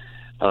puppy.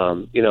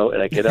 You know,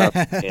 and I get up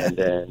and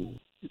then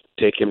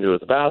take him to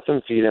the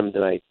bathroom, feed him,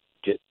 then I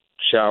get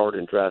showered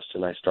and dressed,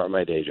 and I start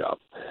my day job.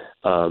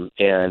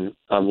 And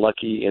I'm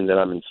lucky in that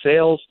I'm in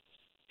sales,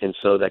 And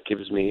so that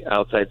gives me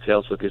outside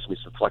sales, so it gives me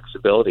some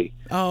flexibility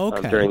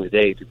during the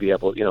day to be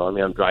able,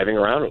 I'm driving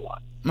around a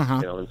lot,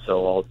 and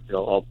so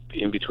I'll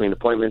in between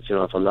appointments,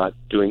 if I'm not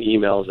doing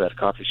emails at a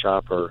coffee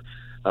shop, or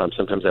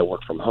sometimes I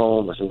work from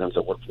home, or sometimes I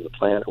work from the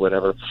plant or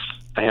whatever,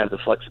 I have the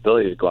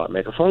flexibility to go out and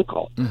make a phone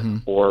call,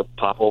 or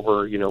pop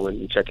over,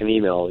 and check an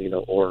email,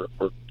 or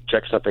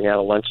check something out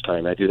at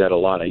lunchtime. I do that a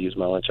lot. I use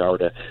my lunch hour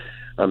to,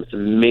 it's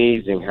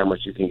amazing how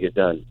much you can get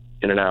done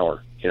in an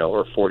hour,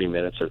 or 40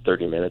 minutes or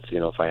 30 minutes,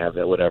 if I have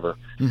that, whatever.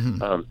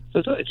 So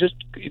it's just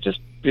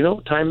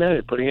time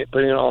management, putting it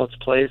all in its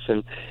place.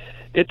 And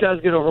it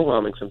does get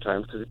overwhelming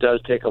sometimes, because it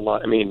does take a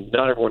lot. I mean,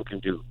 not everyone can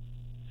do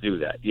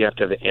that. You have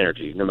to have the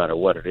energy no matter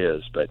what it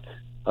is, but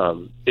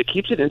it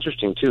keeps it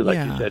interesting too. Like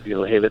you said,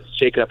 hey, let's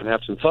shake it up and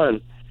have some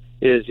fun.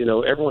 Is,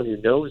 everyone who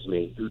knows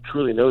me, who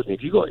truly knows me,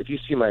 if you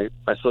see my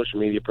social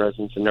media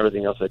presence and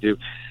everything else I do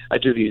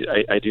these,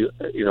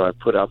 I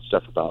put out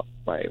stuff about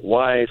my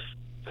wife,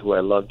 who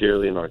I love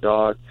dearly, and our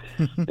dog,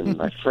 and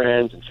my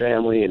friends and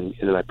family, and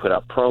then I put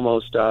out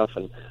promo stuff,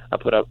 and I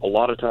put up a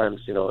lot of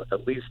times,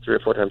 at least 3 or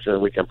 4 times during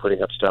the week, I'm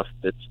putting up stuff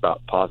that's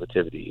about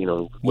positivity,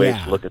 ways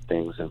to look at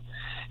things, and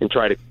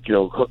try to,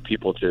 hook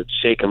people, to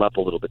shake them up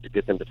a little bit, to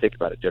get them to think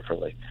about it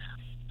differently.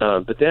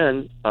 But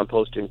then I'm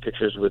posting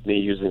pictures with me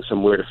using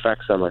some weird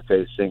effects on my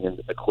face, singing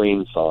a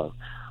Queen song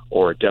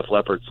or a Def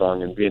Leppard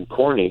song, and being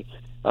corny,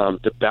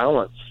 to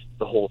balance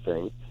the whole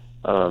thing.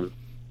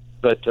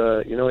 But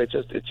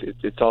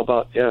it's all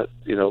about,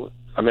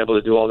 I'm able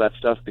to do all that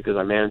stuff because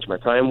I manage my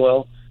time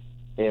well,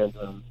 and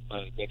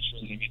I make sure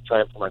I make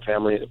time for my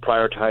family,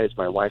 prioritize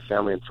my wife,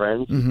 family, and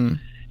friends,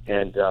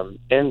 and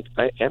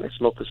I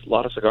smoke a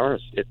lot of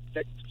cigars. It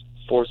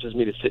forces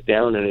me to sit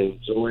down and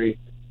enjoy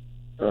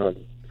some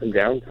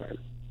downtime.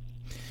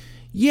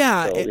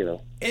 Yeah,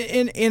 so,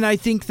 and I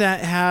think that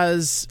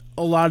has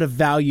a lot of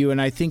value,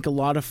 and I think a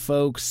lot of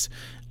folks.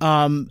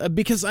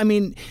 Because I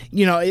mean,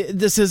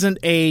 this isn't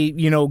a,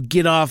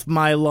 get off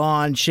my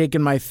lawn,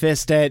 shaking my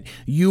fist at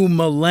you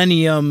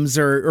millenniums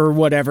or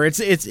whatever.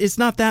 It's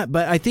not that,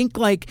 but I think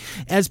like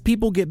as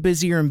people get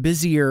busier and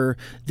busier,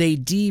 they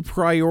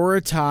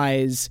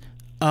deprioritize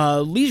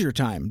leisure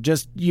time,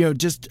 just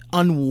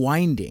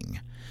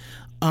unwinding.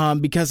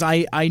 Because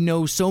I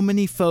know so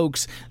many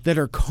folks that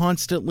are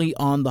constantly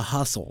on the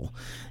hustle.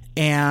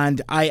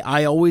 And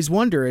I always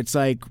wonder, it's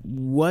like,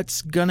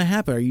 what's going to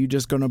happen? Are you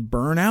just going to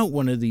burn out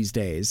one of these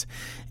days?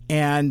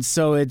 And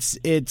so it's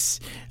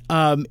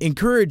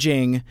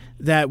encouraging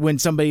that when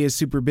somebody is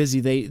super busy,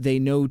 they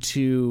know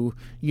to,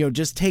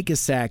 just take a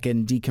sec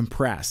and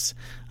decompress.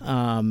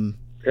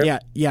 Sure.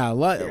 Yeah.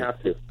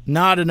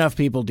 Not enough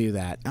people do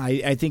that.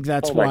 I think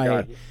that's why.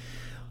 God.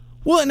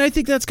 Well, and I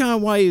think that's kind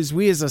of why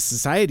we as a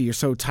society are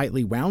so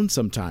tightly wound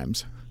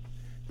sometimes.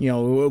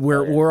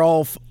 We're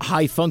all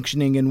high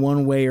functioning in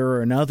one way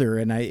or another,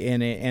 and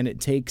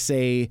it takes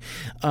a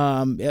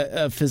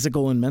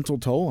physical and mental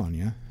toll on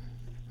you.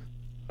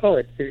 Oh,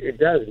 it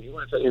does.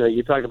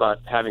 You talk about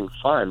having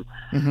fun.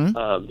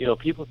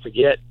 People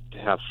forget to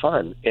have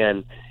fun,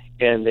 and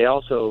they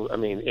also,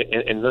 and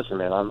listen,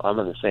 man, I'm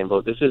in the same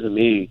boat. This isn't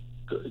me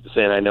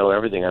saying I know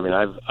everything. I mean,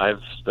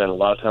 I've spent a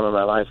lot of time in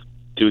my life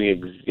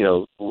doing,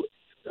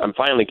 I'm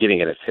finally getting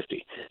it at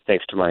 50,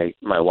 thanks to my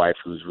wife,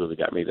 who's really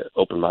got me to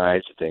open my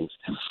eyes to things.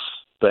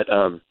 But,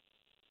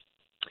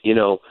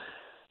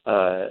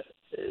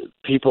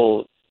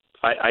 people,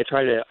 I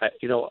try to, I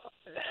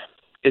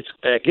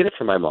get it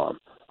from my mom,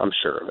 I'm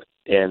sure of it,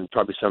 and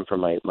probably some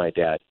from my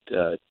dad,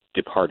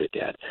 departed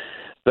dad.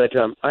 But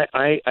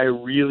I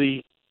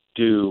really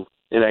do,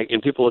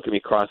 and people look at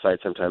me cross-eyed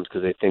sometimes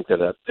because they think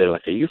that they're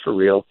like, are you for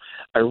real?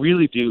 I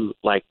really do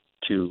like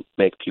to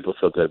make people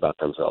feel good about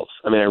themselves.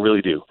 I mean, I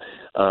really do.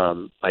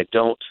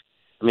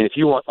 If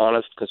you want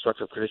honest,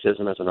 constructive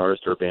criticism as an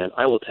artist or a band,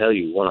 I will tell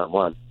you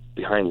one-on-one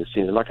behind the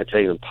scenes. I'm not going to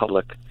tell you in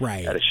public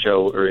at a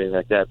show or anything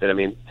like that. But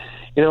and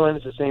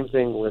it's the same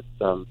thing with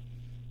the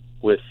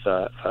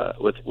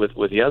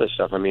other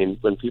stuff. I mean,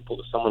 when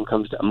someone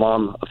comes to, a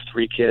mom of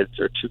 3 kids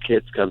or 2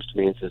 kids comes to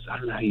me and says, I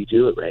don't know how you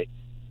do it, Ray.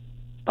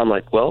 I'm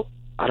like, well,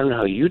 I don't know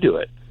how you do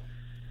it.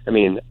 I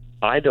mean,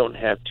 I don't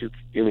have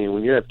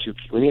when you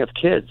have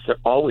kids, they're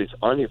always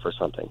on you for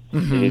something. They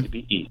need to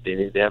eat. They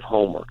need to have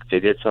homework. They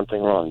did something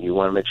wrong. You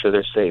want to make sure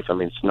they're safe. I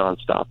mean, it's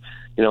nonstop.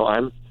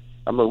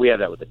 We have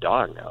that with the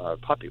dog now, our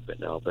puppy, but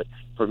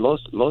for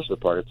most of the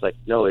part, it's like,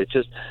 no, it's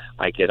just,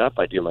 I get up,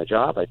 I do my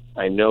job.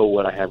 I know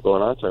what I have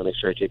going on, so I make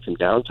sure I take some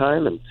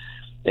downtime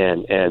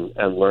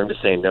and learn to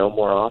say no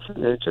more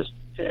often. And it's just,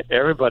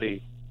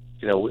 everybody,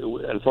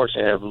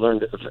 unfortunately, I've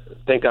learned,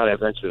 thank God I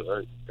eventually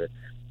learned.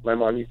 My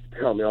mom used to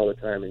tell me all the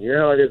time, and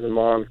how it is when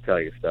moms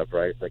tell you stuff,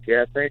 right? It's like,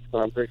 yeah, thanks,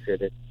 Mom,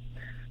 appreciate it.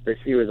 But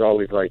she was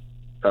always like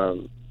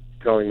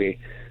telling me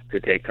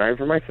to take time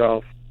for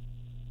myself,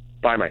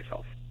 by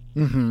myself,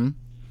 and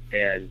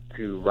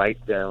to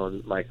write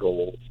down my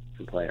goals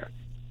and plans.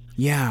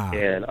 Yeah.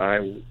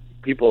 And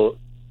people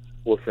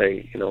will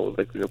say,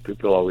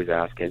 people always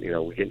ask, and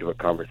we get into a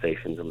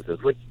conversation, and says,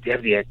 "Do you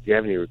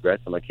have any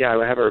regrets?" I'm like, yeah,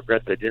 I have a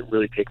regret that I didn't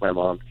really take my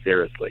mom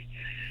seriously,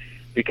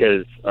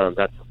 because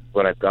that's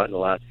what I've gotten the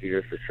last few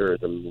years for sure.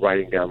 Is I'm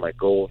writing down my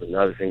goals and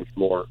other things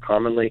more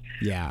commonly.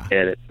 Yeah.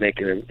 And it's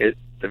making them,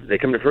 they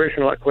come to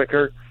fruition a lot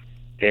quicker.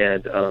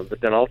 And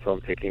but then also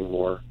I'm taking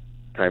more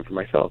time for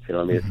myself. You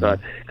know, I mean, it's not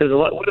because a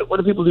lot. What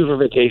do people do for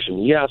vacation?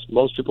 You ask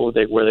most people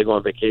where they go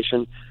on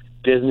vacation: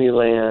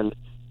 Disneyland,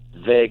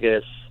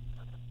 Vegas,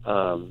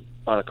 on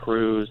a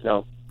cruise.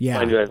 Now,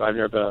 I knew I've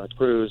never been on a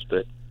cruise,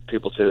 but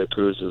people say that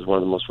cruise is one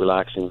of the most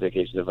relaxing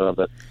vacations I've done.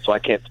 But so I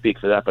can't speak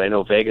for that. But I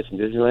know Vegas and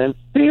Disneyland,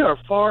 they are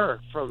far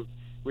from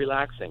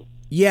relaxing.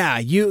 Yeah,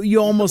 you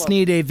almost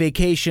need a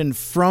vacation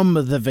from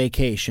the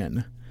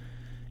vacation.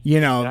 You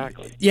know,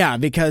 exactly. Yeah,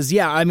 because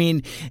I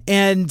mean,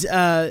 and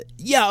a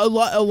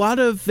lot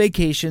of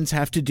vacations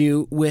have to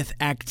do with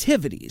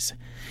activities.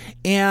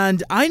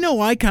 And I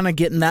know I kind of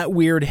get in that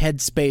weird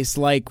headspace,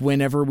 like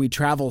whenever we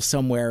travel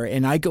somewhere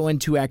and I go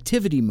into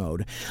activity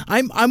mode.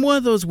 I'm one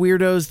of those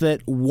weirdos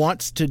that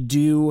wants to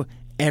do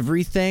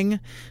everything.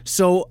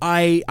 So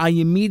I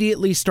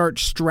immediately start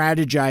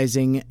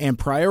strategizing and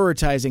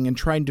prioritizing and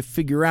trying to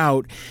figure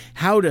out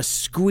how to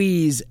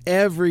squeeze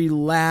every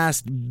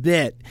last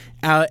bit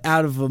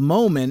out of a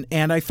moment.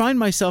 And I find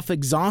myself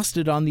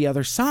exhausted on the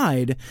other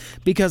side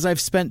because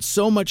I've spent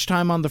so much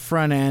time on the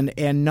front end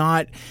and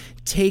not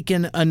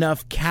taken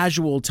enough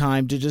casual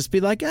time to just be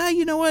like,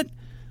 you know what?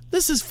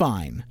 This is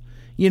fine.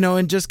 You know,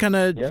 and just kind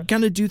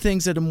of do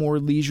things at a more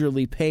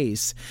leisurely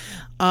pace.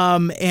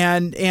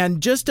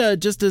 And just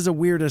as a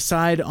weird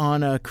aside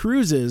on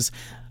cruises,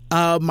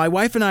 my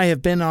wife and I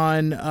have been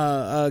on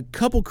a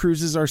couple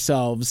cruises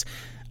ourselves.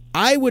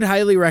 I would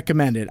highly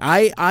recommend it.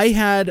 I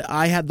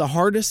had the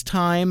hardest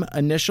time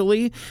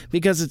initially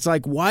because it's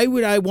like, why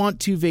would I want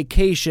to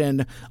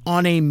vacation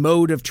on a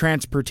mode of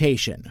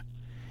transportation?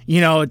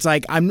 You know, it's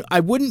like I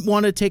wouldn't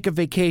want to take a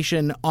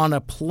vacation on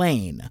a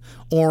plane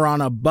or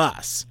on a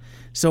bus.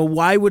 So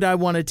why would I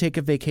want to take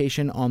a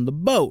vacation on the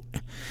boat?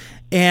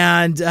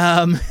 And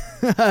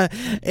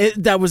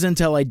that was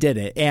until I did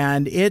it.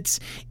 And it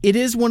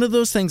is one of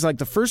those things, like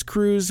the first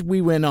cruise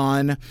we went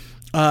on,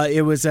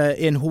 it was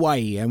in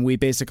Hawaii, and we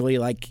basically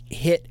like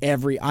hit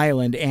every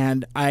island,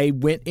 and I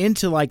went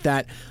into like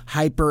that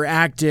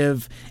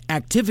hyperactive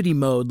activity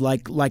mode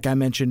like I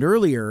mentioned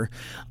earlier.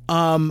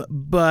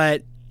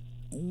 But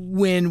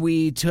when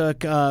we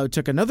took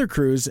another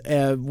cruise,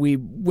 we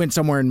went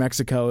somewhere in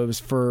Mexico. It was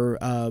for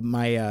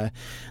my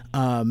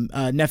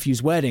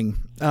nephew's wedding.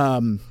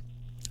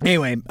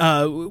 Anyway,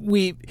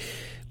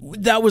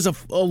 that was a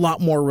lot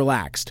more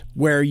relaxed,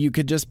 where you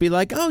could just be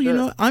like, oh, you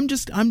know, I'm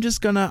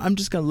just gonna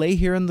lay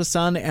here in the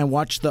sun and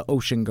watch the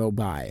ocean go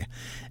by.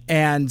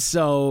 And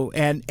so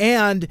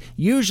and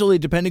usually,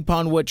 depending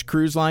upon which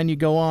cruise line you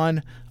go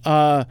on,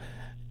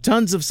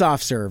 tons of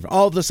soft serve,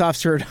 all the soft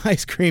served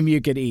ice cream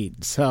you could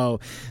eat. So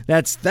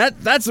that's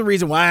the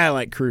reason why I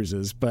like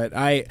cruises. But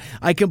I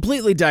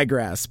completely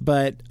digress.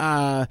 But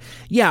I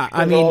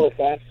mean, all the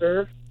soft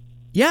serve.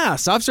 Yeah,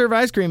 soft serve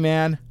ice cream,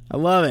 man. I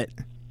love it.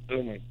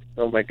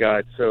 Oh my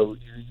God! So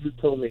you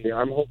told me.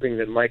 I'm hoping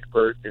that Mike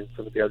Burt and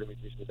some of the other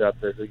musicians out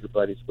there who you're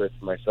buddies with,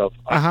 myself,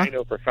 I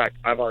know for a fact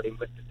I've already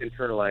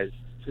internalized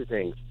two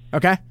things.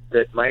 Okay.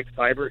 That Mike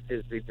Seibert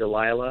is the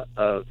Delilah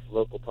of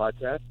local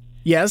podcasts.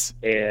 Yes.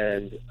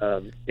 And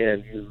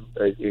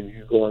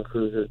you go on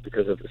cruises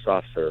because of the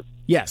soft serve.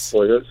 Yes.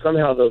 Boy,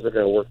 somehow those are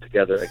going to work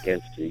together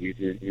against you.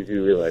 You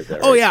do realize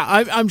that, right? Oh yeah,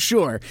 I'm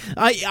sure.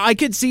 I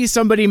could see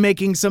somebody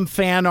making some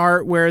fan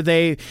art where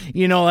they,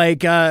 you know,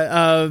 like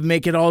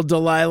make it all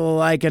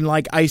Delilah-like and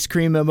like ice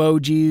cream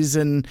emojis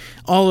and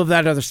all of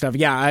that other stuff.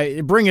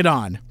 Yeah, bring it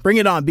on,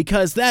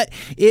 because that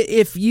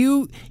if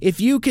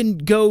you can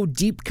go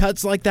deep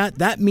cuts like that,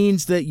 that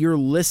means that you're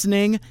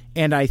listening,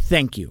 and I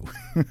thank you.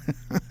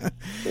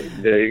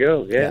 There you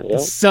go. Yeah. Well,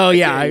 so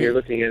yeah, you're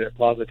looking at it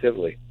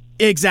positively.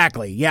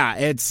 Exactly. Yeah.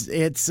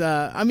 It's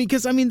I mean,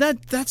 because I mean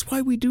that's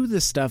why we do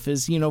this stuff,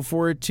 is, you know,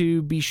 for it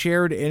to be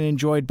shared and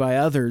enjoyed by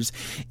others.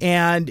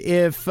 And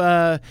if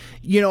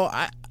you know,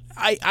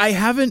 I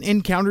haven't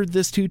encountered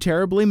this too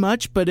terribly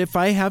much, but if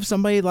I have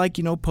somebody like,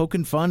 you know,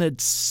 poking fun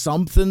at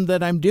something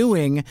that I'm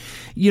doing,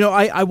 you know,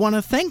 I want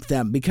to thank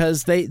them,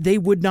 because they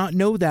would not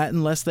know that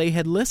unless they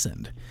had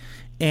listened.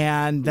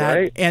 And that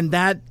right. and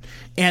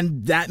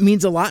that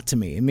means a lot to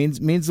me. It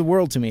means the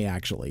world to me,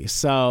 actually.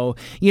 So,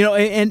 you know,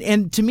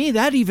 and to me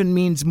that even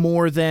means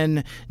more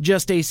than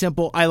just a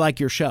simple "I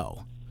like your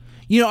show."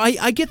 You know,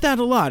 I get that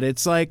a lot.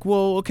 It's like,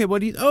 well, okay,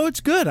 what do you? Oh,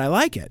 it's good. I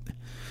like it,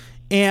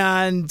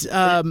 and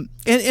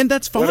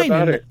that's fine. What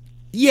about it?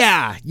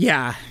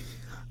 Yeah.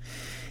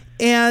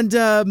 And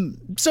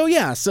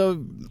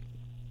so.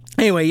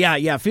 Anyway,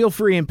 yeah. Feel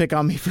free and pick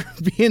on me for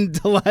being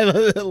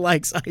Delilah that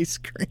likes ice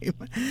cream.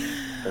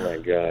 Oh my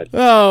God.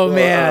 Oh well,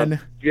 man.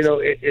 You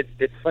know,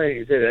 it's funny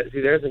you say that.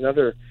 See, there's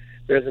another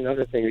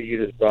thing that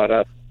you just brought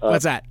up.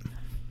 What's that?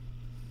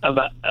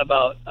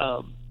 About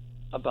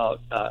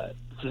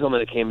someone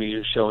that came to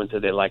your show and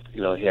said they like,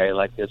 you know, hey, I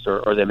like this,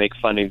 or they make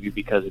fun of you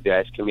because of the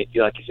ice cream.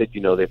 Like you said,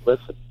 you know, they've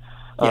listened.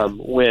 Yeah.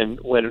 When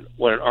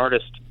an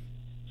artist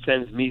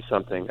sends me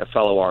something, a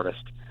fellow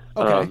artist,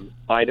 okay.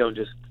 I don't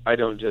just I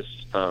don't just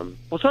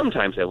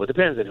sometimes I will. It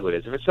depends on who it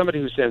is. If it's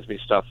somebody who sends me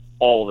stuff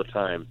all the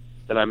time,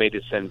 then I may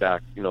just send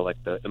back,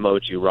 like the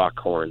emoji rock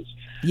horns.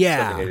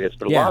 Yeah. Like this.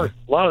 But a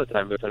lot of the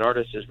time, if an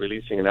artist is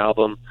releasing an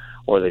album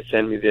or they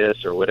send me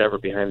this or whatever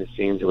behind the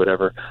scenes or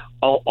whatever,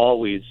 I'll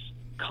always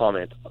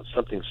comment on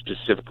something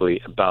specifically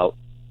about,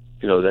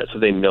 that, so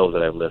they know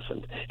that I've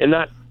listened. And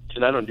I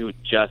don't do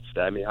just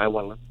that. I mean, I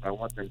want them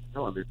to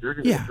know. I mean, if they're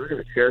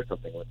going to share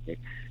something with me,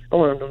 I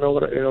want them to know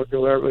what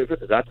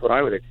that's what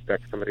I would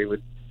expect somebody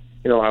would.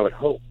 I would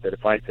hope that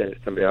if I send it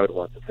to somebody, I would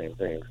want the same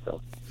thing.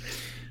 So.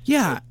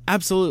 Yeah,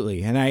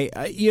 absolutely, and I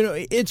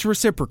it's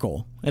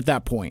reciprocal at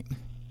that point,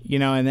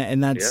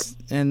 and that's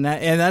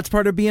that's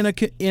part of being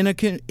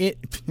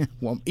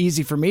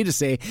easy for me to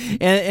say,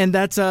 and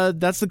that's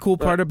the cool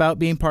part about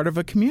being part of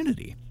a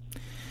community.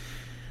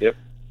 Yep.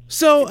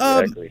 So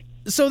exactly.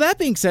 So that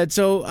being said,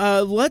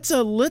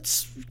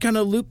 let's kind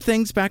of loop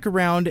things back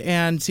around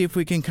and see if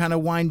we can kind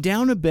of wind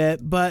down a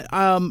bit. But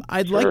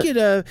I'd like you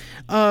to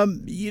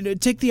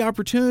take the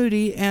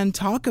opportunity and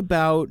talk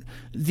about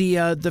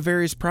the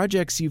various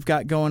projects you've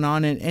got going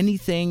on and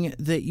anything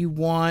that you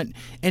want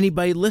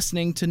anybody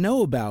listening to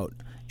know about,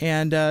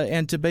 and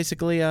to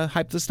basically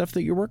hype the stuff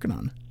that you're working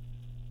on.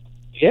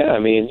 Yeah, I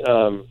mean,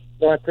 I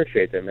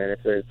appreciate that, man.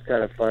 It's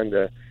kind of fun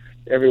to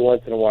every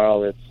once in a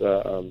while.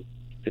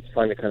 It's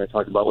fun to kind of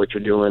talk about what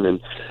you're doing and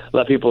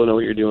let people know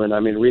what you're doing. I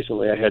mean,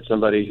 recently I had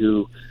somebody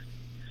who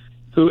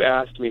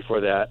asked me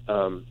for that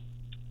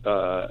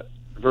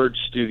Verge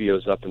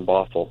Studios up in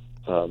Bothell.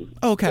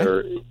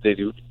 Okay. They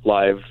do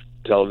live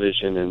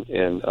television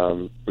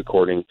and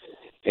recording,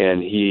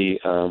 and he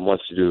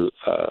wants to do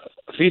a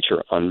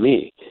feature on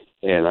me.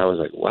 And I was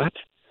like, what?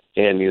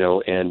 And,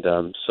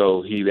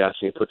 so he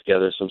asked me to put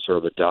together some sort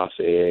of a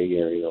dossier,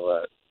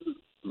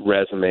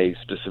 resume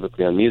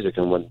specifically on music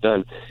and what's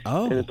done.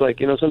 And it's like,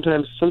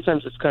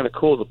 sometimes it's kind of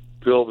cool to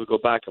be able to go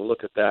back and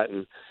look at that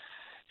and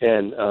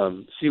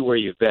see where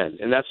you've been.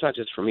 And that's not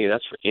just for me,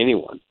 that's for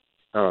anyone.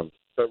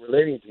 But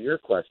relating to your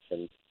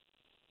question,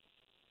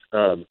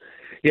 I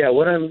guess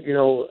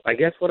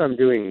what I'm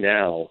doing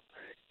now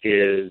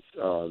is,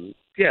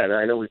 and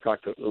I know we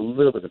talked a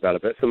little bit about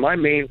it, but so my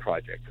main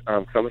project,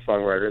 'cause I'm a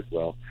songwriter as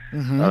well,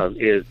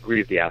 is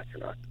Breathe the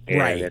Astronaut.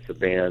 And it's a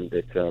band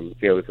that,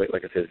 it's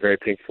like I said, it's very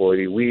Pink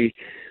Floyd-y.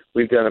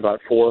 We've done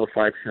about 4 or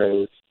 5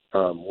 shows.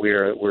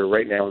 We're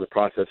right now in the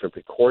process of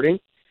recording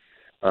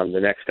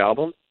the next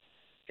album.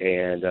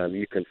 And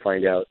you can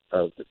find out,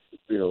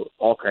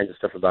 all kinds of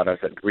stuff about us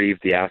at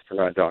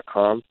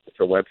breathetheastronaut.com. It's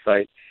our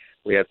website.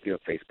 We have,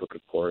 Facebook,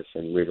 of course,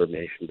 and Reverb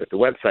Nation. But the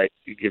website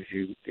gives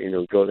you,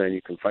 go there and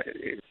you can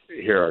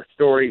hear our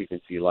story. You can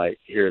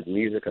hear the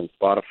music on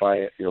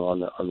Spotify, on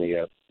the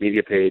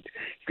media page.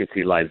 You can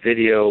see live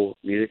video,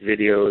 music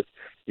videos.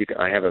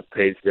 I have a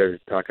page there to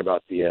talk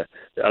about the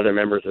other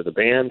members of the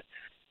band,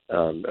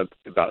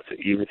 about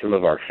even some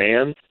of our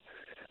fans,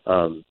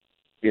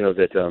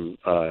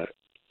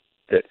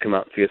 that come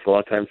out and see us a lot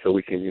of times, so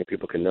we can,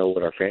 people can know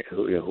what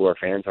who our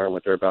fans are and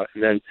what they're about,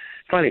 and then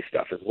funny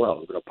stuff as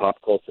well,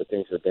 pop culture,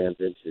 things the band's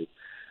into.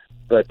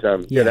 But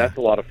that's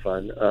a lot of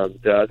fun.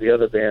 The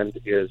other band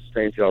is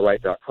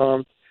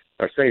StrangeAllRight.com,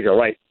 or Strange All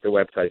Right. The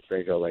website is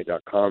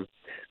StrangeAllRight.com.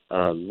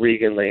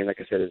 Regan Lane, like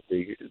I said, is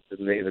the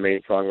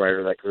main songwriter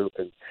of that group,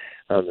 and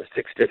there's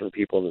 6 different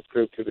people in this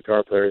group: 2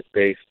 guitar players,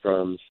 bass,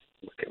 drums,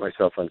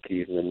 myself on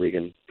keys, and then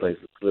Regan plays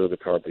a little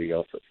guitar, but he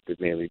also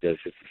mainly does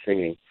just the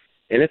singing.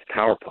 And it's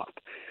power pop,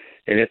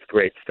 and it's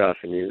great stuff.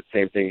 And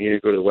same thing, you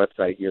go to the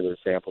website, there's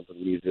samples of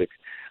music.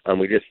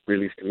 We just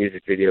released a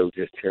music video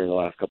just here in the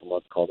last couple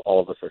months called All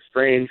of Us Are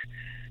Strange,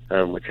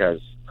 which has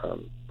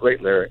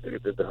great lyrics.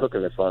 The hook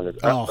in the song is,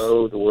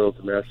 uh-oh, the world's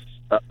a mess,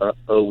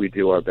 uh-oh, we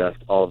do our best,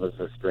 all of us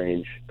are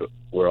strange, but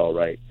we're all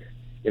right.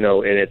 And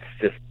it's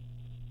just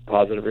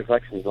positive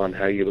reflections on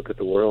how you look at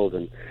the world.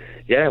 And,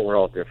 we're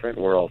all different,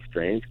 we're all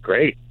strange.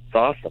 Great, it's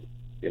awesome.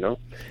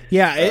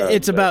 Yeah,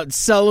 it's about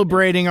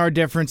celebrating our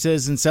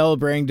differences and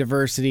celebrating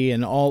diversity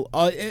and all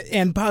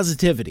and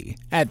positivity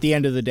at the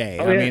end of the day.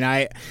 I mean,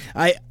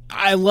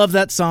 I love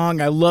that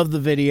song. I love the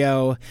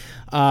video.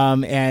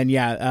 Ever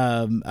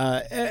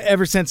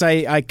since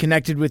I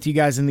connected with you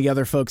guys and the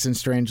other folks in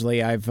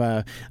Strangely, I've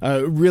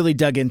really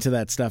dug into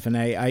that stuff, and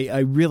I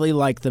really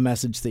like the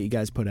message that you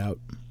guys put out.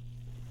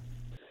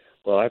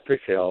 Well, I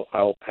appreciate it.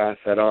 I'll pass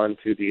that on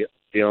to the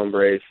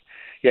Hombres.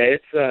 Yeah,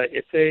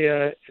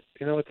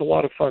 it's a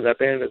lot of fun. That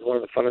band is one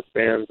of the funnest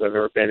bands I've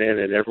ever been in,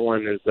 and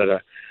everyone is at a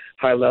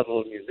high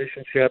level of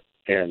musicianship,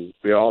 and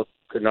we all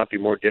could not be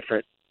more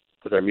different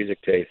with our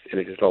music taste, and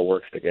it just all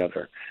works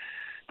together.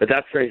 But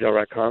that's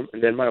StrangeAll.com.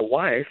 And then my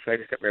wife, I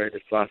just got married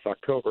this last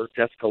October,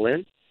 Jessica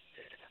Lynn.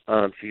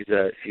 She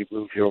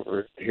moved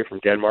over here from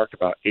Denmark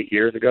about 8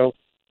 years ago,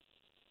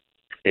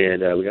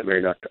 and we got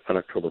married on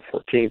October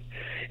 14th.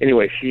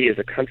 Anyway, she is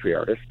a country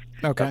artist.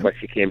 Okay. That's why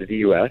she came to the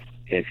U.S.,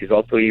 and she's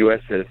also a U.S.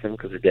 citizen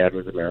because her dad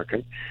was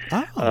American.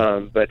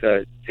 But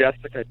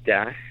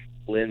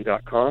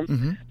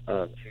Jessica-Lynn.com.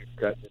 She's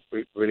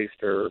released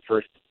her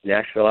first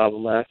Nashville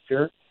album last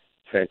year.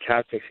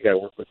 Fantastic. She got to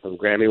work with some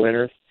Grammy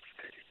winners.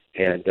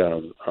 and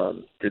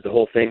did the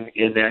whole thing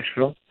in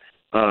Nashville.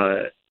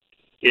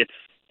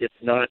 It's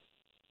not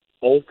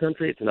old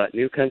country, it's not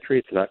new country,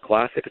 it's not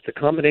classic. It's a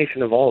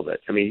combination of all of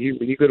it. I mean,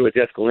 when you go to a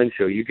Jessica Lynn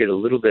show, you get a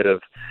little bit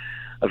of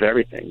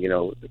everything, you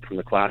know, from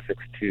the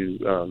classics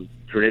to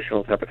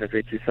traditional type of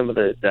country to some of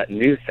that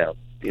new sound.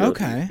 You know,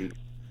 okay.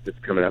 That's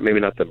coming out. Maybe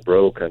not the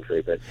bro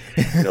country, but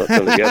you know,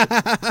 some of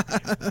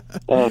the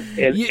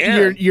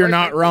other. You're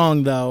not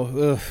wrong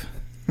though.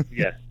 Ugh.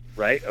 Yeah.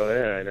 Right? Oh,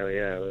 yeah, I know,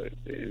 yeah.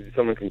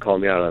 Someone can call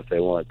me out if they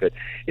want. But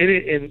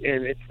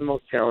it's the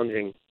most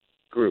challenging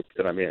group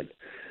that I'm in.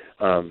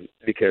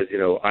 Because, you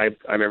know, I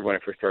remember when I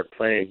first started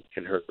playing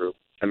in her group,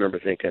 I remember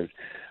thinking,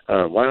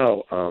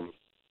 wow,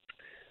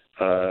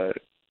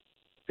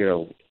 you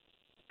know,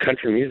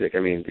 country music, I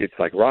mean, it's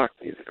like rock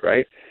music,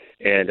 right?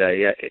 And,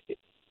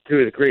 to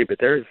a degree, but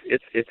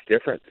it's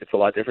different. It's a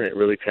lot different. It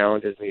really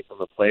challenges me from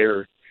a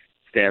player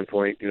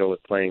standpoint, you know,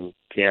 with playing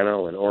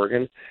piano and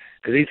organ.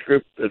 Because each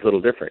group is a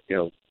little different. You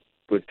know,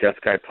 with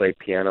Jessica, I play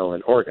piano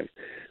and organ.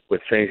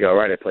 With Strangely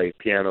Alright, I play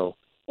piano,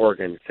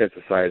 organ,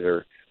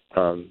 synthesizer,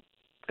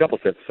 couple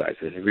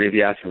synthesizers. And Grieve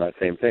the Astronaut,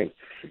 same thing.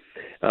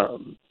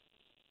 And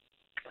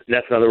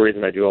that's another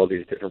reason I do all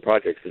these different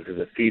projects, is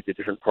because it feeds a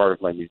different part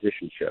of my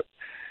musicianship.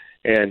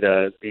 And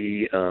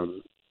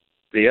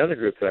the other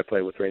group that I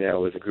play with right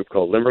now is a group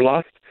called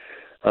Limberlost.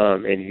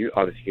 And you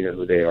obviously know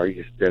who they are.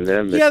 You just been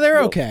them. Yeah,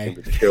 they're okay.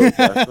 Yeah,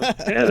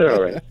 they're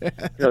all right. You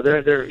know,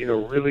 they're you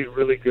know, really,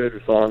 really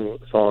good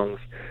songs.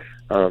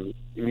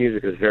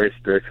 Music is very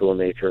spiritual in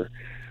nature.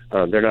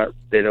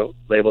 They don't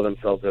label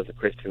themselves as a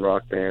Christian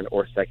rock band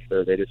or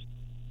secular. They just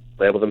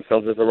label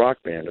themselves as a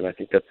rock band, and I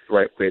think that's the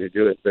right way to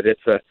do it. But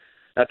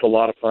that's a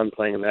lot of fun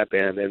playing in that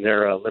band, and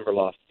they're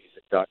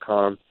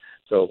limberlostmusic.com.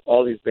 So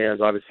all these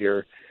bands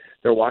obviously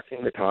they're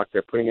walking the talk.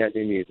 They're putting out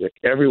new music.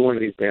 Every one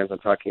of these bands I'm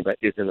talking about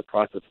is in the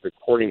process of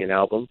recording an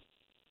album,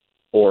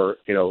 or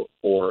a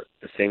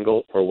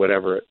single, or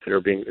whatever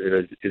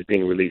that is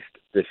being released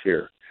this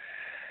year.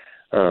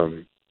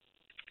 And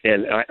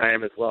I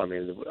am as well. I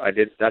mean,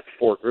 that's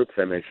 4 groups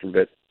I mentioned,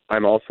 but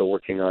I'm also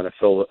working on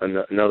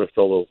another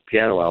solo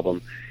piano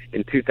album.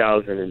 In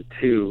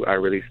 2002, I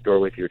released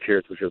Doorway to Your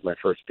Tears, which was my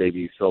first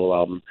debut solo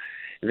album.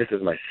 And this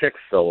is my 6th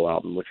solo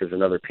album, which is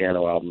another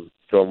piano album.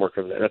 So I'm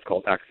working on that. That's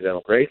called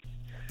Accidental Grace.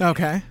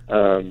 Okay.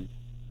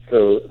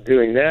 So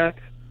doing that,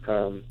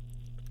 I'm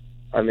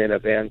in a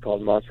band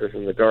called Monsters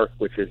in the Dark,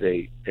 which is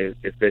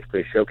it's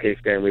basically a showcase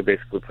band. We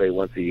basically play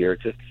once a year.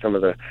 Just some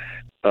of the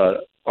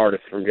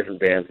artists from different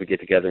bands, we get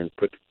together and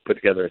put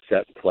together a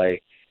set and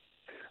play.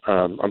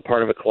 I'm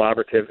part of a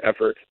collaborative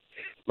effort.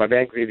 My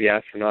band, Grieve the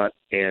Astronaut,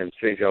 and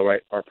Strangely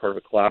Alright are part of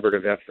a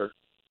collaborative effort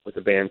with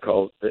a band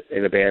called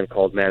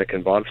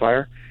Mannequin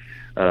Bonfire.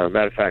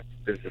 Matter of fact,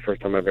 this is the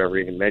first time I've ever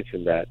even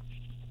mentioned that.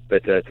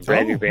 But it's a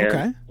brand new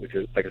band, which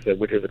is, like I said,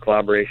 which is a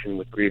collaboration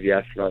with Grieve the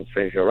Astronaut and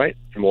Strangely Alright.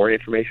 Some more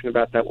information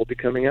about that will be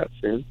coming out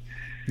soon.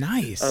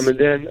 Nice. And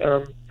then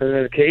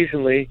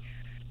occasionally,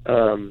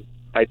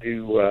 I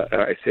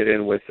sit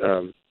in with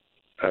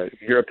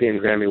European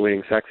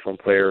Grammy-winning saxophone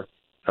player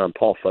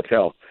Paul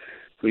Flautel,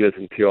 who lives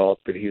in Puyallup,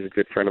 but he's a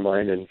good friend of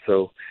mine, and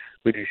so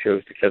we do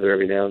shows together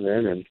every now and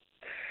then. And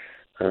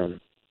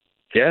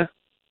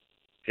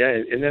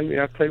and then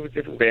I've played with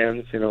different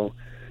bands. I don't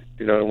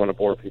want to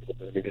bore people,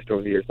 but I mean, just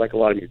over the years, like a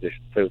lot of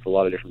musicians, play with a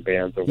lot of different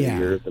bands over the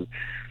years, and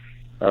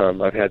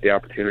I've had the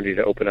opportunity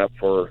to open up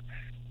for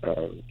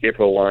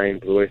April Wine,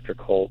 Blue Oyster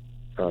Cult,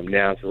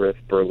 Nazareth,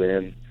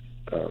 Berlin,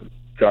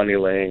 Johnny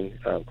Lang,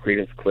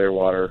 Creedence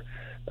Clearwater.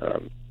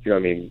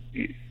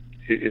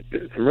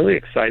 It's some really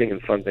exciting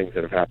and fun things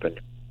that have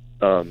happened,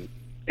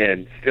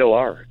 and still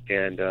are.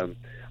 And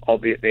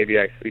albeit maybe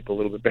I sleep a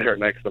little bit better at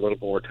night because I'm a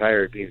little more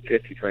tired, being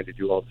 50, trying to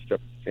do all this stuff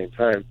at the same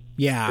time.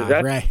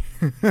 Yeah, right.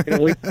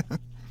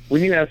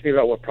 When you ask me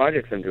about what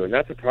projects I'm doing,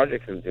 that's the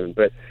projects I'm doing.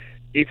 But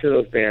each of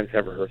those bands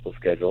have rehearsal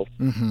schedules.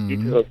 Mm-hmm. Each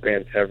of those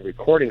bands have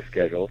recording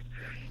schedules.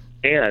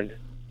 And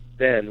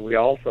then we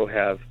also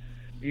have,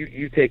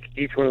 you take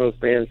each one of those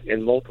bands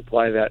and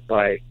multiply that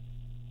by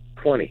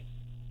 20.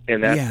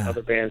 And that's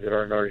other bands that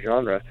are in our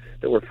genre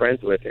that we're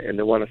friends with and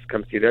they want us to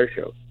come see their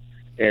shows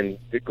and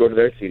go to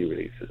their CD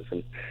releases.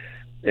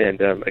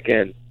 And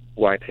again,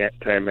 why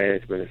time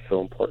management is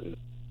so important.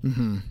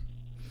 Mm-hmm.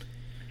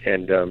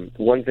 And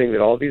one thing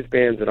that all these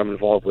bands that I'm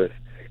involved with,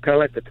 kind of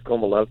like the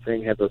Tacoma Love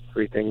thing, had those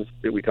 3 things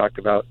that we talked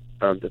about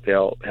that they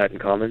all had in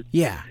common.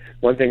 Yeah.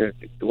 One thing that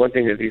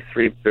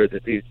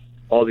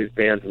all these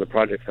bands and the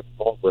projects I'm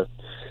involved with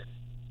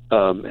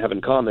have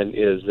in common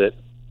is that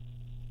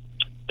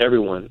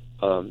everyone,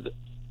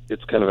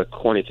 it's kind of a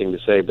corny thing to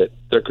say, but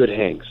they're good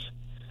hangs.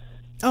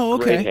 Oh,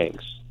 okay. Great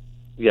hangs.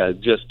 Yeah,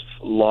 just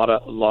a lot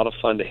of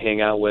fun to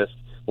hang out with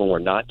when we're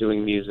not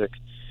doing music,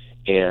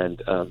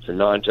 and they're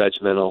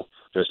non-judgmental.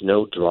 There's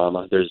no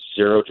drama. There's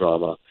zero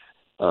drama.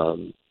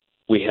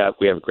 We have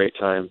a great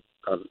time.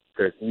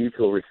 There's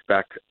mutual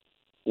respect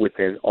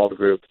within all the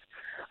groups.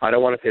 I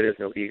don't want to say there's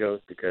no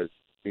egos, because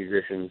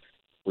musicians,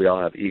 we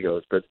all have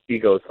egos, but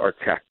egos are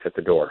checked at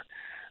the door.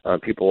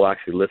 People will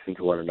actually listen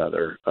to one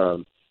another.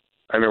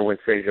 I remember when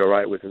Strange Joe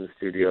Wright was in the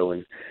studio,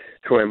 and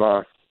Troy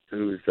Moss,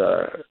 who's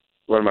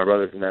one of my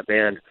brothers in that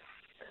band,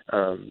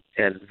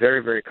 and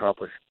very, very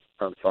accomplished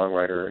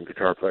songwriter and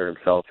guitar player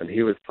himself, and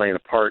he was playing a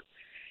part,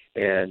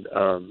 and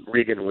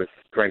Regan was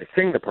trying to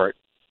sing the part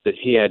that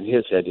he had in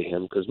his head to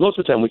him, because most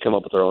of the time we come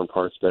up with our own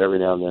parts, but every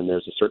now and then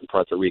there's a certain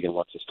part that Regan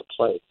wants us to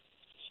play.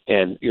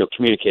 And,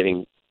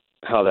 communicating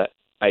how that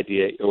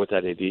idea or what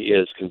that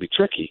idea is can be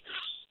tricky.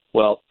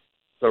 Well,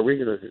 so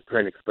Regan was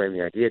trying to explain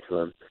the idea to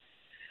him,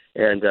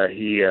 and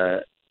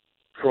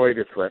Troy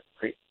just went,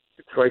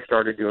 Troy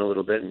started doing a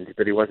little bit,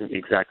 but he wasn't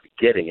exactly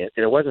getting it.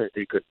 And it wasn't that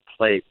he could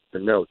play the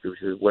notes. It was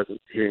just he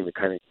wasn't hearing the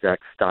kind of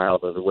exact style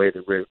or the way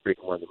that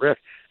Regan wanted the riff.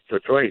 So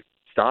Troy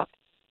stopped,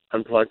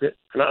 not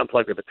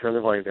unplugged it, but turned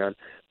the volume down,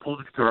 pulled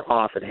the guitar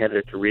off and handed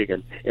it to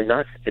Regan. And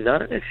not in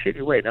a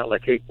shitty way, not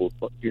like, hey, well,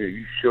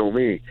 you show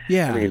me.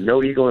 Yeah. I mean,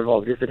 no ego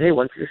involved. He just said, hey,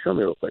 why don't you just show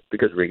me real quick?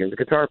 Because Regan's a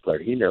guitar player.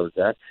 He knows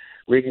that.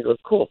 Regan goes,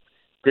 cool.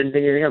 Didn't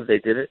think anything of it. They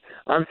did it.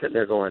 I'm sitting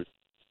there going,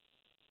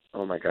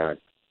 oh, my God.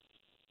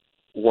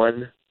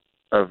 One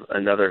of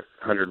another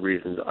 100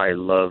 reasons I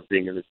love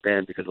being in this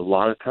band, because a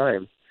lot of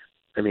times,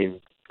 I mean,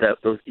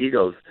 those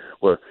egos,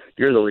 well,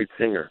 you're the lead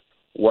singer.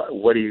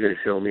 What are you going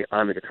to show me?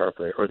 I'm the guitar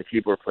player, or the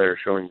keyboard player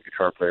showing the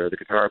guitar player, or the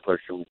guitar player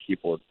showing the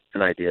keyboard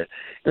an idea.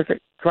 And it's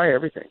like, try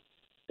everything.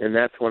 And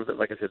that's one of the,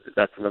 like I said,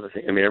 that's another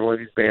thing. I mean, every one of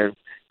these bands,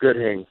 good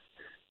hangs,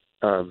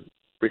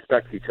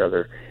 respects each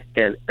other,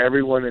 and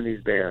everyone in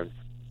these bands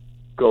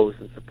goes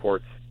and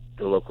supports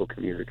the local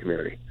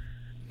community.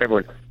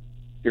 Everyone,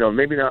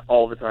 maybe not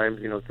all the time.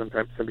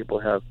 Sometimes some people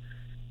have,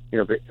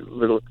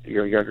 little,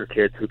 younger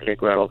kids who can't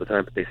go out all the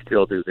time, but they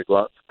still do. They go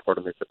out and support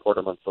them. They support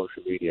them on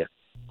social media,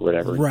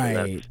 whatever.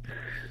 Right.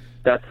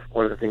 That's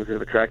one of the things that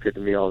have attracted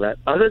to me, all that.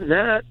 Other than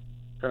that,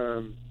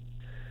 I'm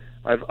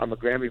a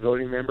Grammy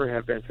voting member,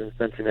 have been since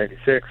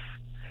 1996.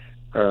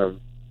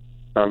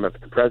 I'm the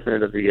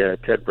president of the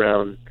Ted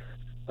Brown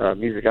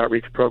Music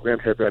Outreach Program,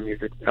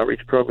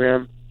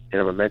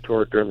 and I'm a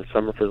mentor during the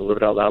summer for the Live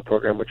It Out Loud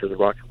program, which is a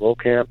rock and roll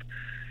camp.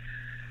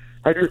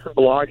 I do some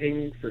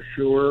blogging for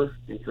sure,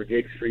 and for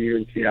Gigs for You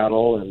in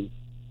Seattle, and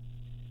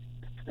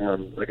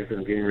like I said,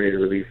 I'm getting ready to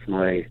release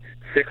my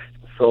 6th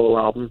solo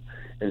album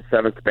and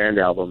 7th band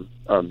album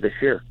this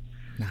year.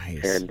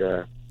 Nice. And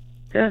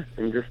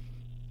and just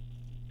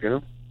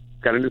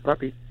got a new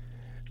puppy.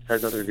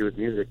 Has nothing to do with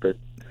music, but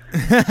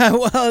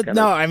well,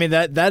 no, I mean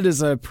that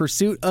is a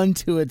pursuit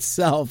unto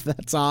itself.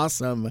 That's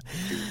awesome.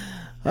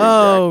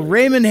 Oh,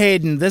 Raymond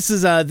Hayden, this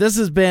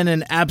has been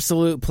an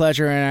absolute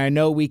pleasure, and I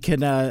know we can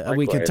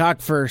talk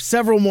for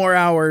several more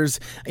hours,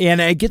 and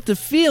I get the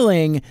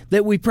feeling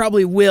that we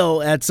probably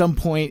will at some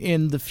point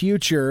in the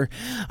future.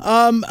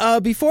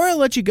 Before I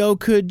let you go,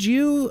 could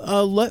you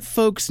let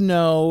folks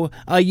know?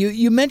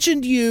 You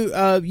mentioned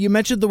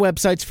the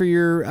websites for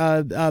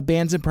your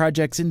bands and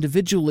projects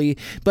individually,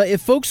 but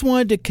if folks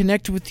wanted to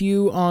connect with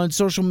you on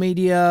social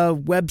media,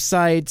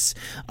 websites,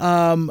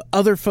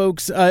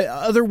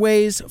 other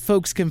ways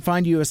folks can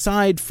find you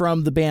aside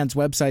from the band's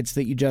websites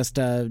that you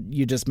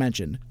just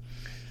mentioned.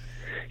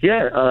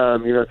 Yeah,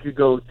 if you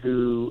go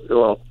to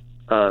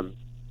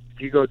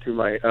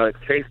my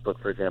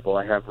Facebook, for example,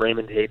 I have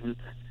Raymond Hayden.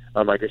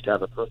 I just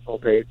have a personal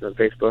page on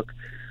Facebook.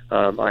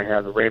 I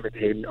have a Raymond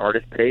Hayden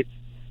artist page.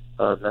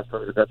 That's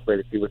probably the best way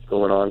to see what's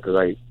going on,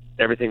 because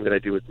everything that I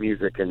do with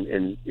music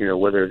and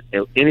whether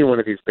any one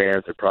of these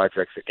bands or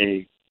projects or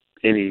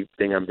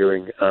anything I'm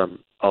doing,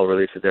 I'll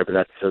release it there. But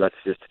that's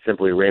just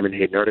simply Raymond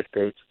Hayden artist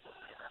page.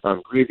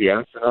 Grieve the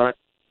Astronaut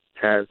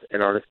has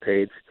an artist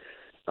page.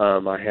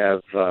 I'm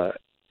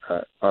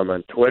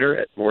on Twitter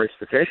at Maurice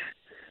the Fish.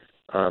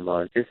 I'm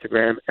on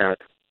Instagram at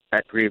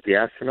Grieve the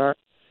Astronaut,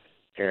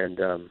 and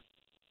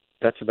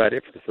that's about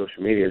it for the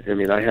social medias. I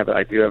mean,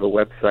 I do have a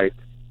website,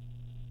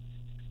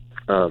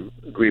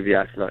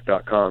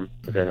 grievetheastronaut.com.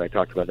 Then I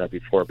talked about that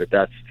before, but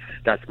that's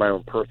my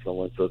own personal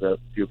one, so that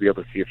you'll be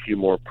able to see a few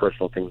more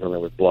personal things on there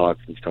with blogs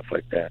and stuff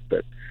like that.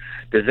 But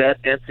does that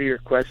answer your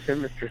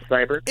question, Mr.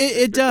 Seibert?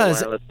 It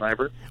does.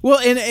 Well,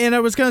 and I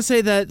was going to say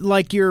that,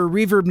 like, your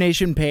Reverb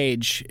Nation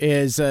page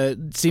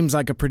seems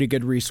like a pretty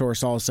good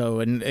resource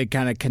also, and it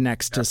kind of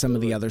connects to some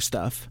of the other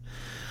stuff.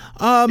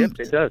 Yep,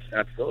 it does.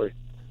 Absolutely.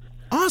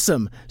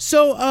 Awesome.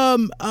 So,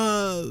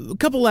 a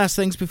couple last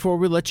things before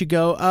we let you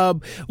go.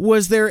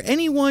 Was there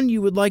anyone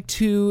you would like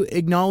to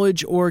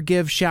acknowledge or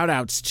give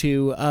shout-outs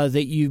to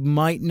that you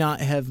might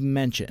not have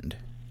mentioned?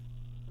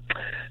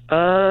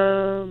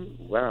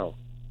 Wow.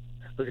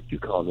 Look at you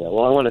calling me.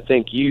 Well, I want to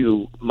thank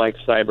you, Mike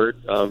Seibert,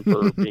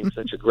 for being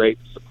such a great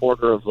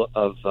supporter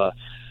of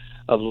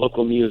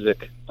local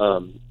music.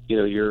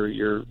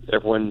 You're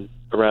everyone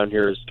around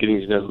here is getting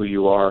to know who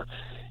you are,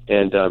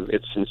 and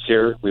it's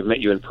sincere. We've met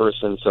you in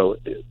person, so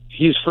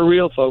he's for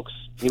real, folks.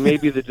 He may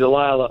be the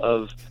Delilah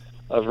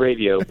of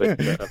radio, but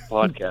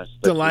podcast.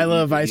 But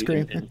Delilah of ice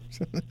cream.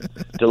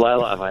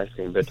 Delilah of ice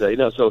cream. But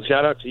so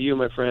shout out to you,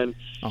 my friend,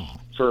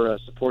 for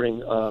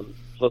supporting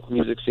local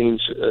music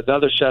scenes.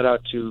 Another shout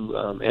out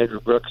to Andrew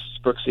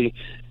Brooksy,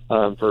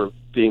 for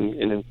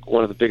being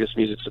one of the biggest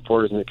music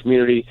supporters in the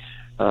community.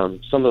 some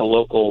of the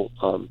local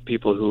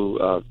people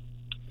who,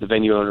 the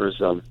venue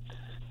owners,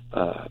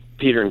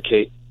 Peter and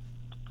Kate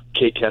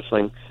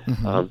Kessling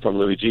from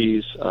Louis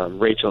G's,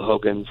 Rachel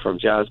Hogan from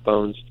Jazz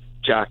Bones,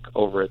 Jack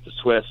over at the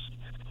Swiss,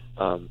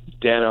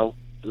 Dano,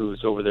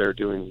 who's over there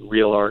doing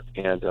Real Art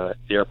and the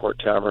Airport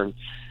Tavern,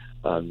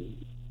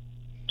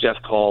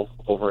 Jeff Call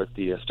over at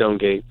the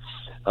Stonegate,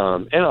 and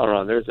on and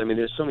on. There's so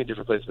many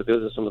different places, but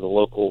those are some of the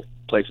local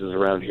places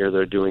around here that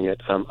are doing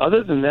it.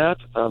 Other than that,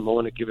 I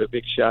want to give a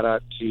big shout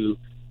out to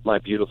my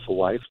beautiful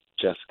wife,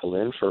 Jessica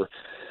Lynn, for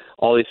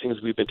all these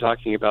things we've been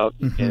talking about,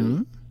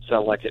 and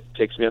sound like it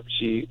takes me up.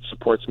 She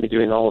supports me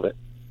doing all of it.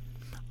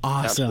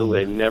 Awesome.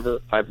 Absolutely.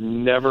 I've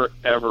never,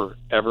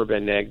 ever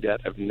been nagged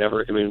at. We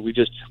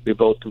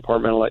both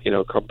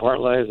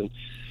compartmentalize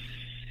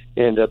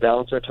and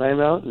balance our time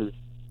out. And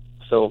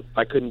so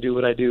I couldn't do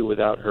what I do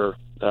without her.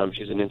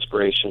 She's an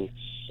inspiration.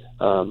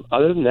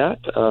 Other than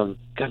that, God,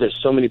 there's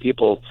so many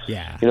people.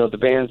 Yeah. The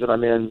bands that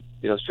I'm in,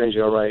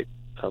 Strangely Alright,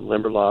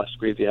 Limberlost,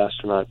 Grieve the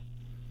Astronaut,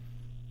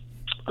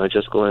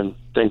 Just Go In.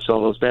 Thanks to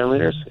all those band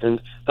leaders.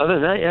 And other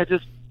than that,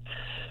 just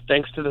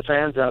thanks to the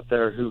fans out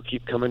there who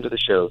keep coming to the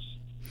shows.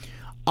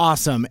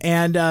 Awesome.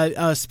 And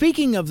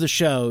speaking of the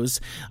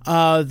shows,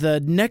 the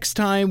next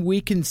time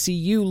we can see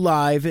you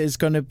live is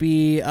going to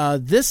be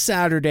this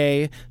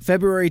Saturday,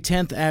 February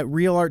 10th at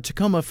Real Art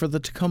Tacoma for the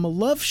Tacoma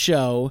Love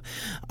Show.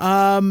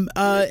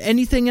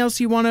 Anything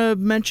else you want to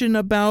mention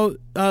about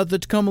the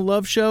Tacoma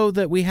Love Show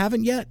that we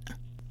haven't yet?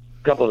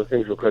 A couple of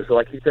things real quick. So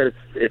like you said,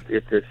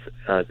 it's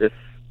this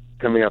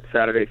coming up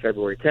Saturday,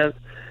 February 10th.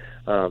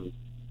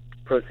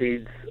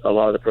 A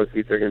lot of the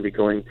proceeds are going to be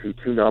going to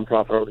two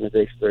nonprofit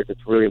organizations.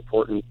 It's really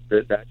important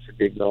that should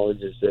be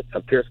acknowledged, is that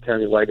Pierce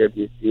County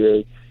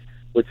YWCA,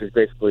 which is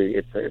basically,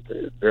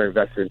 they're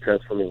invested in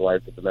transforming the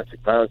lives of domestic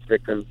violence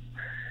victims.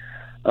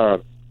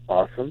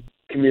 Awesome.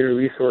 Community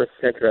Resource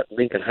Center at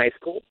Lincoln High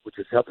School, which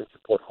is helping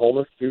support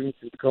homeless students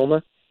in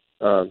Tacoma.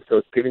 So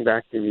it's giving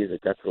back to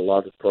music. That's what a lot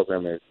of this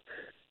program is.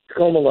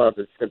 Tacoma Love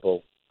is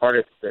simple.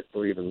 Artists that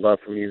believe in love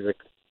for music,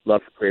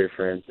 love for creative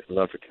friends, and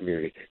love for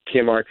community.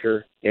 Kim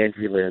Archer,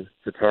 Angie Lynn,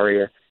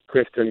 Zataria,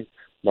 Kristen,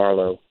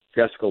 Marlowe,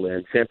 Jessica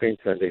Lynn, Champagne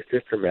Sunday,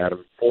 Sister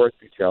Madam, Forrest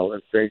Buchel,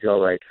 and Strange All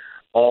Right,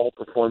 all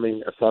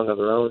performing a song of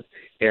their own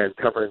and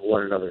covering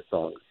one another's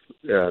songs.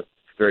 It's a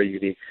very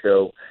unique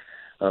show.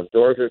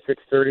 Doors are at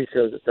 6:30,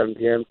 shows at 7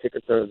 p.m.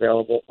 Tickets are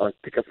available on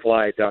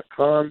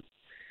ticketfly.com.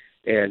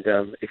 And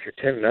if you're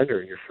 10 and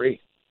under, you're free.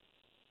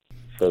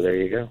 So there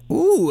you go.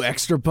 Ooh,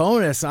 extra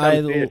bonus. I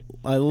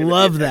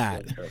love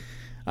that.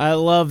 I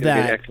love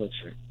that. Excellent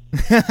show.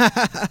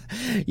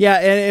 Yeah,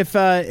 and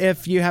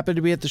if you happen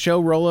to be at the show,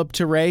 roll up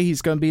to Ray.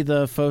 He's going to be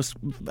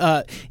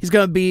he's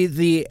going to be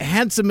the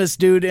handsomest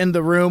dude in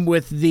the room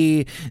with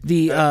the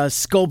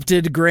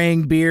sculpted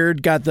graying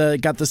beard. Got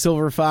the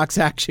silver fox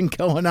action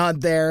going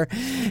on there,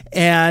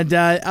 and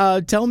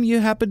tell him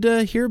you happened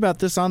to hear about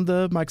this on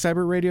the Mike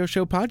Seibert Radio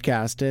Show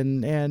podcast,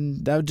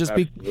 and that would just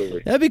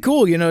that'd be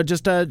cool.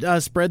 Just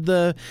spread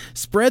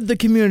the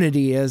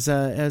community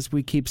as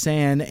we keep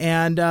saying.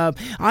 And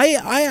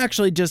I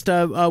actually just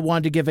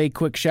wanted to give a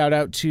quick shout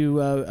out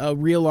to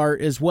Real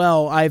Art as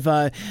well. I've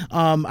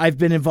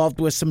been involved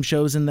with some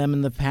shows in them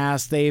in the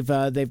past. They've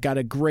got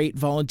a great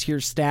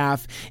volunteer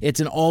staff. It's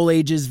an all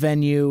ages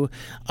venue,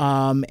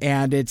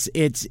 and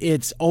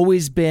it's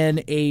always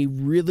been a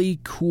really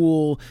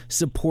cool,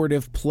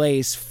 supportive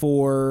place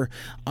for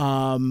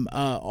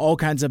all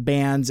kinds of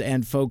bands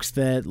and folks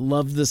that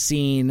love the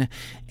scene.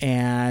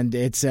 And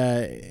it's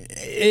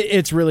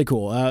really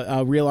cool.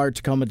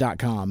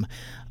 RealArtTacoma.com.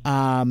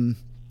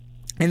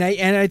 And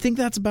I think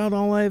that's about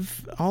all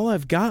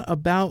I've got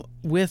about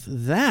with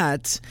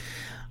that.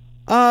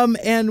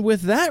 And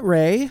with that,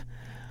 Ray,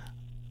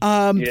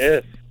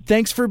 yes.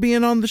 Thanks for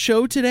being on the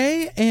show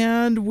today,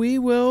 and we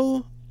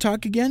will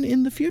talk again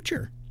in the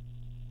future.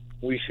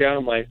 We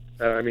shall,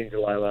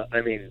 Delilah.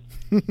 Creamy.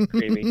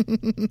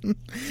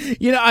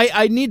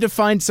 I need to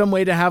find some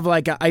way to have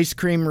like an ice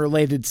cream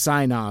related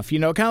sign off,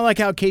 kind of like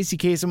how Casey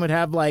Kasem would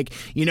have like,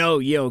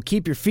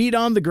 keep your feet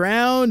on the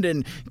ground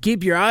and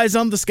keep your eyes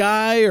on the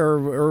sky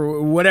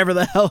or whatever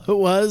the hell it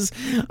was.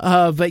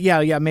 But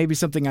yeah, maybe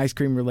something ice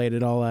cream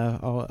related.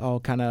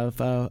 I'll kind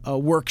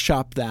of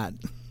workshop that.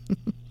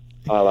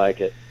 I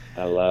like it.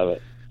 I love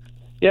it.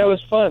 Yeah, it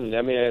was fun.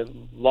 A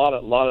lot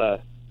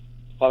of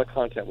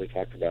content we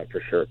talked about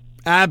for sure.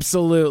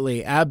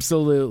 Absolutely. And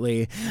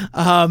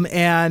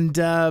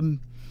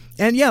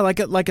yeah,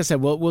 like I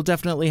said, we'll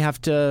definitely have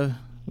to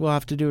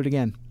do it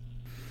again.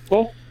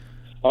 Cool.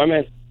 All right,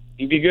 man.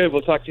 You be good.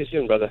 We'll talk to you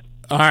soon, brother.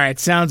 All right.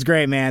 Sounds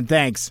great, man.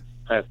 Thanks.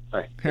 All right.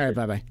 All right.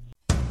 Bye-bye.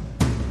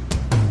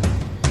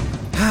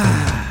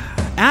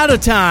 Out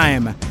of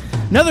time.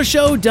 Another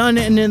show done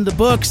and in the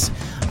books.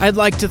 I'd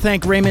like to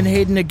thank Raymond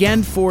Hayden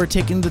again for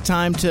taking the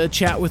time to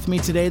chat with me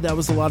today. That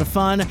was a lot of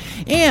fun.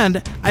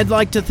 And I'd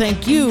like to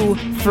thank you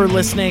for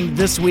listening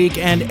this week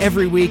and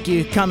every week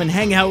you come and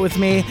hang out with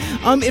me.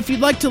 If you'd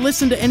like to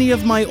listen to any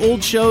of my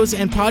old shows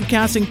and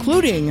podcasts,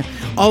 including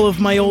all of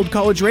my old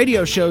college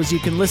radio shows, you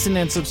can listen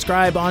and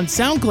subscribe on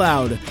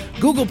SoundCloud,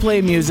 Google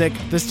Play Music,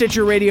 the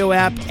Stitcher Radio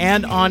app,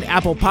 and on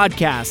Apple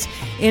Podcasts.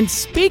 And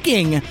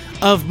speaking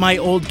of my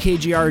old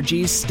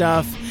KGRG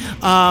stuff,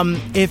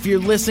 if you're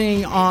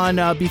listening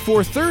on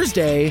before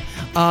Thursday,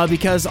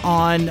 because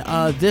on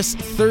this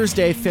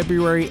Thursday,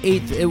 February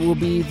 8th, it will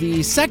be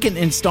the second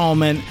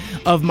installment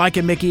of Mike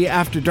and Mickey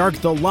After Dark,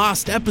 the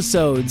Lost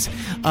Episodes.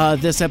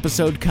 This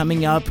episode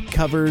coming up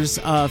covers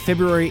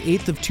February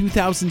 8th of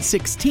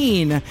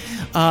 2016.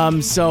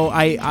 So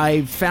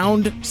I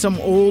found some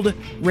old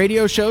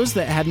radio shows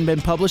that hadn't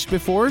been published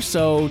before,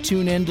 so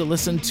tune in to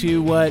listen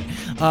to what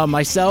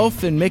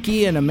myself and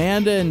Mickey and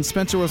Amanda and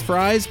Spencer with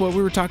Fries, what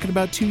we were talking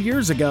about 2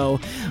 years ago.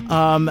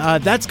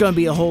 That's going to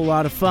be a whole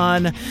lot of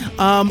fun.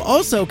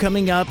 Also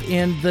coming up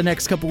in the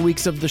next couple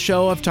weeks of the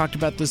show, I've talked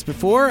about this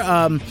before,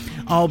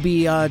 I'll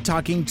be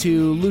talking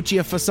to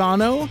Lucia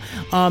Fasano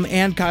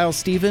and Kyle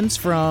Stevens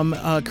from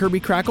Kirby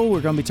Crackle.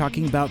 We're going to be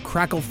talking about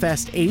Crackle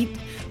Fest 8,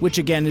 which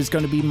again is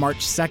going to be March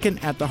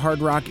 2nd at the Hard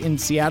Rock in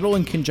Seattle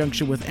in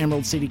conjunction with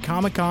Emerald City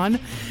Comic Con.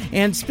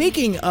 And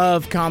speaking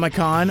of Comic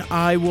Con,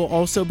 I will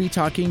also be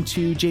talking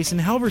to Jason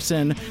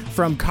Halverson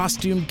from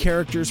Costumed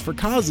Characters for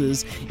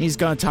Causes. He's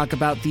going to talk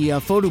about the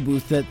photo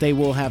booth that they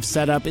will have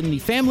set up in the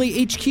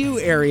Family HQ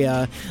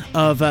area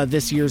of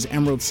this year's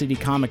Emerald City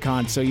Comic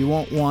Con, so you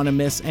won't want to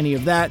miss any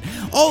of that.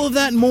 All of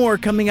that and more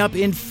coming up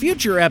in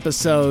future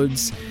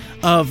episodes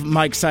of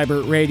Mike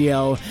Seibert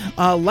Radio.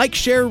 Like,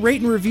 share,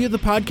 rate, and review the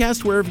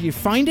podcast wherever you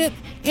find it.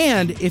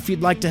 And if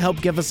you'd like to help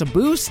give us a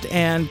boost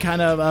and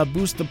kind of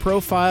boost the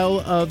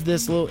profile of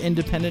this little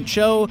independent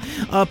show,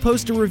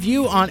 post a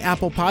review on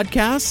Apple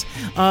Podcasts.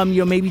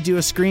 You'll maybe do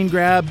a screen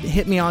grab,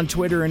 hit me on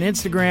Twitter and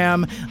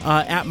Instagram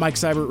at Mike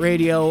Seibert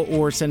Radio,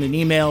 or send an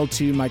email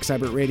to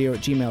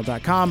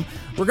MikeSeibertRadio@gmail.com.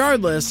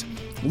 Regardless,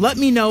 let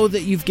me know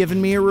that you've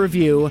given me a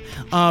review,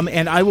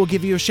 and I will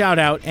give you a shout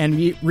out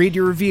and read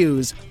your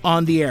reviews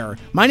on the air.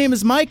 My name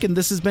is Mike, and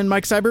this has been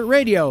Mike Seibert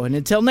Radio. And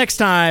until next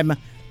time,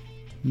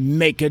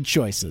 make good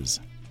choices.